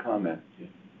make a comment.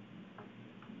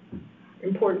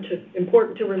 Important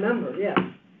to remember, yeah.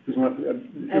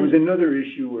 There was another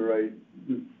issue where it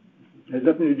had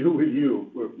nothing to do with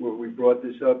you, where we brought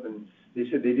this up, and they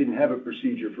said they didn't have a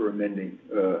procedure for amending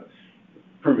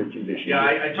permit conditions. Yeah,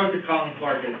 I talked to Colin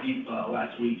Clark at DEEP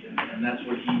last week, and that's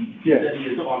what he said. He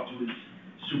had talked to his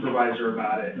supervisor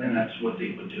about it, and that's what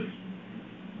they would do.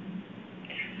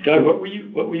 Doug, what were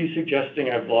you suggesting?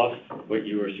 I've lost what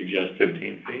you were suggesting.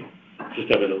 15 feet? Just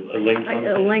have a length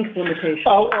limitation? A length limitation.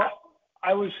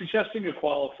 I was suggesting a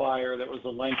qualifier that was a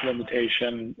length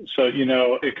limitation. So,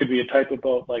 it could be a type of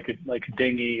boat like a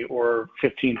dinghy or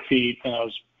 15 feet. And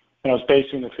I was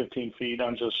basing the 15 feet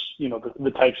on just,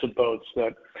 the types of boats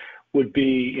that would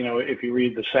be, if you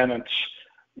read the sentence,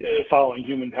 following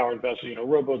human-powered vessels,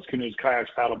 rowboats, canoes, kayaks,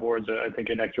 paddleboards. I think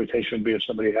an exhortation would be if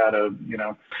somebody had a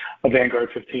Vanguard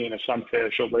 15, a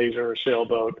Sunfish, a Laser, a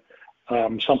sailboat,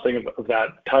 something of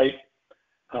that type.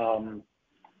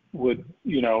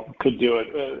 Could do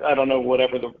it. I don't know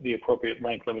whatever the appropriate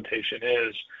length limitation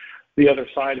is. The other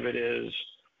side of it is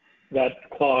that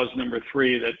clause number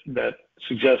 3 that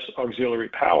suggests auxiliary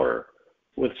power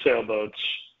with sailboats,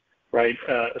 right?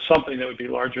 Something that would be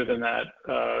larger than that,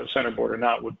 centerboard or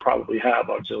not, would probably have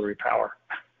auxiliary power.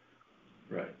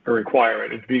 Right. Or require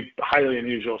it. It'd be highly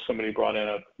unusual if somebody brought in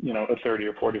a 30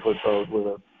 or 40 foot boat with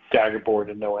a dagger board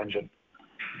and no engine.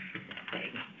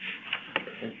 Right.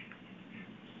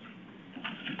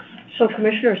 So,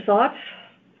 Commissioner, thoughts?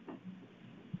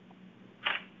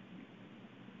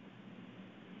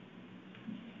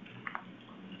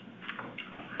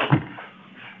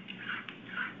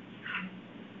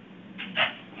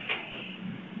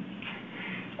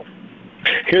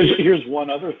 Here's one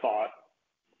other thought,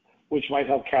 which might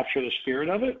help capture the spirit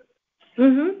of it.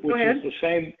 Mm-hmm. Which is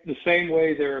the same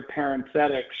way there are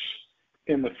parenthetics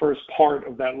in the first part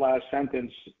of that last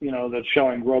sentence, that's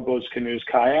showing rowboats, canoes,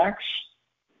 kayaks.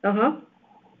 Uh-huh.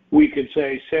 We could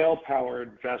say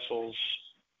sail-powered vessels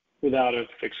without a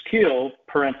fixed keel,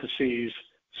 parentheses,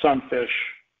 Sunfish,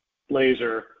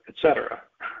 Laser, etc.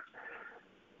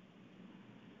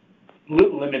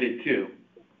 Limited to.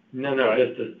 No,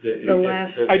 just the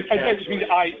last. I just mean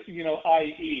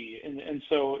i.e. And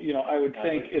so, I would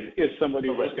think if somebody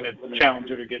was going to challenge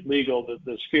it or get legal,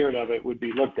 the spirit of it would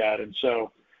be looked at. And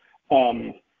so,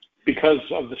 because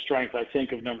of the strength, I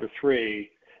think, of number 3,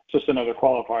 just another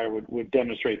qualifier would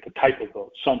demonstrate the type of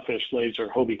boat: Sunfish, Laser,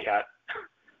 Hobie Cat,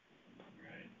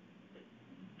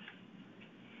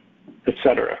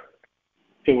 etc.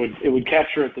 It would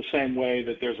capture it the same way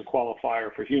that there's a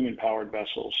qualifier for human-powered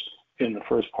vessels in the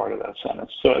first part of that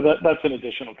sentence. So that's an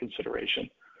additional consideration.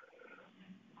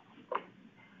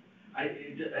 I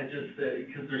just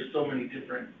because there's so many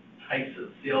different types of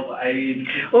sail.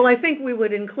 Well, I think we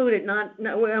would include it.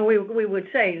 We would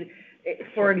say,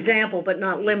 for example, but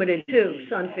not limited to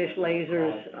Sunfish,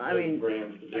 Lasers. I mean,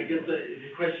 I guess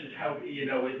the question is how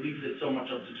it leaves it so much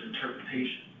up to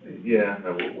interpretation. Yeah,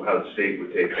 how the state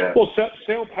would take that. Well,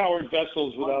 sail-powered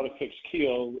vessels without a fixed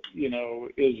keel,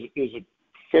 is a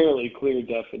fairly clear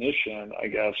definition, I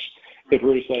guess, if we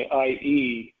were to say,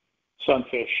 i.e.,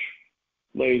 sunfish,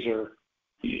 laser,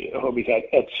 habitat,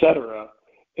 et cetera,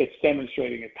 it's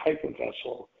demonstrating a type of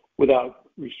vessel without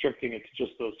restricting it to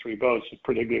just those three boats,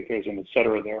 particularly if there's an et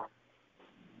cetera there.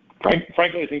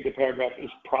 Frankly, I think the paragraph is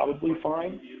probably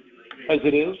fine as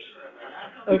it is,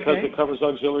 because it covers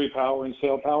auxiliary power and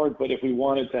sail power, but if we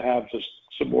wanted to have just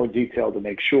some more detail to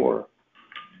make sure.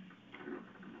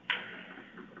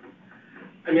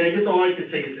 I mean, I guess all I could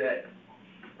say is that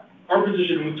our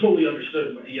position, we totally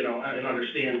understood, and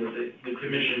understand with the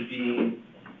commission being,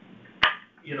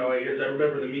 I guess I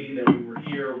remember the meeting that we were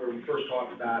here where we first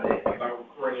talked about it, about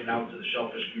reporting it out to the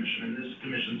Shellfish Commission, and this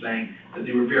commission saying that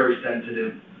they were very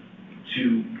sensitive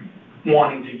to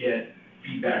wanting to get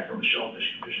feedback from the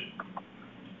Shellfish Commission.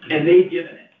 And they've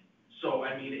given it. So,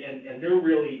 I mean, and they're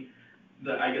really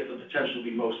the potential to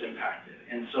be most impacted.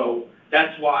 And so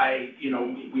that's why,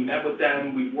 we met with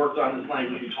them, we've worked on this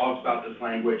language, we talked about this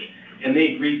language, and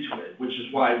they agreed to it, which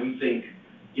is why we think,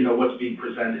 what's being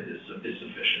presented is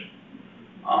sufficient.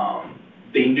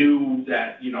 They knew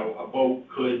that, a boat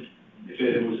could, if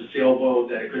it was a sailboat,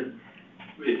 that it could,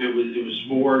 if it was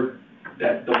moored,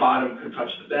 that the bottom could touch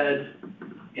the bed,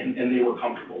 and they were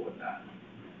comfortable with that.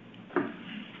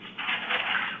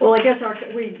 Well, I guess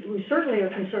we certainly are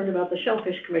concerned about the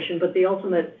Shellfish Commission, but the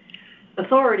ultimate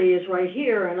authority is right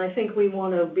here, and I think we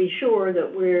want to be sure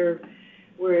that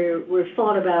we've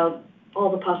thought about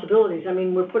all the possibilities. I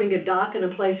mean, we're putting a dock in a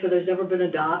place where there's never been a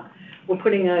dock. We're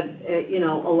putting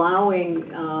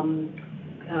allowing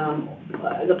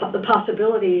the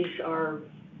possibilities are,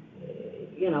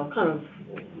 kind of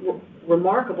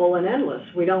remarkable and endless.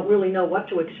 We don't really know what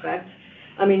to expect.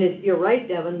 I mean, you're right,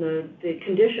 Devin, the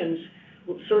conditions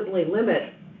will certainly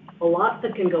limit a lot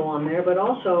that can go on there, but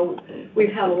also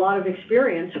we've had a lot of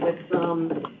experience with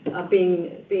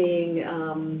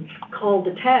being called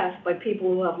to task by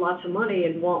people who have lots of money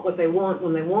and want what they want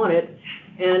when they want it.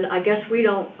 And I guess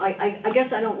I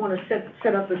guess I don't want to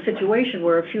set up a situation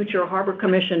where a future harbor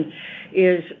commission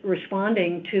is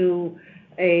responding to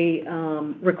a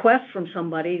request from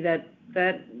somebody that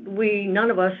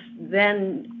none of us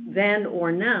then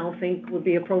or now think would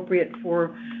be appropriate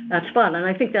for that spot. And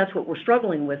I think that's what we're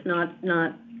struggling with, not.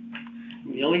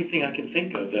 The only thing I can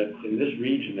think of that's in this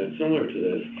region that's similar to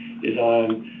this is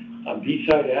on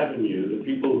Beachside Avenue, the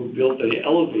people who built an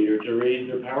elevator to raise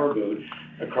their powerboat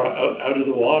out of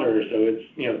the water, so it's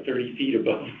 30 feet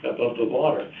above the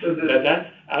water. So that's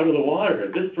out of the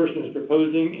water. This person is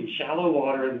proposing in shallow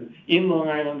water in Long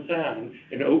Island Sound,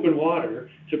 in open water,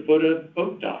 to put a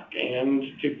boat dock and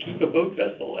to keep a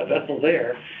vessel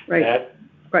there. Right.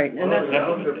 Right. And that's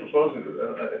what they're proposing.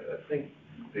 I think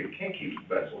they can't keep a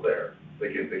vessel there.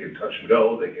 They can touch and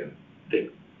go.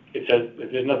 It says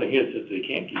if there's nothing here, it says they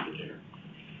can't keep it there.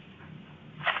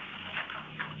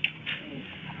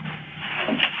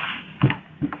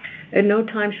 At no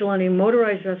time shall any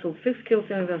motorized vessel, fixed keel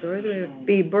sailing vessel,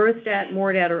 be berthed at,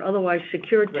 moored at, or otherwise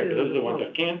secured to. Right, those are the ones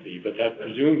that can't be, but that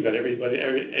presumes that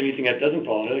anything that doesn't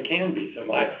fall under it can be. So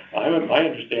my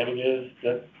understanding is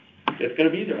that it's going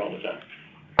to be there all the time.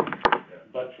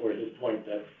 But for this point,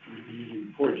 that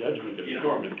using poor judgment of the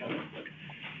storm is coming.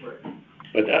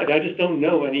 But I just don't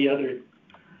know any other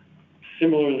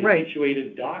similarly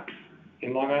situated docks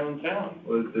in Long Island Sound.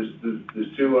 Well,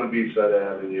 there's two on Beachside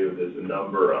Avenue. There's a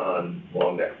number on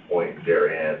Long Neck Point,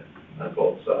 Darien, on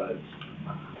both sides.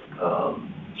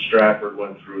 Stratford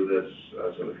went through this,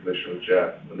 so the commission with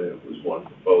Jeff, when there was one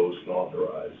proposed and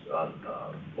authorized on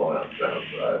Long Island Sound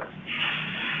side.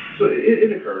 So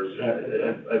it occurs.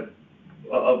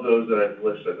 Of those that I've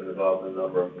listed, I've been involved in a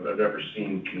number of them. I've never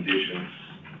seen conditions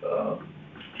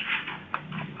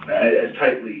as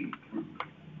tightly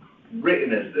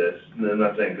written as this, and I'm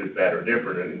not saying good, bad, or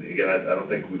different, and again, I don't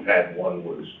think we've had one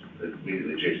was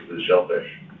immediately adjacent to the shellfish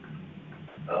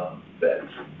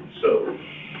beds. So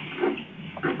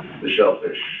the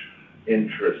shellfish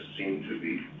interests seem to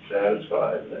be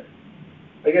satisfied. And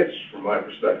I guess from my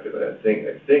perspective, I think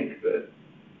that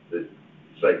the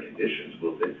site conditions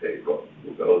will dictate what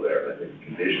will go there. I think the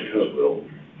conditions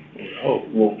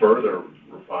will further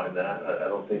refine that. I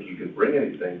don't think you can bring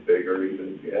anything bigger,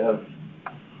 even if you have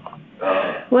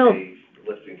a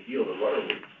lifting keel, the rudder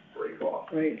would break off.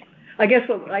 Right. I guess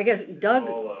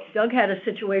Doug had a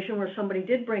situation where somebody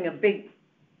did bring a big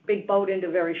boat into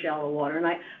very shallow water, and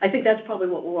I think that's probably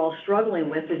what we're all struggling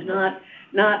with, is not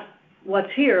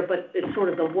what's here, but it's sort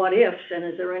of the what ifs, and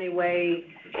is there any way,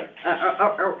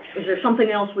 is there something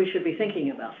else we should be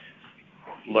thinking about?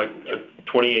 Like a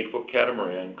 28-foot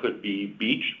catamaran could be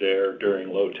beached there during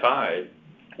low tide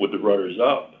with the rudders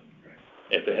up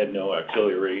if they had no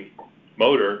auxiliary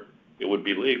motor, it would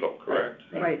be legal, correct?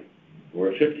 Right, Or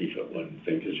a 50-foot one,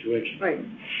 same situation.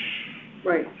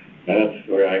 right. That's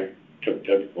where I took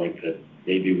Doug's point that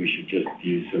maybe we should just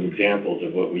use some examples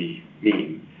of what we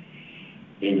mean.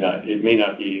 It may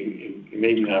not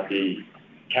be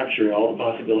capturing all the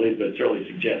possibilities, but it certainly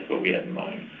suggests what we had in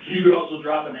mind. You could also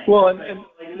drop an. Well, and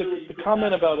the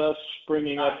comment about us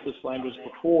bringing up this language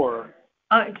before.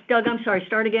 Doug, I'm sorry,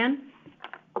 start again?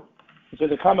 So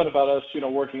the comment about us,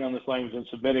 working on this language and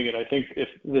submitting it, I think if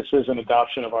this is an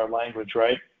adoption of our language,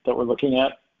 right, that we're looking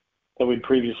at, that we'd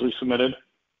previously submitted?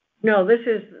 No, this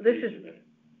is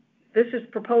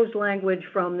proposed language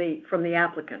from the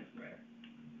applicant.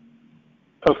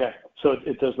 Okay, so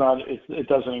it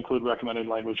doesn't include recommended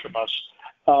language from us.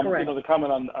 Correct. The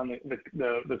comment on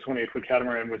the 28-foot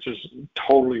catamaran, which is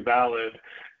totally valid,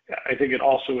 I think it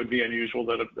also would be unusual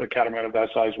that a catamaran of that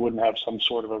size wouldn't have some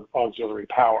sort of auxiliary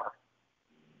power.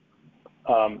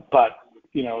 But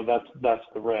that's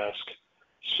the risk.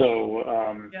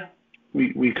 So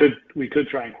we could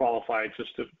try and qualify it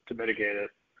just to mitigate it.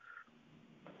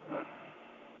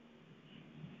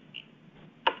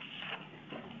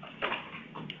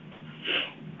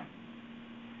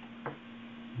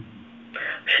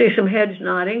 See some heads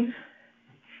nodding.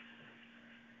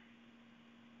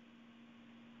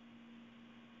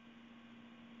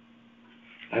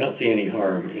 I don't see any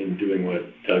harm in doing what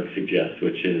Doug suggests,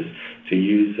 which is to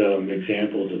use some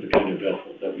examples of the kind of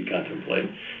vessels that we contemplate,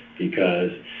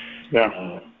 because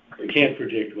we can't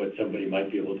predict what somebody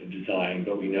might be able to design,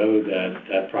 but we know that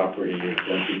that property is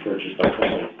going to be purchased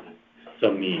by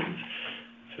some means.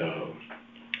 So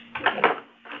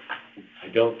I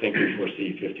don't think we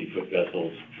foresee 50-foot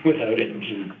vessels without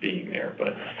engines being there,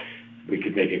 but we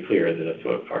could make it clear that that's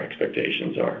what our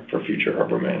expectations are for future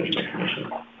harbor management commission.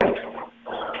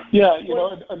 Yeah,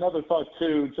 another thought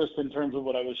too, just in terms of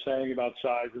what I was saying about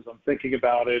size, as I'm thinking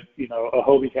about it, a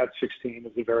Hobie Cat 16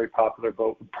 is a very popular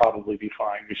boat, would probably be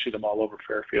fine. We see them all over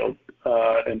Fairfield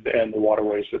and the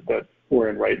waterways that we're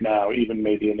in right now, even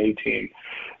maybe an 18.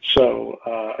 So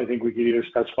I think we could either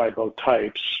specify boat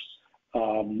types,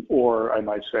 or I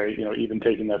might say, even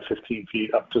taking that 15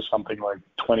 feet up to something like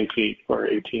 20 feet or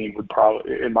 18 would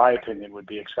probably, in my opinion, would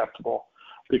be acceptable,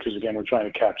 because again, we're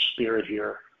trying to catch spirit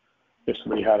here. If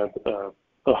somebody had a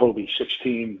Hobie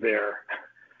 16 there,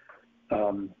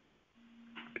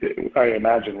 I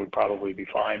imagine would probably be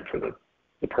fine for the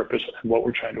purpose and what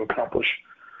we're trying to accomplish.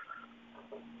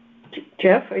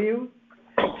 Jeff, are you,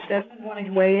 Stefan, wanting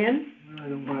to weigh in? I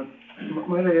don't want to,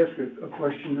 might I ask a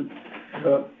question?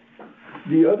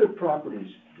 The other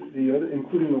properties,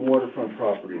 including the waterfront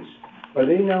properties, are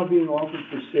they now being offered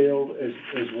for sale as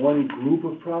one group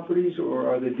of properties, or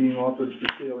are they being offered for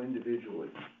sale individually?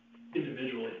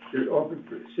 Individually. They're offered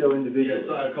for sale individually?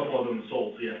 Yes, a couple of them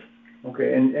sold, yes.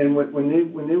 Okay, and when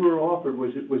they were offered,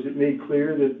 was it made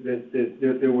clear that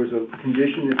there was a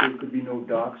condition that there could be no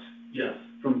docks? Yes.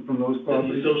 From those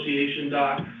properties? The association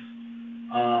docks,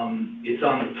 it's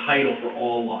on the title for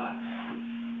all lots.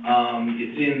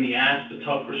 It's in the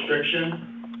Aspetuck restriction,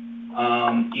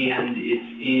 and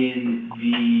it's in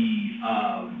the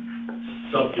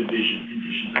subdivision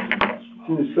conditions. It's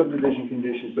in the subdivision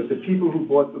conditions, but the people who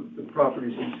bought the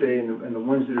properties, you say, and the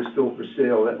ones that are still for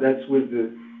sale, that's with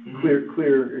the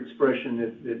clear expression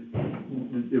that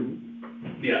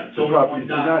yeah, so only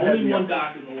one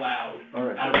dock is allowed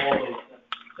out of all those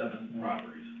 7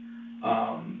 properties.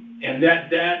 And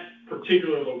that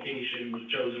particular location was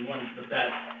chosen once, but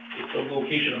it's a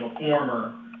location of a former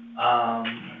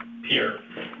pier.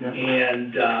 Yeah.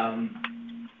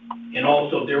 And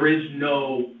also there is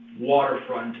no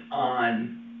waterfront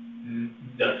on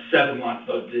the 7 lots,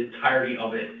 the entirety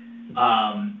of it,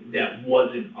 that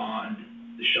wasn't on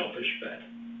the shellfish bed,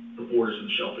 the borders of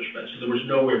the shellfish bed. So there was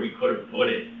nowhere we could have put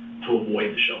it to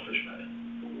avoid the shellfish bed.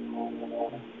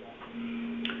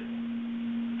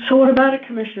 So what about it,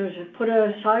 commissioners? Put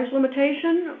a size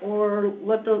limitation, or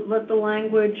let the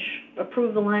language,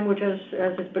 approve the language as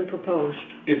it's been proposed?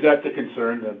 Is that the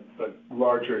concern, that a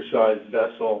larger sized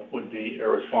vessel would be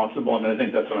irresponsible? I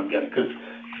think that's what I'm getting, because,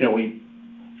 we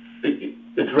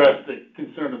addressed the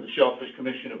concern of the Shellfish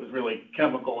Commission. It was really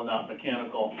chemical and not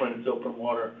mechanical when it's open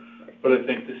water. But I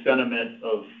think the sentiment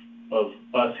of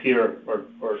us here, or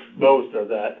most, are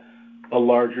that a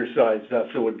larger sized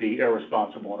vessel would be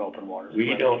irresponsible in open waters.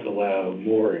 We don't allow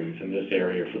moorings in this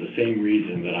area for the same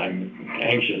reason that I'm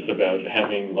anxious about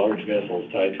having large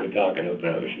vessels tied to a dock in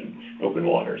open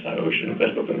waters, not ocean,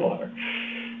 but open water.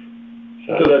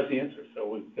 So that's the answer. So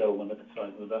we've got to limit the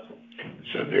size of the vessel.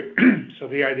 So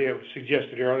the idea was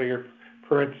suggested earlier,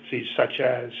 parentheses such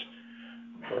as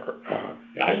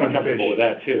I'm comfortable with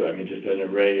that too. I mean, just an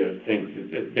array of things.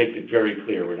 It makes it very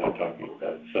clear we're not talking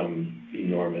about some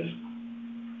enormous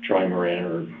trimaran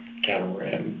or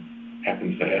catamaran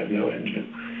happens to have no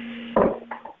engine.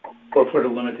 Or put a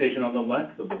limitation on the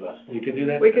length of the vessel. You can do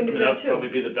that? We can do that That'd too. probably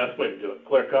be the best way to do it,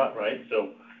 clear cut, right?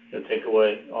 So, take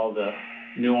away all the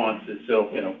nuances, so,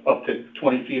 up to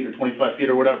 20 feet or 25 feet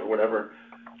or whatever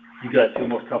you guys feel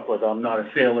most comfortable with. I'm not a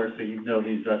sailor, so you know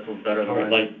these vessels better than I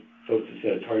do. Like folks have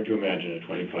said, it's hard to imagine a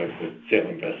 25-foot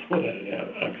sailing vessel without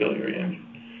an auxiliary engine.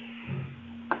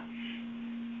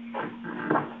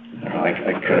 I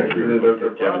kind of agree with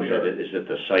what Kevin said, is that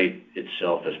the site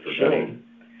itself is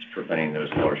preventing those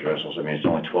large vessels. I mean, it's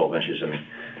only 12 inches. I mean,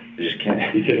 they just can't.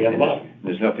 He's sitting on the bottom.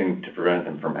 There's nothing to prevent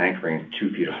them from anchoring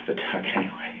 2 feet off the dock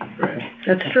anyway. Right.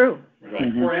 That's true. Right.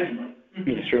 Mhm. Or anybody.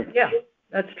 That's true. Yeah,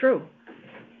 that's true.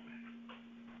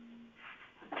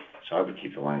 So I would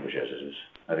keep the language as it is.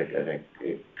 I think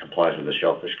it complies with the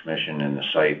Shellfish Commission, and the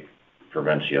site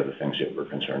prevents the other things that we're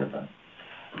concerned about.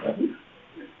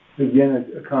 Again,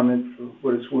 a comment for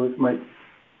what it's worth, might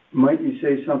you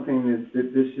say something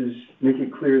that this is, make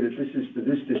it clear that this is for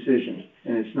this decision,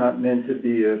 and it's not meant to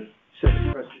be a set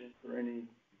precedent for any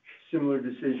similar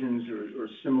decisions or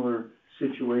similar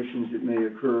situations that may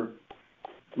occur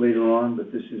later on,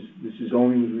 but this is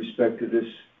only with respect to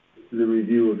the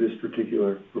review of this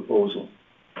particular proposal.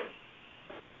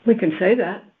 We can say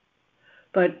that,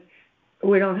 but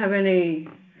we don't have any,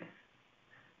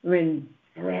 I mean,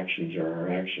 Our actions are our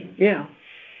actions. yeah.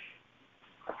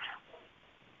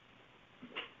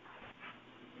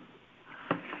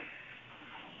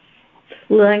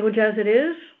 Language as it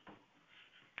is,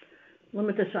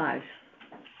 limit the size.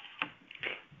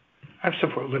 I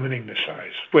support limiting the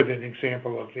size with an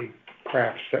example of the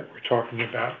crafts that we're talking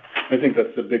about. I think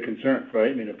that's the big concern,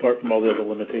 right? I mean, apart from all the other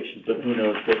limitations, but who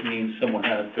knows, that means someone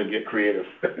has to get creative.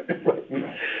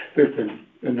 There's been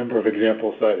a number of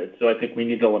examples cited, so I think we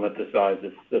need to limit the size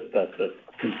if that's a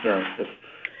concern. If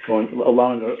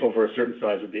allowing over a certain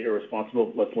size would be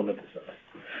irresponsible, let's limit the size.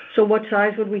 So what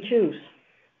size would we choose?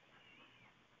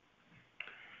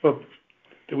 Well,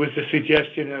 there was a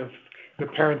suggestion of the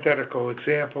parenthetical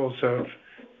examples of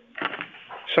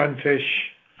sunfish,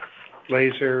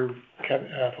 laser,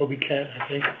 Hobie cat, I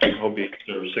think. Hobie,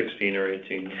 there were 16 or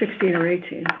 18. 16 or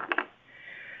 18.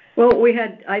 Well,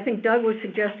 I think Doug was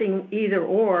suggesting either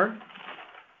or,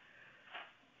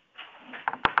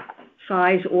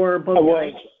 size or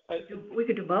both. We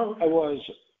could do both. I was.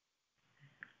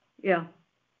 Yeah.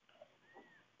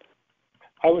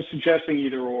 I was suggesting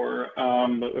either or.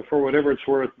 But for whatever it's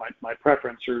worth, my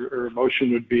preference or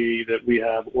motion would be that we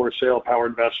have or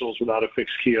sail-powered vessels without a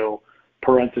fixed keel,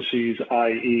 parentheses,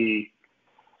 i.e.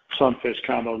 sunfish,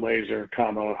 comma, laser,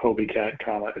 comma, Hobie cat,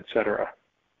 comma, et cetera.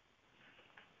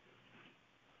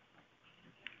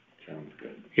 Sounds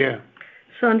good. Yeah,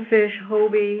 Sunfish,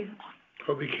 Hobie,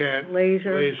 cat,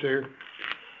 laser,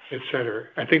 et cetera.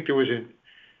 I think there was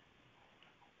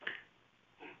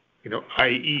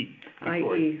IE.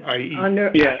 i.e.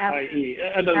 Under. Yeah, i.e.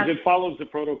 It follows the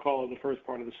protocol of the first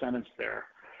part of the sentence there.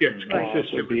 Yeah, it's Right. So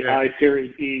consistent it'd be with that. I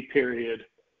period, E period,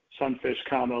 sunfish,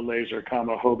 comma, laser,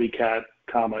 comma, Hobie cat,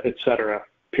 comma, et cetera,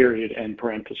 period, and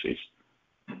parentheses.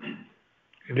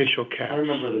 Initial I caps.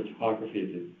 remember the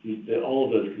topography, that all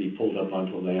of those can be pulled up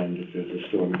onto land if there's a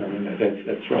storm coming.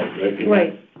 That's right?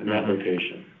 Right. In that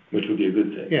location, which would be a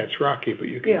good thing. Yeah, it's rocky, but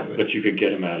you can Yeah. do it. But you could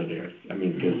get them out of there. I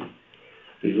mean, because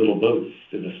these little boats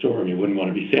in a storm, you wouldn't want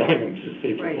to be sailing them to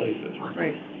safer Right. places.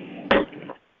 Right.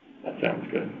 That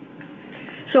sounds good.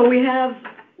 So we have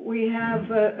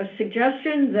a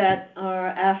suggestion that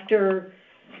after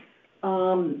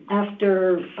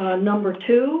number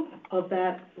 2 of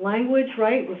that language,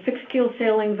 right, with fixed keel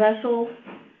sailing vessel,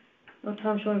 no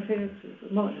time shall any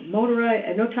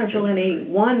motorized, no time shall any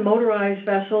 1 motorized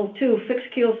vessel, 2 fixed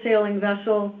keel sailing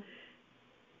vessel.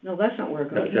 No, that's not where it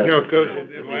goes. No, it goes in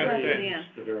the last sentence. Yeah.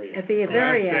 The very end. At the Last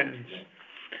very end. sentence.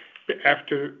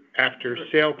 After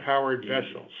sail-powered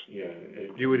vessels, Yeah.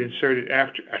 you would insert it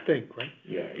after, I think, right?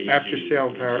 Yeah. After EG, sail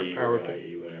EG, powered or thing.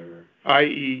 IE, whatever.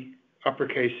 I.e.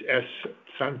 uppercase S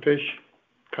sunfish,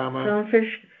 comma,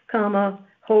 Sunfish, comma,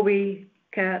 Hobie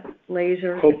cat,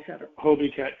 laser, Hob- etc.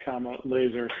 Hobie cat, comma,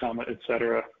 laser, comma, et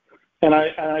cetera. And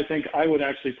I think I would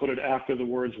actually put it after the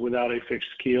words without a fixed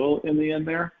keel in the end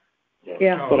there.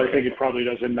 Yeah. But I think it probably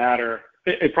doesn't matter.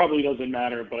 It probably doesn't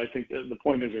matter, but I think the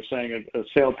point is they're saying a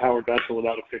sail-powered vessel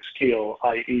without a fixed keel,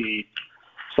 i.e.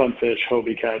 sunfish,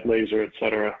 Hobie cat, laser, et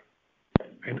cetera.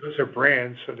 and those are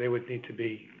brands, so they would need to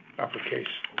be uppercase.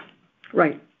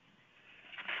 Right.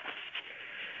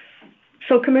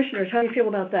 So commissioners, how do you feel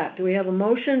about that? Do we have a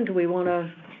motion? Do we want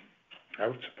to I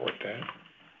would support that.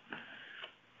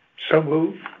 So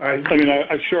move. I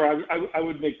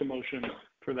would make the motion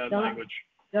for that language.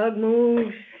 Doug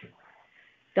moves,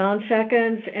 Don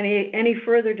seconds. Any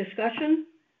further discussion?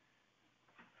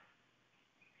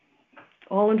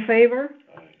 All in favor?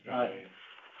 Aye.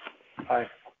 Aye.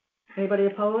 Anybody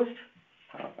opposed?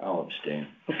 I'll abstain.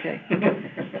 Okay.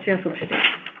 Jeff abstains.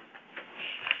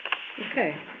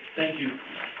 Okay. Thank you.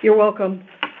 You're welcome.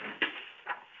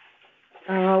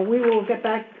 We will get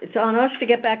back, it's on us to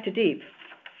get back to Deep.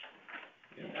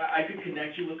 I could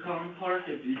connect you with Colin Clark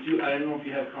if you do, I don't know if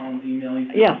you have Colin's email.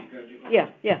 Yeah. Okay.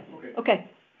 Okay.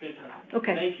 Fantastic.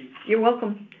 Okay. Thank you. You're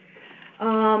welcome.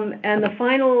 And the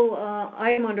final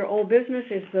item under old business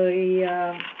is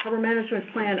the Harbor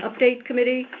Management Plan Update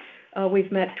Committee.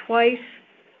 We've met twice.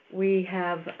 We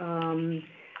have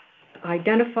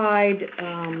identified,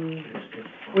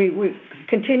 we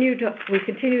continue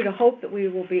to hope that we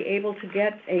will be able to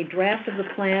get a draft of the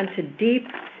plan to Deep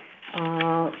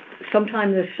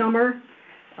sometime this summer,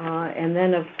 and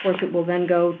then of course it will then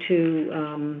go to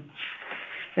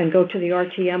the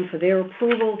RTM for their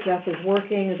approval. Jeff is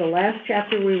working. The last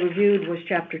chapter we reviewed was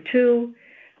Chapter 2.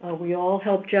 We all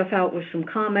helped Jeff out with some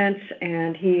comments,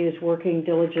 and he is working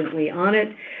diligently on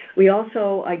it. We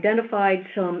also identified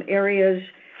some areas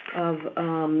of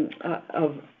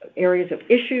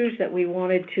issues that we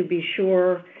wanted to be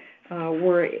sure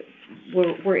were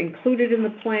included in the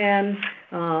plan.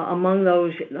 Among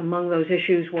those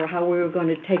issues were how we were going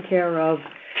to take care of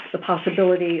the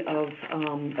possibility of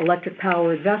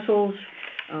electric-powered vessels.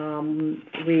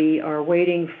 We are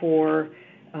waiting for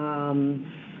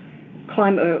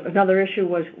another issue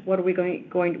was what are we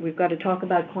we've got to talk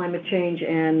about climate change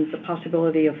and the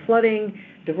possibility of flooding,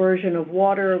 diversion of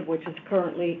water, which is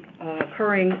currently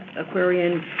occurring.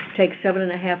 Aquarian takes 14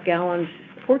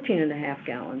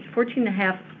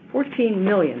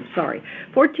 million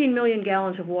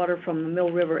gallons of water from the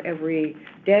Mill River every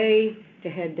day to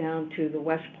head down to the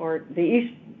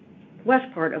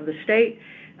east-west part of the state.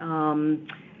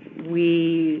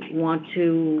 We want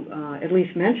to at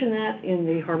least mention that in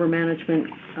the harbor management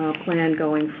plan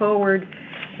going forward.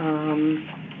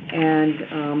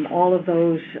 And all of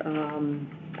those,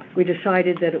 we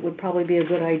decided that it would probably be a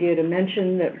good idea to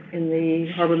mention that in the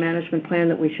harbor management plan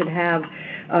that we should have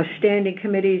standing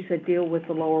committees that deal with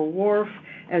the lower wharf,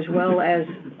 as well as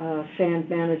sand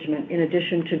management, in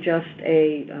addition to just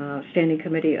a standing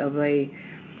committee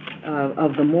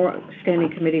standing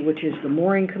committee, which is the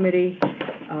mooring committee.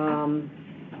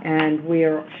 And we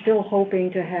are still hoping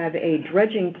to have a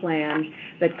dredging plan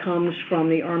that comes from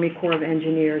the Army Corps of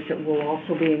Engineers that will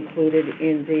also be included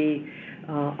in the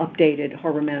updated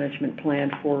harbor management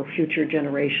plan for future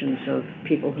generations of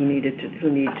people who need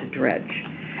to dredge.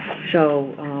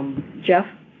 So, Jeff?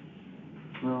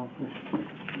 Well,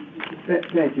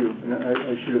 thank you. And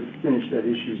I should have finished that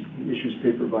issues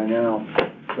paper by now.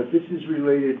 But this is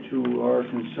related to our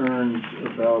concerns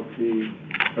about the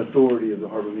authority of the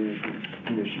Harbor Management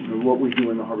Commission, or what we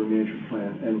do in the Harbor Management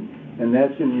Plan. And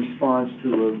that's in response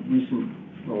to a recent,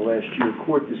 last year,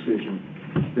 court decision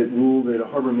that ruled that a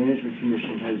Harbor Management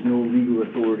Commission has no legal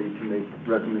authority to make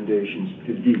recommendations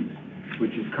to DEEP,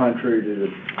 which is contrary to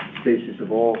the basis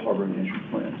of all harbor management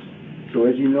plans. So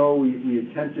as you know, we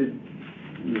attempted,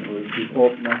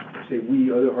 not to say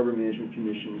we, other harbor management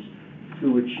commissions,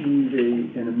 to achieve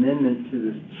an amendment to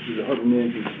the harbor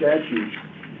management statute,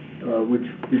 which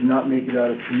did not make it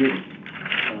out of committee,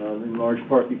 in large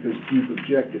part because DEEP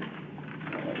objected.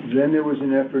 Then there was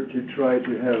an effort to try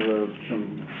to have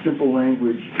some simple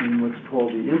language in what's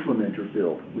called the implementer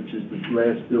bill, which is the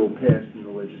last bill passed in the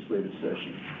legislative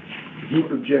session. DEEP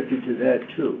objected to that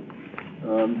too.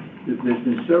 There's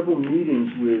been several meetings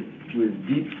with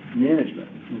DEEP management,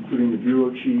 including the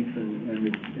bureau chief and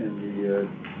the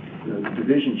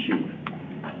division chief.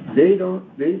 They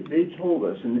told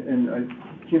us, and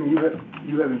Kim, you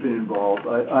haven't been involved.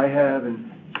 I have,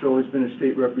 and so has been a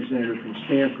state representative from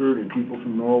Stamford and people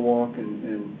from Norwalk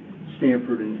and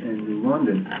Stamford and New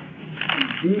London.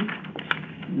 DEEP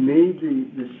made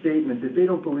the statement that they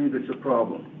don't believe it's a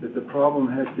problem, that the problem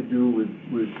has to do with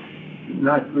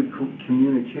not good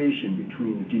communication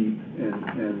between DEEP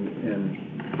and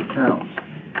the towns.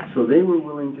 So they were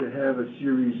willing to have a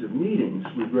series of meetings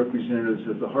with representatives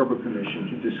of the Harbor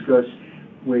Commission to discuss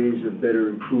ways of better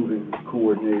improving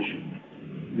coordination.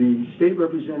 The state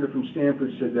representative from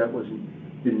Stamford said that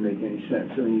didn't make any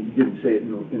sense. I mean, he didn't say it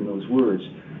in those words,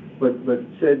 but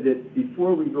said that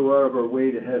before we go out of our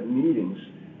way to have meetings,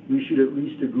 we should at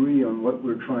least agree on what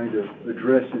we're trying to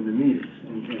address in the meetings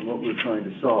and what we're trying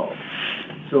to solve.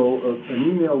 So an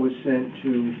email was sent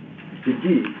to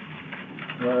DEEP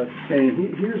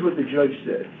saying, here's what the judge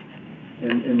said,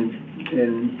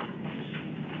 and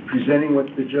presenting what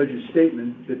the judge's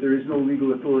statement, that there is no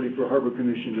legal authority for Harbor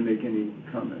Commission to make any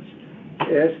comments.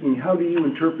 Asking, how do you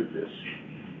interpret this?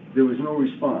 There was no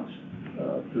response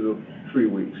for the 3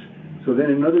 weeks. So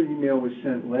then another email was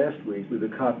sent last week with a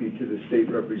copy to the state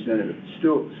representative.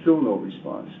 Still no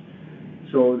response.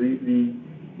 So we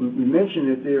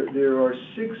mentioned that there are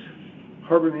 6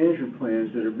 harbor management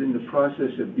plans that are in the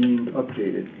process of being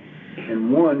updated,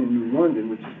 and one in New London,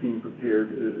 which is being prepared,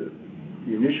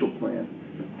 the initial plan.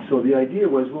 So the idea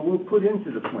was, well, we'll put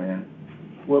into the plan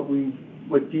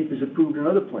what DEEP has approved in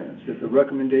other plans, that the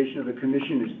recommendation of the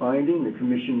commission is binding, the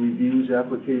commission reviews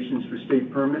applications for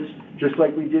state permits, just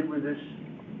like we did with this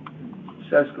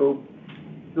Sasco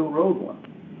Hill Road one.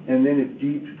 And then if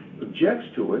DEEP objects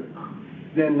to it,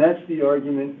 then that's the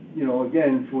argument,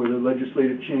 again, for the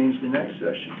legislative change the next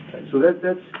session. So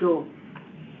that's still,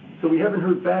 so we haven't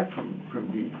heard back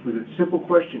from DEEP with a simple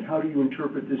question, how do you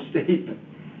interpret this statement?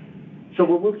 So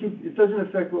we'll keep, it doesn't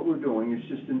affect what we're doing, it's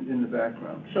just in the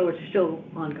background. So it's still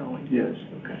ongoing? Yes.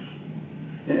 Okay.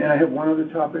 And I have one other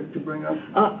topic to bring up.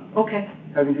 Okay.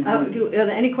 Having to do with... Are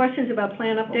there any questions about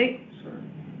plan update? Sorry.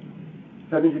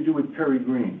 Having to do with Perry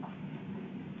Green.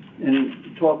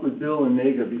 And talked with Bill and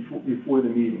Mega before the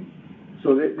meeting.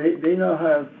 So they now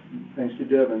have, thanks to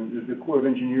Devin, the Corps of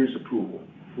Engineers approval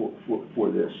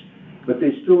for this. But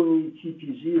they still need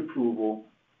TPZ approval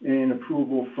and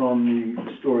approval from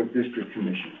the Historic District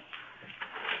Commission.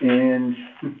 And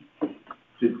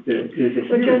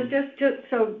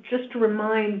just to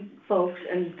remind folks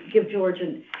and give George,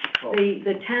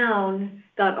 the town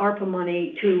got ARPA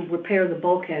money to repair the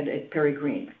bulkhead at Perry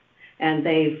Green. And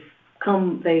they've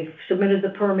submitted the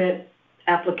permit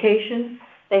application.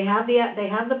 They have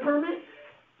the permit?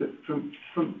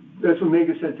 That's what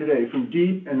Mega said today. From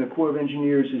DEEP and the Corps of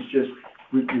Engineers is just,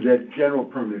 that general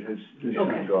permit has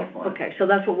signed off on. Okay, so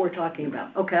that's what we're talking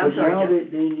about. Okay, I'm sorry. But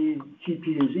now they need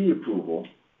TP&Z approval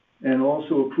and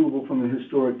also approval from the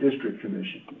Historic District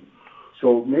Commission.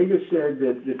 So Mega said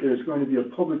that there's going to be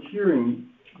a public hearing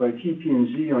by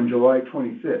TP&Z on July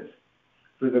 25th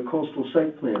for the coastal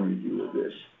site plan review of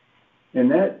this.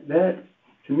 And that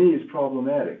to me is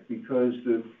problematic because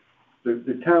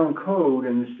the town code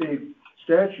and the state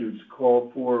statutes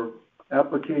call for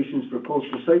applications for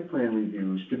coastal site plan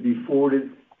reviews to be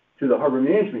forwarded to the Harbor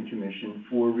Management Commission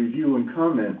for review and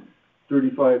comment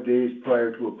 35 days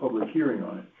prior to a public hearing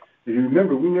on it. If you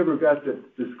remember, we never got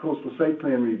this coastal site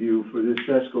plan review for this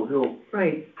Sasco Hill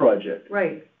project.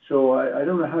 Right. So I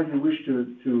don't know how you wish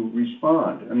to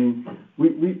respond. I mean,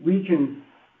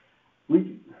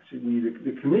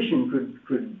 the commission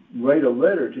could write a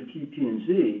letter to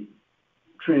TP&Z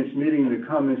transmitting the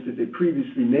comments that they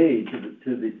previously made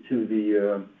to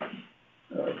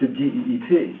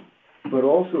DEEP, but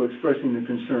also expressing the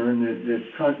concern that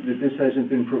this hasn't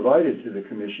been provided to the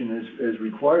commission as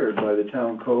required by the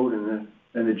town code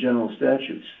and the general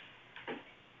statutes.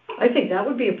 I think that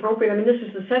would be appropriate. I mean, this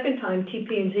is the second time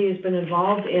TP&Z has been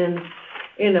involved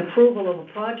in approval of a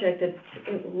project that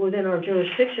within our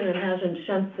jurisdiction and hasn't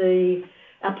sent the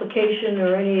application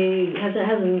or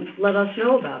hasn't let us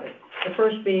know about it. The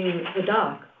first being the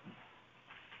dock.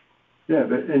 Yeah,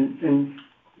 but and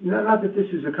not that this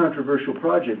is a controversial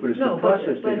project, but it's the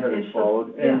process they haven't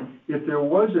followed. And if there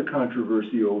was a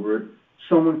controversy over it,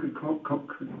 someone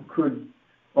could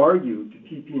argue to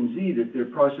TP&Z that their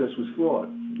process was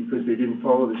flawed because they didn't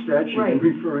follow the statute and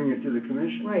referring it to the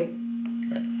commission. Right.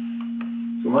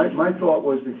 So my thought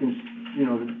was that,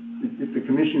 if the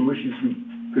commission wishes, we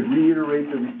could reiterate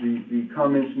the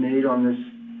comments made on this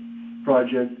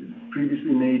project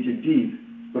previously made to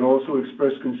DEEP, but also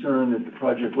express concern that the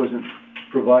project wasn't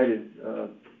provided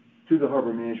to the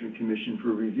Harbor Management Commission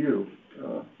for review,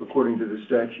 according to the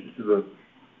statute, to the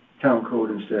town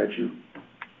code and statute.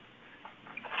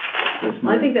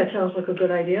 I think that sounds like a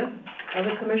good idea.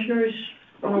 Other commissioners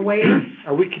want to weigh in?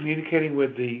 Are we communicating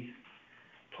with the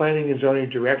planning and zoning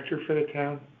director for the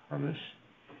town on this?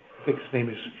 I think his name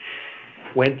is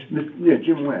Wendt? Yeah,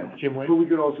 Jim Wendt. Jim Wendt. But we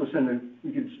could also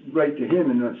we could write to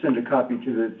him and send a copy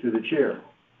to the chair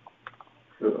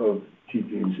of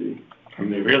TP&Z. I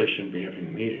mean, they really shouldn't be having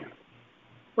a meeting.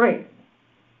 Right.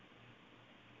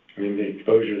 I mean, the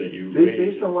exposure that you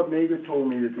Based on what Mega told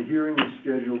me, that the hearing is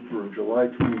scheduled for July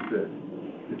 25th,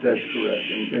 if that's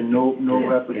correct, and no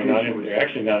application. They're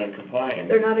actually not in compliance.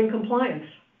 They're not in compliance.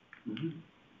 Mm-hmm.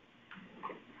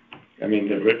 I mean,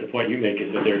 the point you make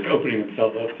is that they're opening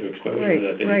themselves up to exposure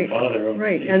that they didn't follow their own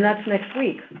procedure. And that's next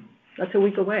week. That's a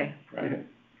week away. Right.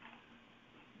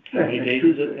 How many days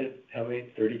is it? How many?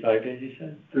 35 days, you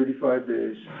said? 35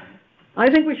 days. I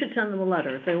think we should send them a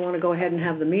letter. If they want to go ahead and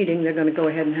have the meeting, they're going to go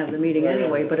ahead and have the meeting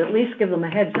anyway, but at least give them a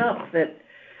heads up that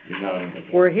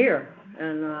we're here,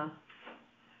 and,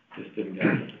 Just didn't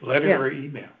happen. Letter or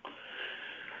email?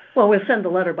 well, we'll send the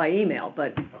letter by email,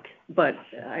 but,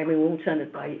 I mean, we won't send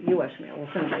it by US mail, we'll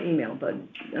send it by email, but,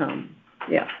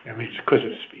 yeah, I mean, it's because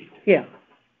of speed. yeah.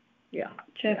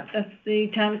 Jeff, that's the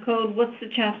town code, what's the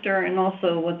chapter and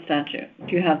also what statute?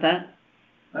 Do you have that?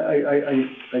 I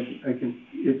can,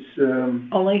 it's,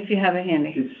 Only if you have it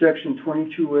handy. it's section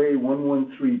 22A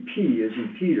 113P, as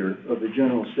in Peter, of the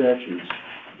general statutes.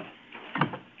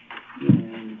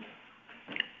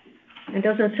 And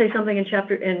doesn't it say something in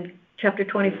chapter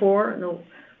 24, the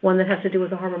one that has to do with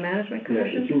the Harbor Management Yeah,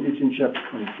 Commission? it's in chapter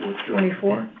 24. sure.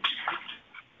 24?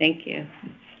 Thank you.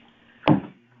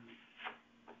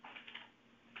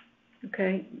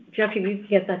 Okay, Jeff, you can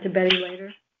get that to Betty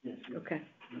later? Yes, yes.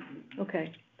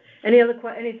 Okay. Any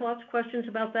any thoughts, questions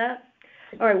about that?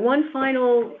 All right, one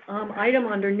final, item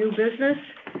under new business.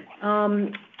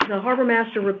 The harbor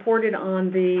master reported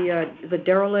on the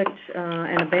derelict,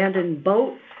 and abandoned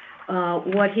boat.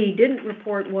 What he didn't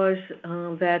report was,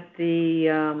 that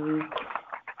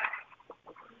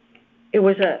it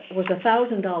was a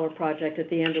 $1,000 project at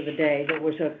the end of the day. There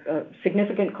was a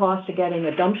significant cost to getting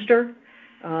a dumpster.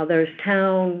 There's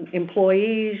town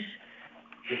employees,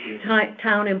 time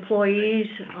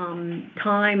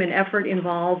and effort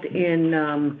involved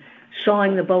in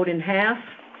sawing the boat in half.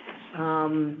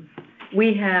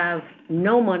 We have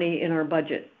no money in our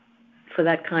budget for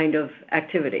that kind of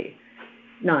activity,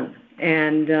 none.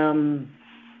 And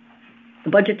the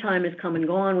budget time has come and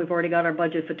gone. We've already got our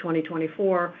budget for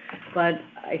 2024, but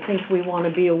I think we want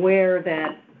to be aware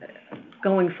that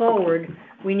going forward,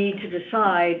 we need to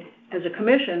decide as a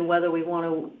commission whether we want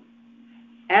to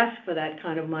ask for that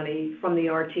kind of money from the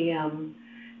RTM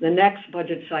the next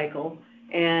budget cycle,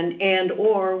 and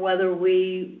or whether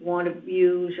we want to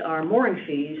use our mooring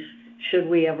fees should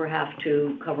we ever have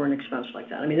to cover an expense like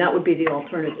that. I mean, that would be the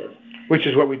alternative. Which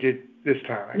is what we did this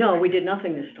time, I No, think. we did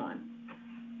nothing this time.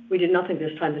 We did nothing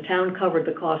this time. The town covered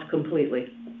the cost completely.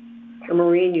 The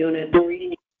Marine unit.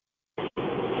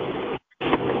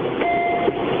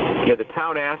 Yeah, the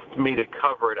town asked me to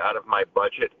cover it out of my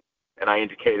budget, and I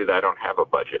indicated I don't have a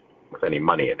budget with any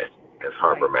money in it as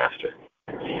harbor master.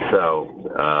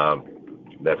 So,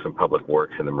 that's when Public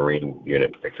Works and the Marine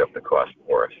unit picks up the cost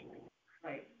for us.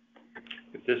 Right.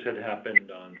 If this had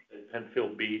happened on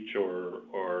Penfield Beach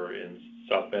or in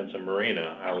South Benson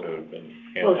Marina, how would it have been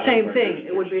handled? Well, same thing.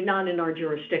 It would be not in our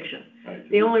jurisdiction. Right.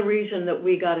 The only reason that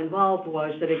we got involved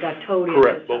was that it got towed into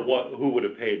Correct, the but who would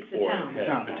have paid The for it? town.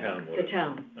 Yeah, the town would The have.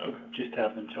 town. Okay. Just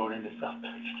have them towed into South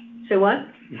Bend. Say what?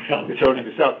 Towed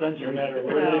into South Bend. No matter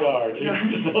where they are.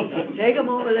 Take them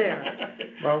over there.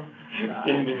 Well,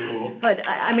 But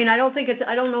I mean, I don't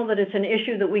know that it's an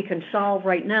issue that we can solve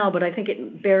right now, but I think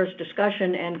it bears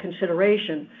discussion and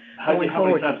consideration going How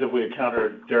many forward. times have we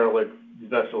encountered derelict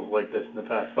vessels like this in the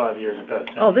past 5 years and past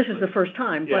 10? Oh, this is the first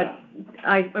time, but Yeah.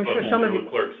 I'm sure some of The you,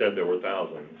 clerk said there were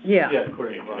thousands. yeah,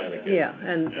 According to Brian. yeah,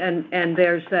 and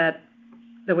there's there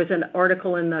was an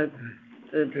article in the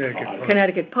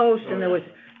Connecticut Post, and there was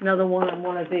another one on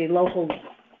one of the local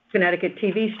Connecticut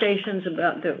TV stations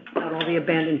about all the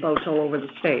abandoned boats all over the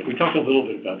state. We talked a little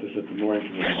bit about this at the mooring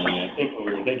committee, and I think what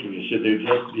we were thinking is, should there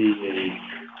just be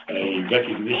a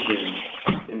recognition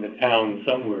in the town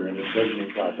somewhere in the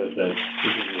budgeting process that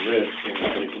this is a risk, and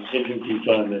put a contingency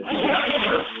fund that you do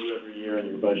every year in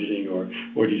your budgeting,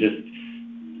 or do you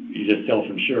just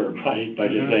self-insure by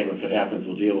just saying, if it happens,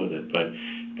 we'll deal with it. But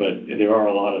there are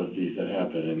a lot of these that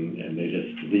happen, and they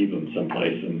just leave them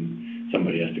someplace, and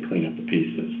somebody has to clean up the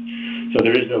pieces. So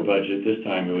there is no budget. This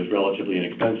time it was relatively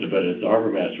inexpensive, but as the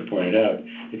harbor master pointed out,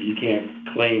 if you can't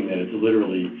claim that it's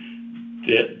literally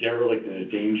derelict and a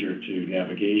danger to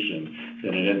navigation,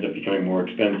 then it ends up becoming more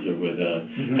expensive with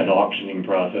an auctioning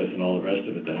process and all the rest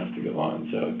of it that has to go on.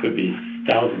 So it could be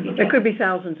thousands of dollars. It could be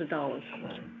thousands of dollars,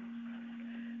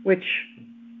 which,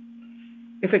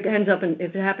 if it happened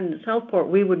in Southport,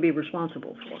 we would be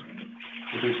responsible for.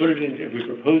 If we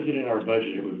proposed it in our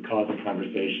budget, it would cause a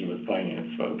conversation with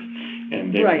finance folks,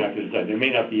 and they would Right. have to decide. They may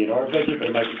not be in our budget, but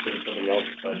it might be in somebody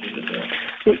else's budget.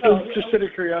 Just out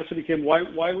of curiosity, Kim, why,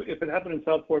 if it happened in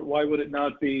Southport, why would it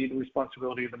not be the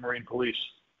responsibility of the Marine Police?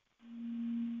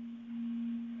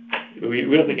 We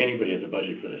don't think anybody has a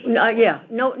budget for this. Yeah,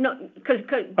 no, because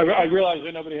I realize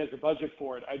that nobody has a budget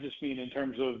for it. I just mean in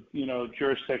terms of,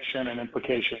 jurisdiction and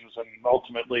implications, and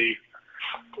ultimately,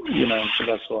 so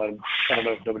that's why I don't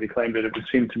know if nobody claimed it. It would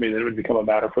seem to me that it would become a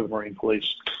matter for the Marine Police.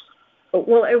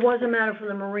 Well, it was a matter for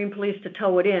the Marine Police to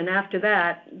tow it in. After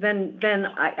that, then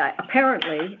I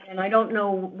apparently, and I don't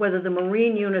know whether the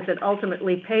Marine unit that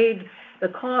ultimately paid the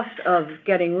cost of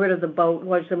getting rid of the boat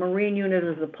was the Marine unit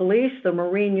of the police, the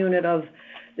Marine unit of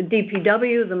the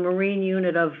DPW, the Marine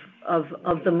unit of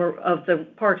the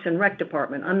Parks and Rec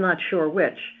Department. I'm not sure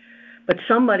which. But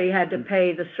somebody had to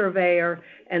pay the surveyor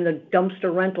and the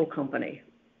dumpster rental company.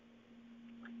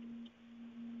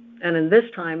 And in this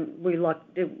time,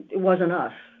 it wasn't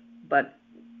us, but.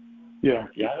 Yeah.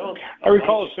 I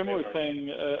recall a similar thing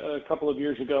a couple of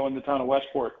years ago in the town of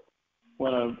Westport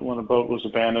when a boat was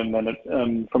abandoned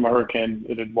and from a hurricane,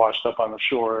 it had washed up on the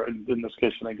shore. And in this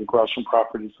case, I think across from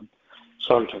properties in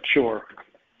Saugatuck Shore.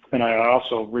 And I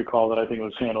also recall that I think it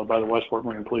was handled by the Westport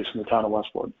Marine Police in the town of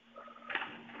Westport.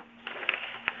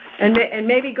 And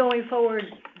maybe going forward,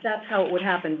 that's how it would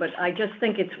happen. But I just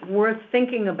think it's worth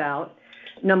thinking about.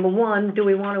 Number one, do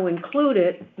we want to include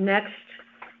it next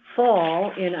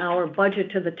fall in our budget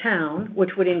to the town,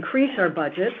 which would increase our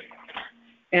budget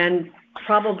and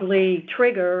probably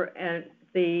trigger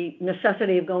the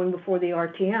necessity of going before the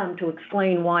RTM to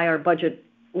explain why our budget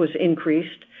was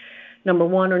increased, number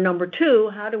one, or number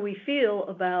two, how do we feel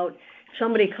about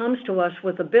somebody comes to us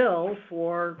with a bill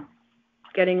for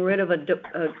getting rid of a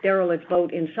derelict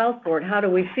boat in Southport, how do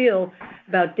we feel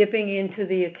about dipping into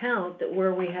the account that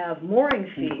where we have mooring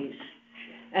fees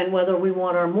and whether we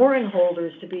want our mooring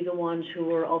holders to be the ones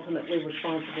who are ultimately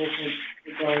responsible for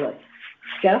the derelict?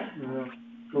 Jeff?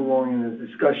 Go along in the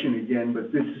discussion again,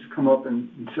 but this has come up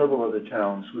in several other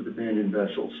towns with abandoned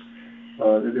vessels.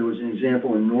 There was an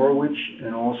example in Norwich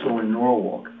and also in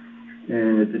Norwalk.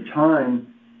 And at the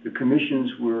time, the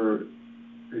commissions were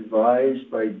advised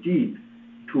by DEEP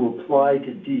to apply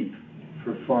to DEEP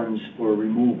for funds for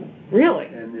removal. Really?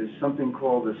 And there's something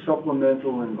called the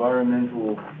Supplemental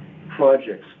Environmental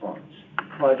Project Fund.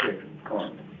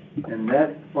 And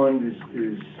that fund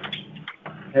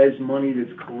has money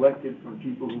that's collected from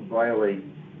people who violate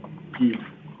DEEP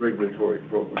regulatory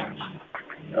programs.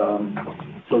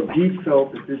 So DEEP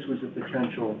felt that this was a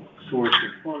potential source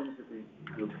of funds that they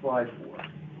could apply for.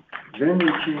 Then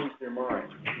they changed their mind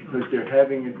because they're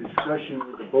having a discussion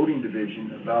with the boating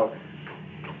division about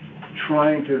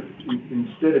trying to,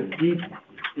 instead of DEEP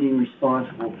being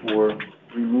responsible for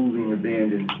removing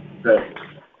abandoned vessels,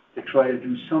 to try to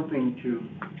do something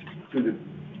to the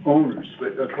owners,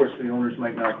 but of course the owners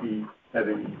might not be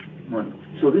having money.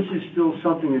 So this is still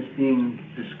something that's being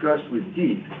discussed with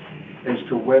DEEP as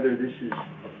to whether this is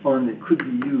a fund that could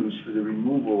be used for the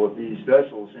removal of these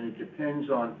vessels, and it depends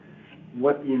on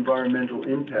what the environmental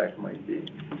impact might be.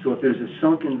 So if there's a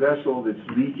sunken vessel that's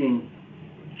leaking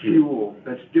fuel,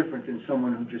 that's different than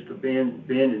someone who just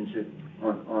abandons it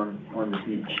on the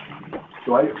beach.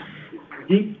 So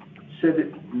DEEP said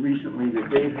that recently that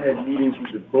they've had meetings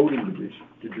with the boating division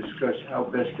to discuss how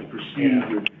best to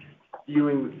proceed with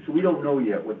dealing with, so we don't know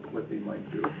yet what they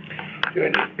might do. Do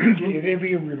any of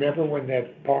you remember when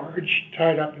that barge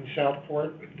tied up in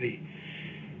Southport with the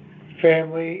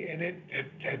family in it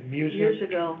at music? Years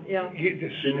ago, yeah.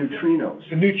 The neutrinos.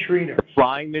 The neutrinos.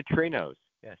 Flying neutrinos,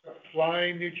 yes.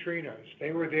 Flying neutrinos.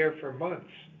 They were there for months.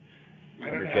 I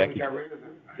don't know how we got rid of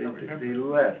them. They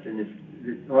left,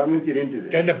 and well, I'm going to get into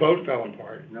this. Then the boat fell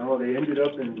apart. No, they ended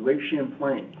up in Lake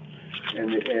Champlain,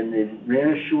 and they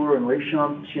ran ashore in Lake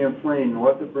Champlain,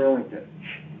 north of Burlington,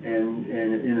 and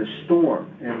in a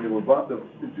storm, and there were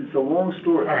it's a long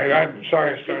story. All right, I'm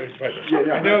sorry I started, but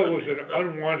I know it was an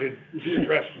unwanted,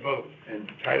 distressed boat and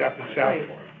tied up in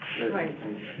Southport. Right.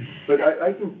 But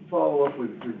I can follow up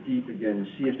with DEEP again and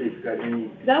see if they've got any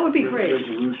that would be great.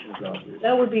 resolutions out there.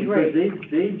 That would be great.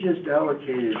 Because they just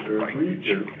allocated or agreed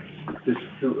to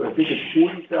I think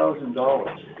it's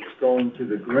 $40,000 going to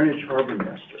the Greenwich Harbor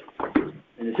Master.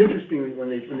 And it's interesting when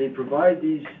they provide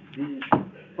these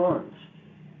funds,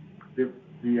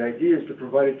 the idea is to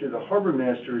provide it to the harbor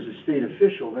master as a state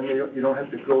official. Then you don't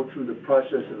have to go through the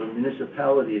process of a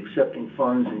municipality accepting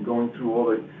funds and going through all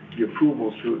the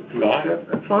approvals to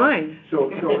accept them. Fine. So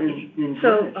in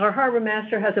So Greenwich, our harbor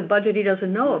master has a budget he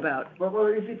doesn't know about. well,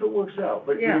 if it works out.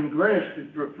 But Yeah. in Greenwich,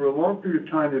 for a long period of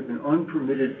time, there have been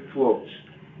unpermitted floats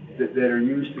that are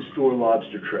used to store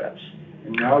lobster traps.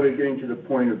 And now they're getting to the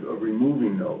point of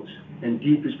removing those. And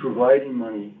DEEP is providing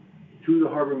money to the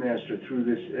harbor master through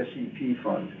this SEP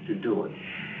fund to do it.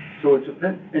 So it's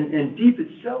and DEEP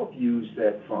itself used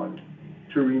that fund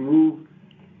to remove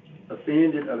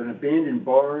an abandoned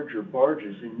barge or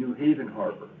barges in New Haven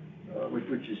Harbor,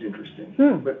 which is interesting.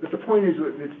 But the point is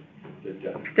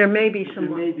there may be there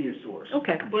may be a source.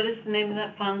 Okay. What is the name of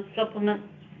that fund? Supplemental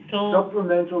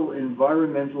Supplemental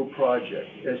Environmental Project,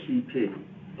 SEP.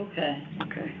 Okay.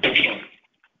 Okay.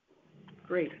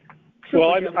 Great.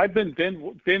 Well, Super, I've been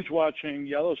binge watching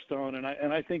Yellowstone, and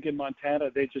I think in Montana,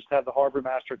 they just have the harbor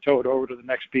master tow it over to the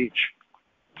next beach.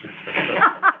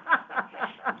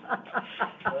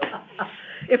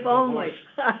 If only.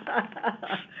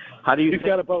 How do you You've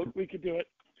got a boat, we could do it.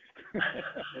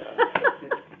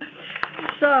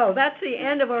 So, that's the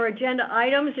end of our agenda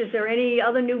items. Is there any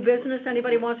other new business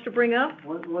anybody wants to bring up?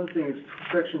 One thing is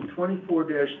section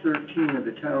 24-13 of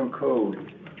the town code.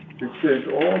 It says,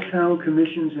 all town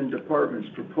commissions and departments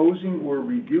proposing or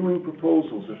reviewing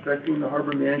proposals affecting the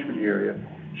harbor management area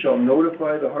shall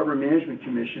notify the Harbor Management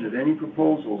Commission of any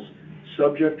proposals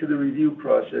subject to the review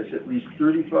process at least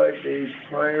 35 days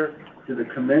prior to the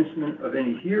commencement of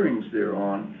any hearings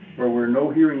thereon, or where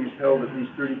no hearing is held at least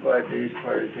 35 days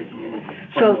prior to taking any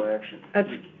final action. That's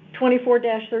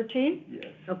 24-13? Yes.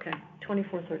 Okay,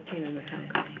 24-13 in the town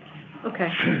code.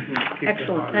 Okay,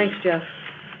 excellent, thanks, Jeff.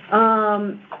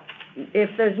 If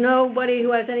there's nobody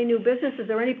who has any new business, is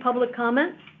there any public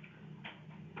comment?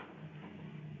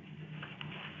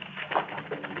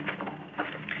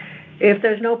 If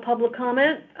there's no public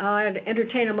comment, I'd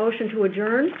entertain a motion to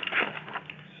adjourn.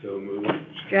 So moved.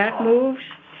 Jack moves.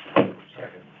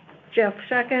 Jeff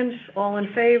seconds. All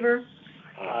in favor?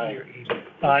 Aye.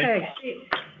 Okay,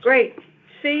 great.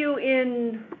 See you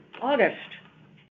in August.